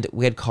 and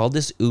we had called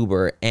this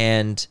Uber,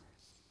 and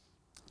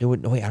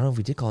Wait, I don't know if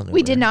we did call an Uber.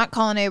 We did not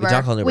call an Uber. did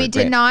not call an Uber. We did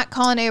Great. not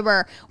call an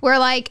Uber. We're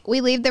like,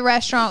 we leave the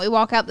restaurant, we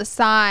walk out the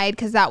side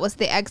because that was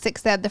the exit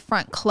that the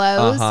front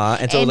closed.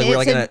 And so like, we're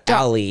like it's in a an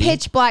alley.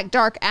 pitch black,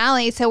 dark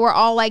alley. So we're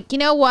all like, you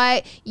know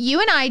what? You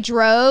and I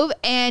drove,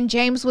 and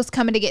James was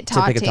coming to get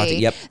Tati. pick up Tati,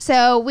 yep.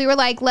 So we were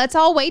like, let's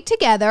all wait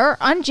together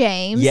on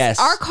James. Yes,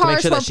 Our to make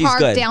cars sure were that she's parked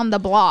good. down the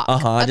block. A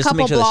just to couple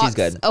make sure that she's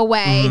blocks good.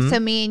 away. So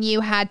me and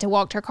you had to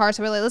walk to her car.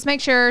 So we're like, let's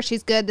make sure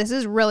she's good. This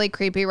is really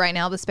creepy right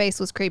now. The space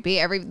was creepy.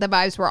 The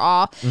vibes were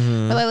off.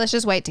 We're like, let's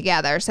just wait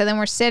together. So then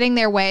we're sitting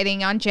there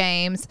waiting on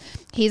James.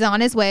 He's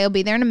on his way. He'll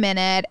be there in a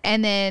minute.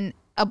 And then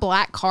a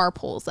black car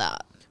pulls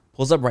up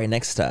right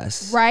next to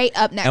us. right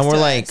up next And we're to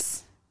like,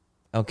 us.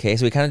 Okay,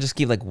 so we kind of just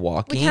keep like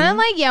walking. We kind of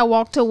like,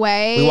 walked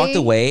away. We walked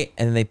away,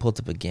 and then they pulled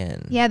up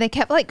again. Yeah, they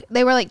kept like,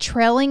 they were like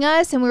trailing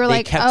us, and we were They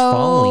like, kept oh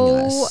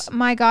following us.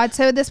 my God.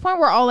 So at this point,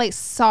 we're all like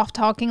soft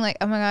talking, like,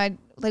 oh my God.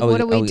 Like, Oh, what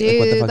do we like, do?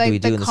 what the fuck do like we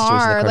do in the the situation? The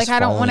car. car's Like, I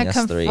don't want to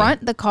following us three.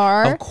 confront the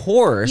car. Of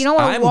course. You don't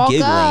want to I'm walk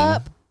giggling.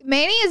 up.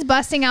 Manny is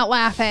busting out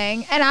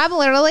laughing. And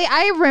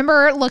I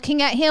remember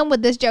looking at him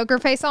with this Joker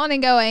face on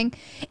and going,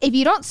 if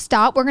you don't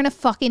stop, we're going to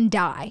fucking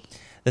die.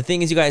 The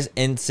thing is, you guys,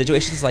 in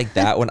situations like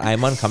that, when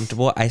I'm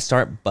uncomfortable, I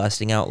start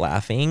busting out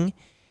laughing.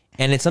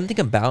 And it's something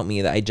about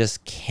me that I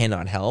just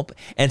cannot help.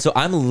 And so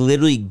I'm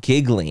literally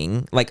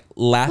giggling, like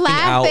laughing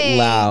out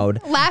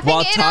loud. Laughing while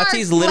in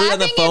Tati's our- literally on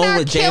the laughing in phone our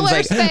with James,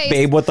 like, killer's face.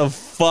 babe, what the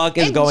fuck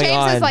is And going James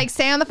on? is like,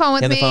 stay on the phone with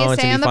Stay on the me. phone,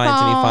 Stay on the it's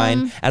gonna be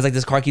phone. fine. As like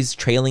this car keeps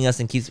trailing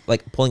us and keeps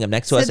like pulling up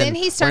next to So us. then and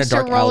he we're in a starts to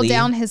dark roll alley.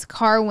 down his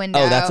car window.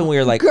 Oh, that's when we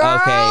were like, Girl,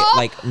 okay,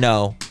 like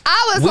no.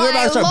 I was we were like,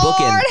 about to start Lord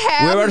booking.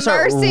 have We were about to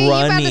start mercy. You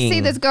about to see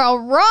running. this girl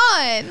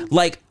run.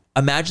 Like,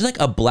 imagine like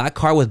a black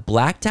car with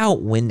blacked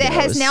out windows That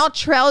has now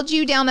trailed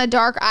you down a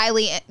dark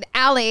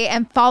alley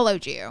and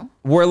followed you.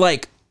 We're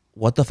like,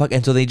 what the fuck?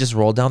 And so they just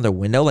roll down their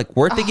window. Like,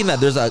 we're thinking that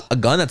there's a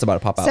gun that's about to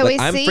pop out. So Like,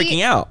 I'm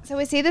freaking out. So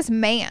we see this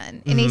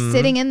man, and he's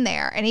sitting in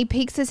there, and he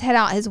peeks his head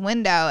out his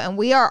window, and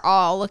we are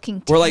all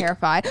looking We're like-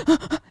 terrified.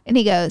 And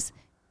he goes,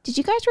 "Did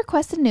you guys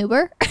request an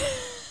Uber?"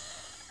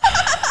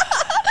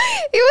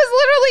 He was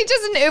literally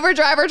just an Uber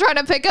driver trying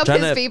to pick up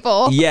his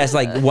people. Yes,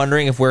 like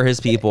wondering if we're his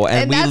people.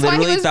 And we that's why he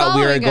literally was thought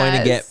we were following going to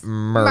us. get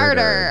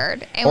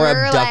murdered. And or we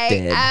were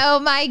abducted. like, oh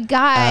my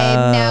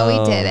God. No, we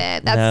Oh,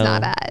 didn't. That's no.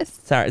 not us.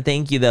 Sorry.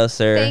 Thank you, though,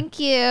 sir. Thank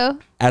you.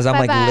 As I'm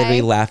like Bye-bye.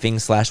 literally laughing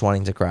 /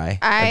 wanting to cry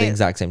at the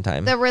exact same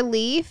time. The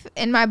relief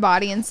in my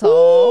body and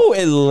soul. Ooh,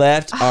 it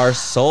left our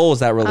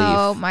souls, that relief.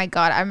 Oh my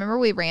God. I remember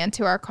we ran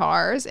to our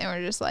cars and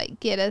we're just like,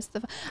 get us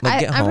the. Like,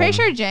 get I'm pretty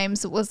home. sure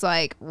James was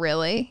like,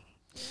 really?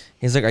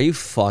 He's like, are you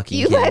fucking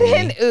You kidding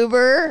let me? an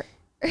Uber?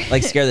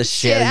 Like scare the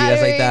shit out of you out guys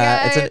of like you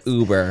that. guys. It's an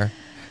Uber.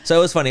 So it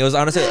was funny. It was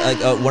honestly like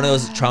one of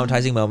those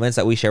traumatizing moments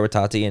that we share with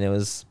Tati, and it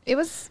was It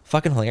was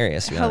fucking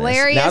hilarious. To be honest.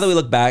 hilarious. Now that we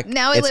look back,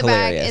 Now we it's look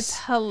back. hilarious. It's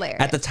hilarious.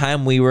 At the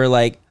time, we were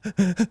like,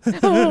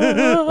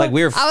 like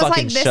we were I was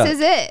fucking like, this shook. is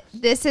it.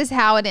 This is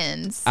how it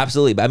ends.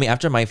 Absolutely, but I mean,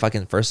 after my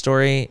fucking first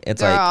story,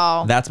 it's Girl,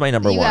 like that's my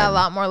number you one. got a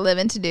lot more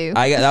living to do.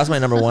 That was my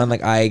number one.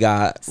 Like I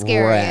got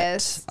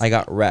Scariest. wrecked. I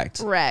got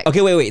wrecked. Wrecked.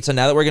 Okay, wait. So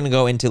now that we're gonna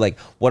go into like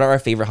what are our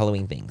favorite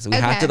Halloween things, we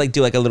have Okay. to like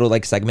do like a little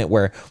like segment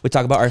where we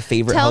talk about our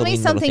favorite. Tell Halloween me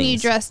little something you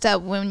things. dressed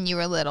up when you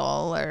were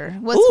little, or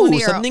what's Ooh, one of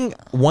your something.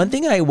 One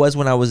thing I was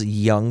when I was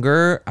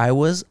younger, I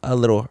was a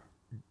little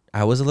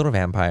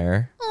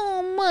vampire.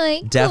 Oh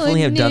my!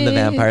 Definitely have done the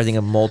goodness. vampire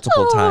thing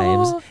multiple Oh.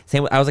 times.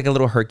 Same. I was like a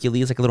little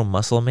Hercules, like a little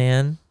muscle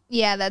man.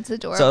 Yeah, that's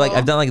adorable. So like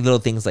I've done like little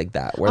things like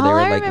that where all they were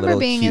I like remember little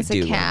being cute as a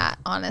dude. cat,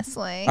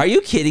 honestly. Are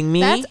you kidding me?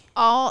 That's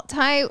all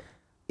time.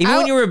 Even I-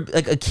 when you were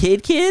like a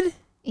kid?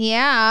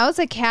 Yeah, I was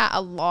a cat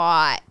a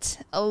lot.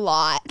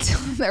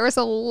 There was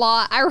a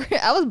lot. I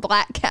was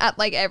black cat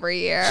like every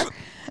year.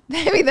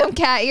 Maybe them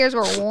cat ears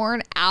were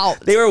worn out.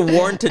 They were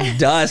worn to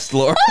dust,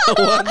 Laura.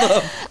 What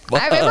the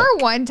fuck? I remember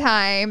one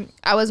time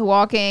I was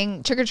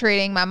walking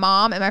trick-or-treating, my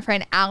mom and my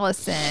friend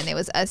Allison. It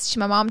was us.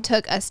 My mom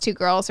took us two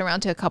girls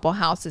around to a couple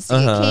houses to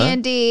get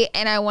candy,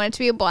 and I wanted to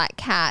be a black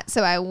cat,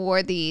 so I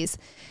wore these.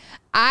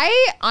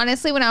 I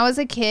honestly, when I was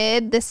a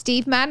kid, the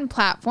Steve Madden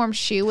platform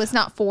shoe was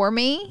not for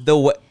me.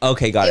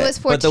 Okay, got it. It was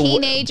for But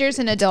teenagers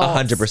and adults.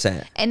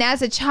 100%. And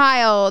as a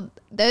child,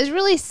 those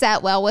really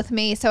sat well with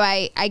me. So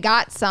I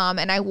got some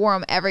and I wore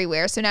them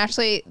everywhere. So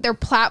naturally, they're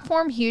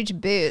platform huge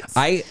boots.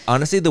 I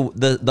honestly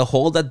the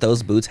hold that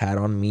those boots had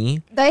on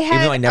me, They even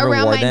had though I never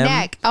around wore my them,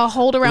 neck, a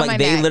hold around like my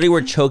they neck. literally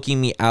were choking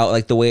me out,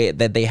 like the way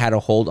that they had a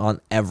hold on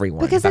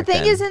everyone. Because the back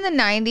thing then. is, in the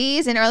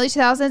 90s and early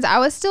 2000s, I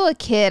was still a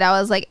kid. I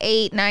was like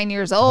 8, 9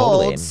 years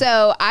old. Totally.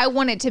 So I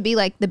wanted to be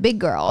like the big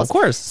girls. Of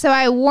course. So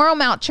I wore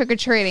them out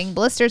trick-or-treating,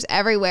 blisters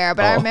everywhere.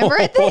 But I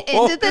remember at the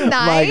end of the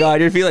night. My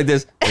God, you're feeling like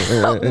this.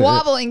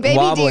 wobbling baby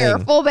deer,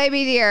 Wobbling. full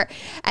baby deer.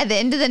 At the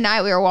end of the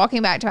night, we were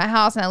walking back to my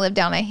house, and I lived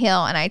down a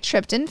hill, and I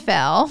tripped and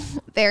fell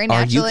very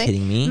Are you naturally.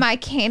 kidding me? My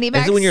candy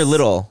This bag. is when you're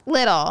little.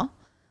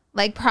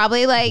 Like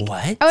probably like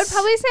What? I would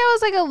probably say I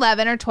was like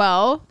 11 or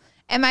 12.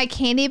 And my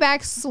candy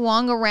bag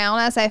swung around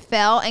as I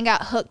fell and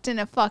got hooked in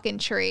a fucking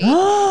tree.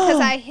 Because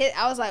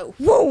I was like,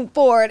 whoa,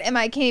 forward. And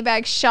my candy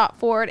bag shot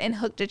forward and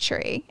hooked a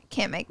tree. I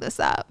can't make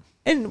this up.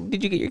 And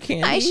did you get your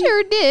candy? I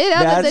sure did.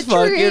 Out That's of the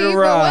tree. fucking But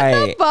what the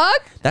right.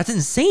 fuck? That's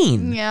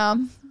insane. Yeah.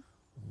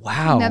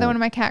 Wow. Another one of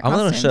my cat I'm a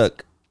little costumes.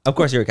 shook. Of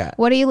course you're a cat.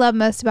 What do you love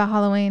most about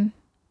Halloween?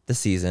 The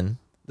season,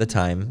 the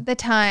time. The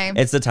time.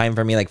 It's the time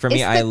for me. Like for me,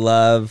 It's I the-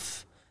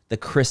 love the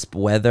crisp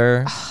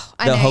weather,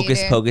 I the know you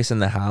hocus do. pocus in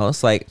the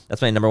house. Like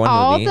that's my number one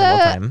all movie of all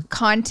the time.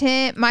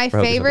 content. My For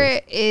Hocus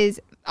favorite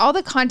is all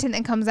the content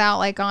that comes out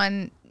like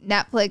on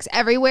Netflix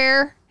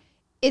everywhere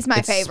is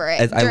my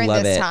favorite I during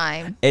love this it.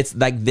 time. It's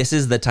like this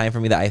is the time for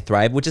me that I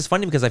thrive, which is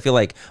funny because I feel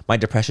like my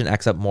depression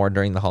acts up more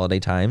during the holiday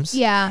times.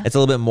 Yeah. It's a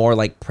little bit more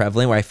like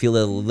prevalent where I feel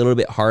it a little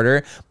bit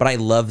harder, but I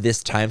love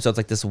this time. So it's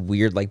like this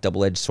weird like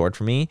double-edged sword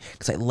for me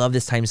because I love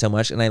this time so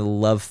much and I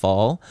love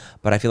fall,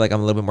 but I feel like I'm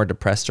a little bit more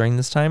depressed during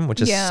this time,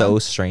 which is Yeah. so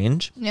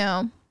strange.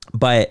 No.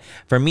 But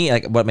for me,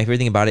 like what my favorite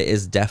thing about it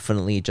is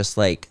definitely just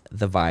like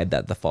the vibe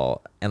that the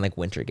fall and like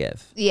winter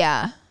give.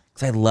 Yeah.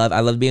 Cause I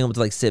love being able to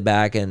like sit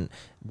back and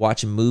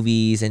watch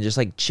movies and just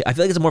like I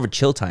feel like it's more of a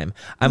chill time.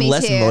 I'm Me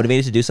less too.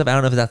 motivated to do stuff. I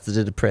don't know if that's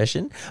the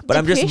depression, but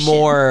I'm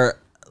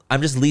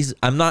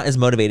not as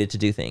motivated to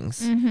do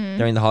things Mm-hmm.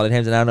 during the holiday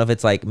times. And I don't know if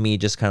it's like me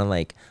just kind of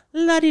like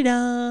la di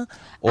da.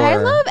 Or I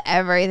love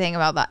everything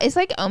about that. It's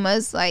like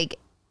almost like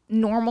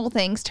normal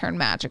things turn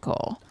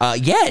magical.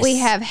 yes, We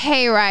have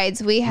hay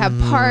rides, we have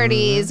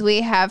parties,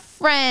 we have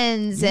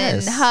friends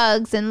Yes. and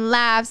hugs and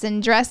laughs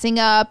and dressing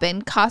up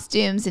and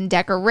costumes and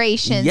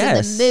decorations. Yes.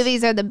 And the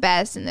movies are the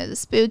best and they're the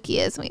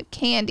spookiest. And we have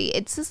candy.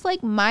 It's just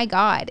like, my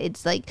God,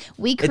 it's like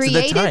we the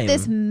created time.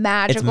 this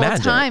magical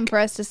magic. time for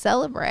us to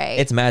celebrate.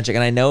 it's magic.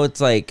 And I know it's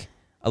like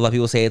a lot of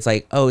people say it's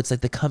like, oh, it's like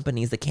the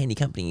companies, the candy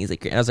companies.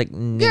 Like, and I was like,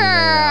 no.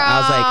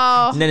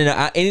 I was like, no.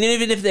 And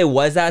even if there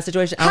was that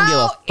situation, I don't give a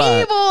How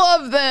fuck.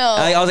 evil of them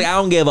I was like, I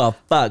don't give a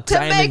fuck. 'Cause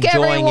to I'm make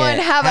enjoying everyone it.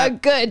 have a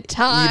good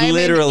time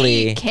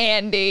Literally. and eat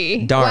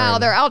candy. Darn. Wow,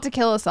 they're out to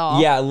kill us all.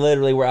 Yeah,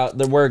 literally,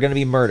 we're gonna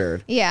be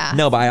murdered. Yeah.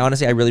 No, but I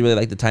really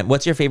like the time.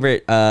 What's your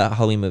favorite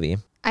Halloween movie?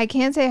 I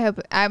can't say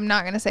I'm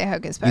not going to say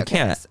Hocus Pocus. You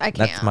can't. I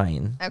can't. That's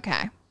mine.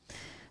 Okay.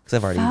 Because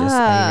I've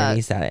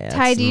already said it.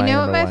 Ty, do you know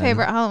what my number one.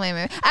 favorite Halloween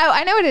movie? Oh,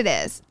 I know what it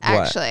is.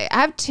 Actually,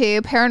 I have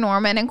two: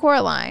 Paranorman and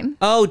Coraline.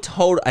 Oh,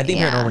 total. I think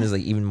Yeah. Paranorman is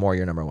like even more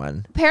your number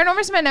one.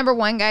 Paranorman's my number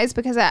one, guys.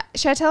 Because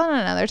should I tell it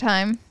another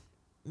time?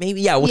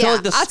 Maybe we'll tell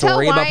like the I'll tell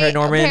story about why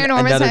Paranorman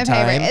Paranorman's another my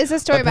favorite. time. It's the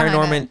story but behind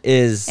Paranorman it.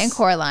 is And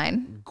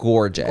Coraline.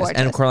 gorgeous.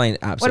 And Coraline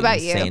absolutely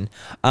about you? insane.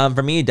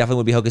 For me, it definitely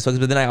would be Hocus Pocus.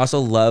 But then I also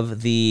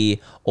love the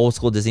old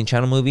school Disney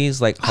Channel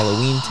movies like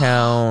Halloween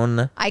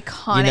Town.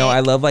 Iconic. You know, I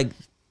love like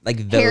those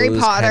Harry kind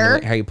of, Potter.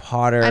 like, Harry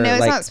Potter. I know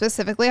it's like, not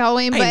specifically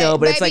Halloween, but I know,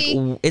 but it's baby,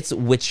 like it's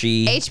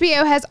witchy.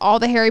 HBO has all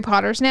the Harry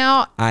Potters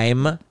now.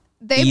 I'm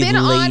They've been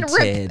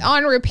elated.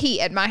 on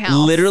repeat at my house.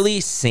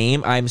 Literally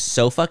same. I'm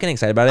so fucking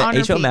excited about it. On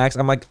HBO repeat. Max.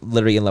 I'm like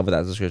literally in love with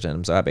that subscription.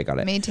 I'm so happy I got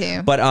it. Me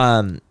too. But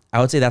I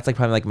would say that's like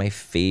probably like my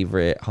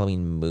favorite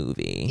Halloween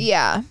movie.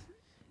 Yeah.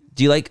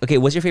 Do you like? Okay,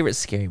 what's your favorite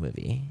scary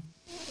movie?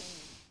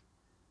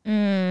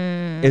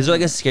 Is there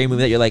like a scary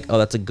movie that you're like, oh,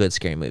 that's a good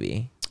scary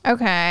movie?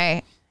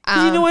 Okay.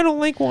 I don't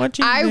like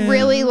watching. I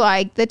really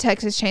like the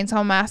Texas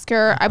Chainsaw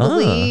Massacre. I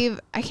believe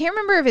I can't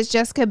remember if it's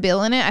Jessica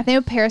Biel in it. I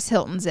think Paris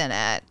Hilton's in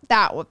it.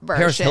 That version.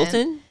 Paris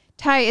Hilton.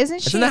 Ty,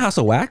 isn't she? Isn't that House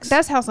of Wax?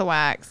 That's House of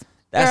Wax.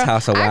 That's Girl,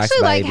 House of Wax. I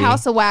actually like baby.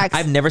 House of Wax.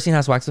 I've never seen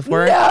House of Wax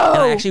before, No.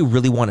 and I actually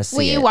really want to see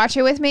Will it. you watch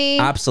it with me?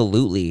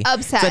 Absolutely.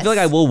 Obsessed. So I feel like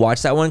I will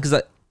watch that one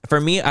because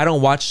for me, I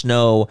don't watch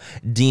no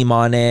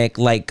demonic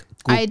like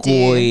I do.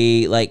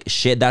 gooey, like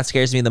shit that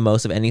scares me the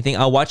most of anything.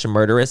 I'll watch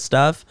murderous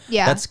stuff.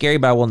 Yeah. that's scary,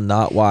 but I will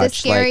not watch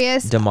The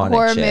scariest like demonic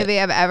horror shit. movie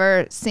I've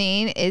ever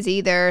seen is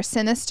either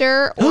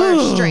Sinister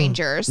or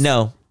Strangers.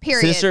 No,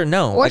 Period. Sinister.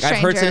 No, Or like I've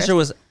heard Strangers. Sinister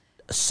was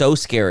so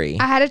scary.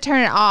 I had to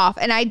turn it off,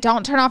 and I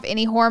don't turn off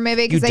any horror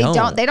movie because You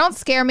don't. they don't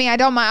scare me. I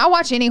don't mind. I'll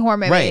watch any horror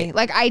movie. Right.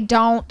 Like I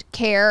don't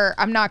care.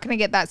 I'm not gonna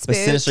get that But spooked.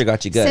 Sinister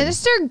got you good.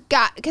 Sinister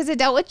got because it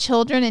dealt with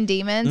children and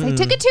demons. They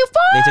took it too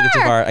far. They took it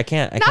too far. I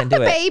can't Not do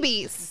the it.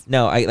 babies.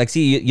 No, I like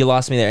see you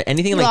lost me there.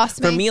 Anything You like lost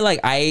for me. me,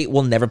 like I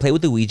will never play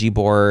with the Ouija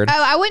board.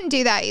 Oh, I wouldn't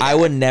do that either. I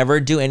would never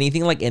do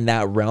anything like in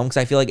that realm because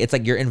I feel like it's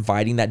like you're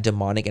inviting that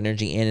demonic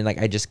energy in, and like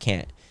I just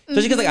can't.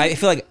 Especially because like I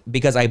feel like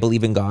because I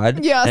believe in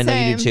God, Yeah, and I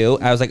know you do same.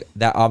 too. I was like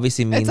that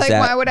obviously means like, that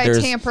why would I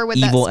there's tamper with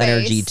that evil space?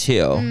 energy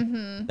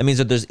too. That means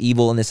that there's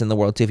evilness in the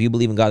world too. If you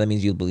believe in God, that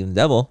means you believe in the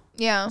devil.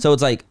 Yeah. So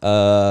it's like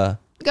Go.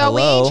 hello?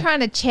 We ain't trying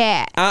to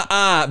chat.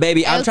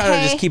 Baby, I'm trying to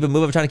Okay. just keep it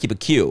moving. I'm trying to keep it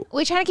cute.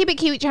 We trying to keep it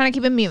cute. Trying to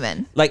keep it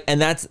moving. Like, and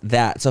that's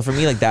that. So for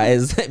me, like that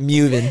is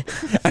moving.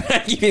 I'm trying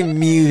to keep it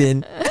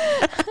moving.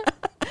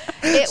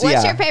 What's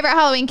yeah. your favorite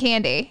Halloween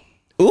candy?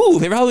 Ooh,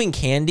 favorite Halloween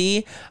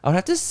candy? I would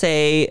have to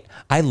say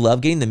I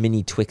love getting the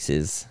mini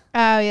Twixes.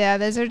 Oh yeah,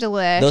 those are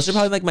delicious. Those are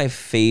probably like my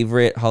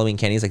favorite Halloween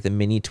candies, like the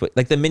mini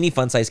like the mini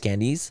fun size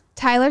candies.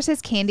 Tyler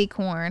says candy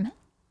corn.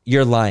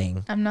 You're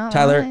lying. I'm not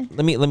Tyler, lying.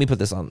 let me put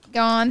this on.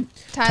 Go on,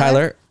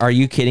 Tyler, are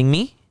you kidding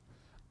me?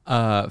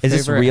 Is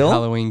this favorite real?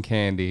 Halloween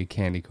candy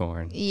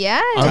corn.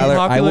 Yes. Tyler, I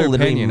will Unpopular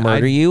literally opinion.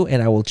 murder you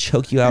and I will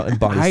choke you out and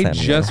body I slam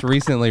you. just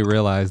recently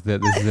realized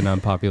that this is an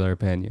unpopular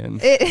opinion.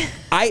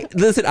 I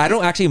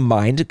don't actually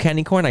mind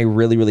candy corn. I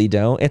really, really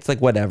don't. It's like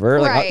whatever.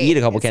 Like I'll Right. eat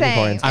a couple candy Same.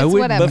 corns. It's I would-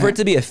 whatever. But for it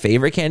to be a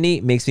favorite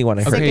candy makes me want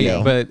to hurt Okay,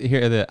 you.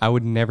 but I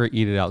would never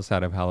eat it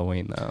outside of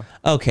Halloween though.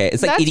 Okay,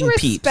 it's like That's eating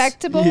peeps.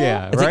 respectable.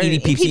 Yeah, It's like right?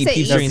 eating peeps, Peeps at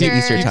peeps during the Easter.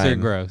 Easter Peeps are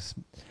time. gross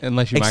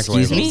unless you Excuse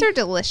microwave me? them. Peeps are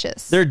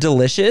delicious. They're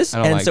delicious, I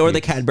don't and like so are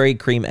the peeps. Cadbury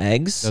cream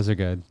eggs. Those are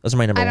good. Those are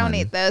my number I one. don't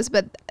eat those,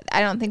 but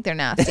I don't think they're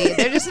nasty.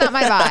 They're just not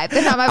my vibe.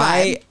 They're not my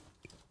vibe.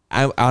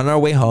 I'm on our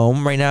way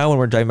home right now when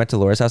we're driving back to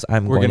Laura's house.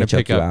 I'm We're going gonna to choke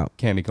pick you up out.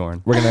 candy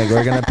corn. We're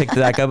gonna pick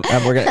that up.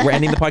 We're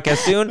ending the podcast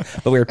soon,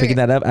 but we're picking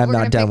that up. I'm we're not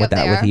gonna done pick with up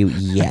that there. with you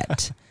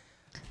yet.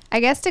 I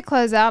guess to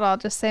close out, I'll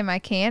just say my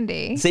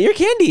candy. Say your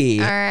candy.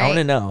 All right. I want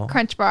to know.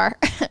 Crunch bar.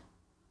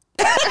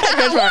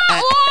 Crunch bar.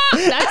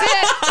 That's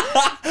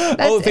it.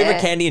 Oh, favorite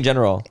it. candy in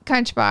general.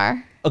 Crunch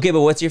bar. Okay,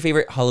 but what's your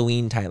favorite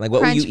Halloween time? Like,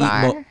 what Crunch will you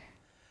bar. eat?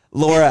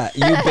 Laura,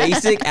 you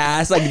basic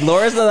ass. Like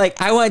Laura's like,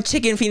 I want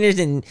chicken fingers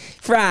and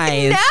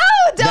fries. No,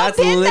 don't That's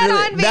pin that literally-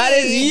 on me. that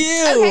is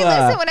you. Okay,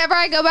 listen. Whenever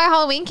I go buy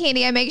Halloween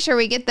candy, I make sure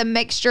we get the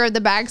mixture of the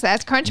bags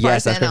that's Crunch bars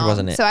Yes, that's in Crunch bars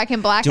them, in it. so I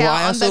can black Do I out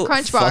on also the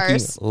Crunch fucking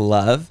bars.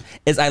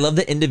 I love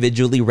the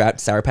individually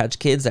wrapped Sour Patch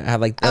Kids that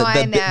have like Oh,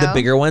 I the know.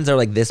 bigger ones are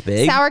like this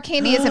big. Sour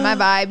candy isn't my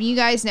vibe. You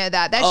guys know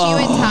that. That's you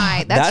and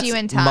Ty. That's you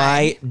and Ty.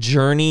 my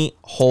journey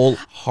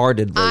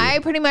wholeheartedly. I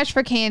pretty much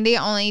for candy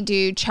only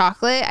do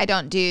chocolate. I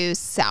don't do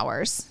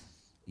sours.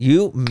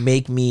 You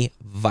make me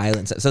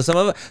violent. So some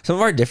of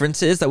our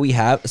differences that we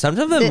have, some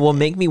of them will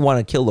make me want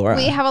to kill Laura.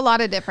 We have a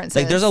lot of differences.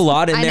 Like there's a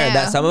lot in I there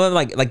that know. some of them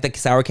like the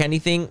sour candy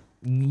thing.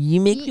 You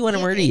make me want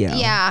to murder you.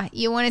 Yeah,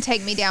 you want to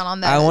take me down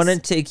on those. I want to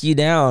take you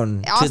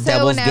down to Also,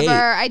 Devil's whenever Gate.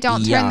 I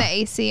don't Yeah. turn the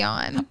AC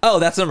on. Oh,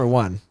 that's number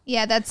one.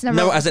 Yeah, that's number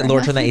No, one. I said for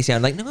Laura, him. turn the AC on.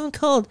 I'm like, no, I'm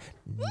cold.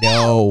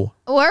 No.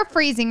 We're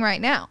freezing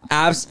right now.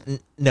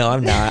 No,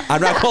 I'm not.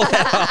 I'm not cold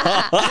at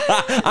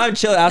all. I'm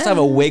chill. I also have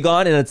a wig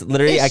on, and it's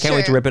literally, It's I can't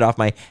wait to true. rip it off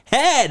my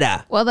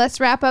head. Well, let's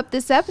wrap up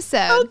this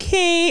episode.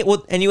 Okay.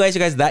 Well, and you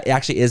guys, that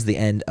actually is the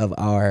end of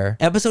our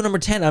episode number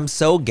 10. I'm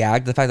so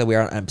gagged the fact that we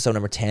are on episode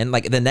number 10.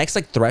 Like the next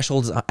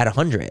threshold is at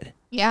 100.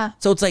 Yeah.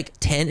 So it's like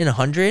 10 and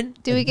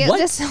 100. Do we get What?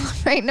 to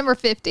celebrate number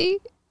 50?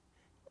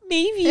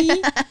 Maybe.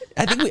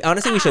 I think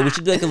we should. We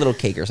should do like a little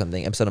cake or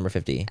something. Episode number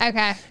 50.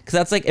 Okay. Because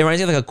that's like, it reminds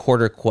me of like a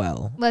quarter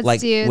quell. Let's like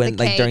do when,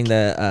 the like during cake.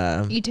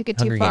 the You took it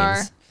Hunger too far.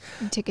 Games.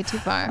 You took it too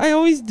far. I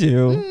always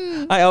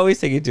do. I always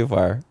take it too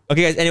far.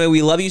 Okay, guys. Anyway,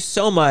 we love you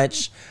so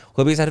much.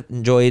 Hope you guys have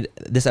enjoyed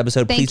this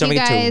episode. Thank Please don't you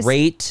forget guys to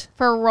rate.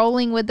 For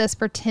rolling with us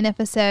for 10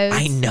 episodes.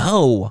 I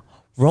know.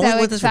 Rolling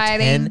So with us for 10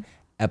 exciting.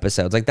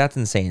 episodes. Like, that's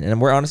insane. And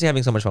we're honestly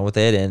having so much fun with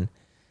it. And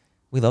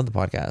we love the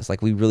podcast.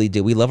 Like, we really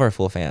do. We love our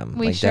full fam.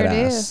 We like, sure do.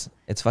 deadass.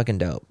 It's fucking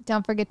dope.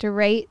 Don't forget to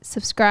rate,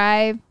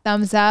 subscribe,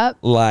 thumbs up.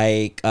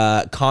 Like,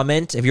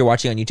 comment. If you're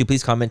watching on YouTube,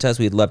 please comment to us.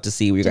 We'd love to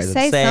see what you Just guys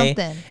would say say.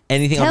 something.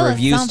 Anything Tell on us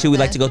reviews, too. We'd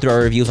like to go something. through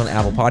our reviews on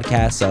Apple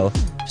Podcasts. So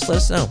just let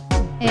us know.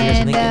 What you guys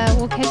are And thinking.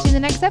 we'll catch you in the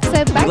next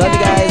episode. Bye, We love you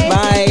guys.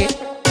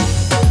 Bye.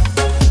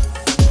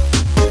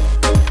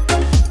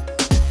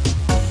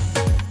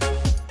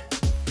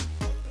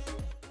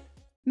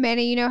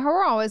 Manny, you know how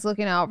we're always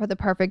looking out for the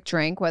perfect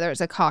drink, whether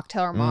it's a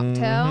cocktail or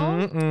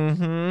mocktail?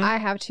 Mm-hmm. I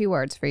have 2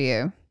 words for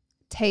you.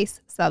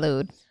 Taste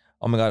salud.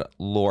 Oh my God,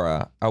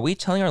 Laura, are we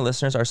telling our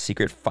listeners our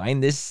secret?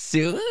 Find this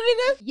soon.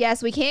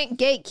 Yes, we can't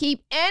gatekeep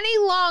any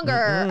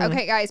longer.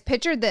 Okay, guys,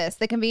 picture this.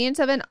 The convenience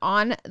of an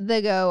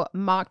on-the-go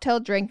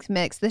mocktail drink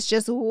mix that's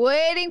just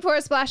waiting for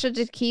a splash of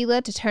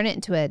tequila to turn it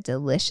into a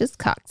delicious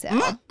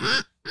cocktail.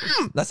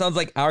 That sounds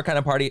like our kind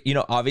of party. You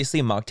know,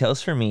 obviously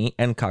mocktails for me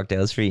and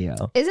cocktails for you.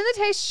 Isn't the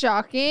taste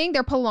shocking?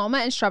 Their Paloma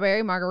and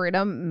strawberry margarita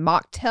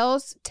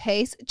mocktails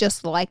taste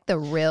just like the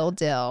real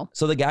deal.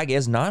 So the gag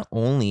is, not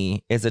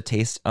only is the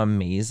taste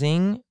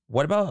amazing,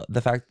 what about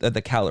the fact that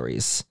the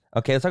calories?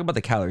 Okay, let's talk about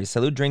the calories.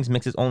 Salud Drinks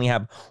mixes only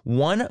have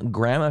 1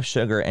 gram of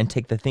sugar and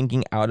take the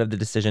thinking out of the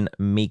decision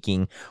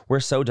making. We're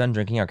so done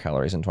drinking our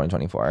calories in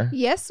 2024.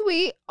 Yes,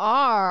 we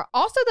are.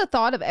 Also, the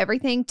thought of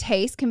everything,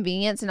 taste,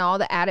 convenience, and all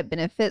the added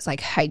benefits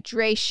like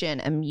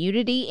hydration,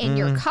 immunity in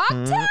your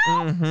cocktail.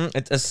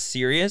 It's a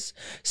serious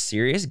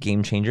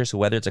game changer. So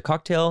whether it's a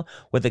cocktail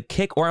with a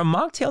kick or a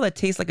mocktail that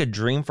tastes like a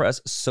dream for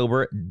us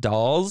sober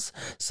dolls,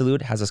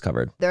 Salud has us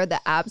covered. They're the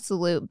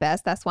absolute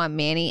best. That's why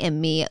Manny and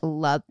me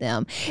love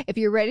them. If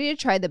you're ready to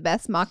try the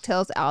best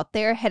mocktails out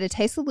there, head to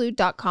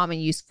tastesalud.com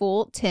and use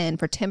full 10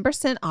 for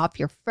 10% off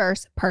your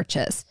first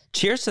purchase.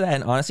 Cheers to that,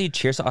 and honestly,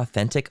 cheers to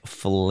authentic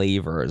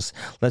flavors.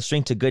 Let's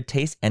drink to good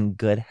taste and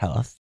good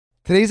health.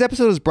 Today's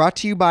episode is brought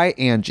to you by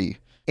Angie.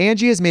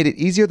 Angie has made it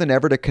easier than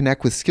ever to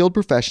connect with skilled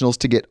professionals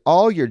to get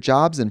all your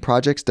jobs and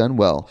projects done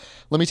well.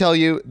 Let me tell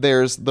you,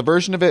 there's the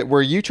version of it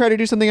where you try to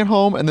do something at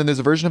home, and then there's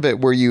a version of it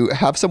where you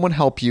have someone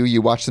help you,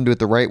 you watch them do it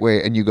the right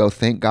way, and you go,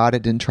 thank God I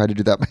didn't try to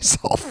do that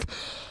myself.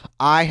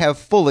 I have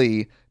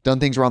fully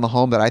done things around the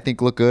home that I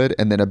think look good,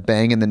 and then a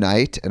bang in the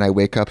night, and I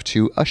wake up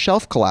to a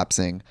shelf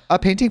collapsing, a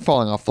painting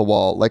falling off the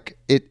wall. Like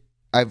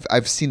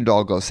I've seen it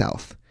all go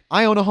south.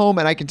 I own a home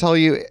and I can tell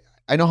you,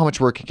 I know how much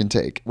work it can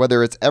take.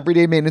 Whether it's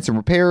everyday maintenance and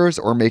repairs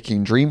or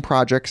making dream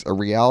projects a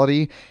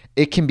reality,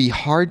 it can be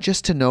hard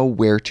just to know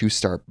where to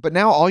start. But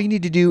now all you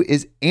need to do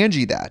is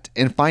Angie that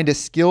and find a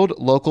skilled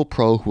local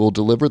pro who will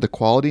deliver the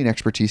quality and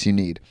expertise you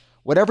need.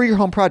 Whatever your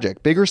home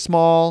project, big or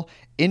small,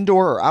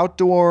 indoor or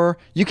outdoor,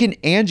 you can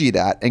Angie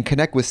that and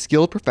connect with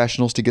skilled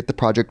professionals to get the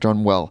project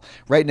done well.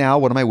 Right now,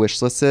 one of my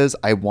wish lists is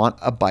I want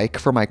a bike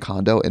for my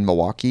condo in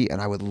Milwaukee,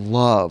 and I would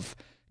love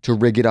to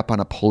rig it up on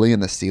a pulley in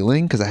the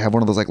ceiling because I have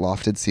one of those like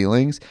lofted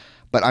ceilings,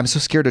 but I'm so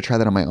scared to try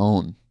that on my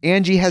own.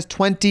 Angie has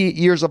 20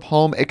 years of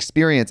home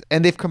experience,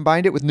 and they've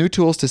combined it with new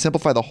tools to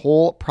simplify the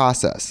whole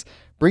process.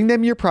 Bring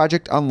them your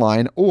project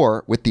online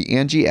or with the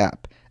Angie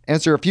app.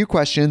 Answer a few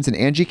questions and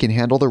Angie can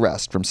handle the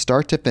rest from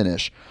start to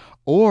finish,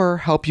 or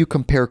help you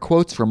compare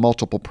quotes from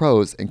multiple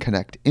pros and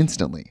connect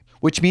instantly,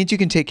 which means you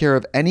can take care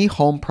of any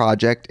home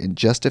project in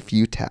just a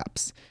few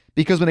taps.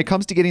 Because when it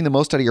comes to getting the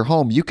most out of your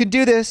home, you can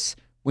do this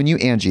when you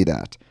Angie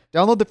that.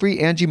 Download the free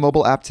Angie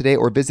mobile app today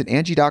or visit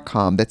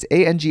Angie.com. That's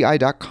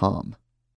ANGI.com.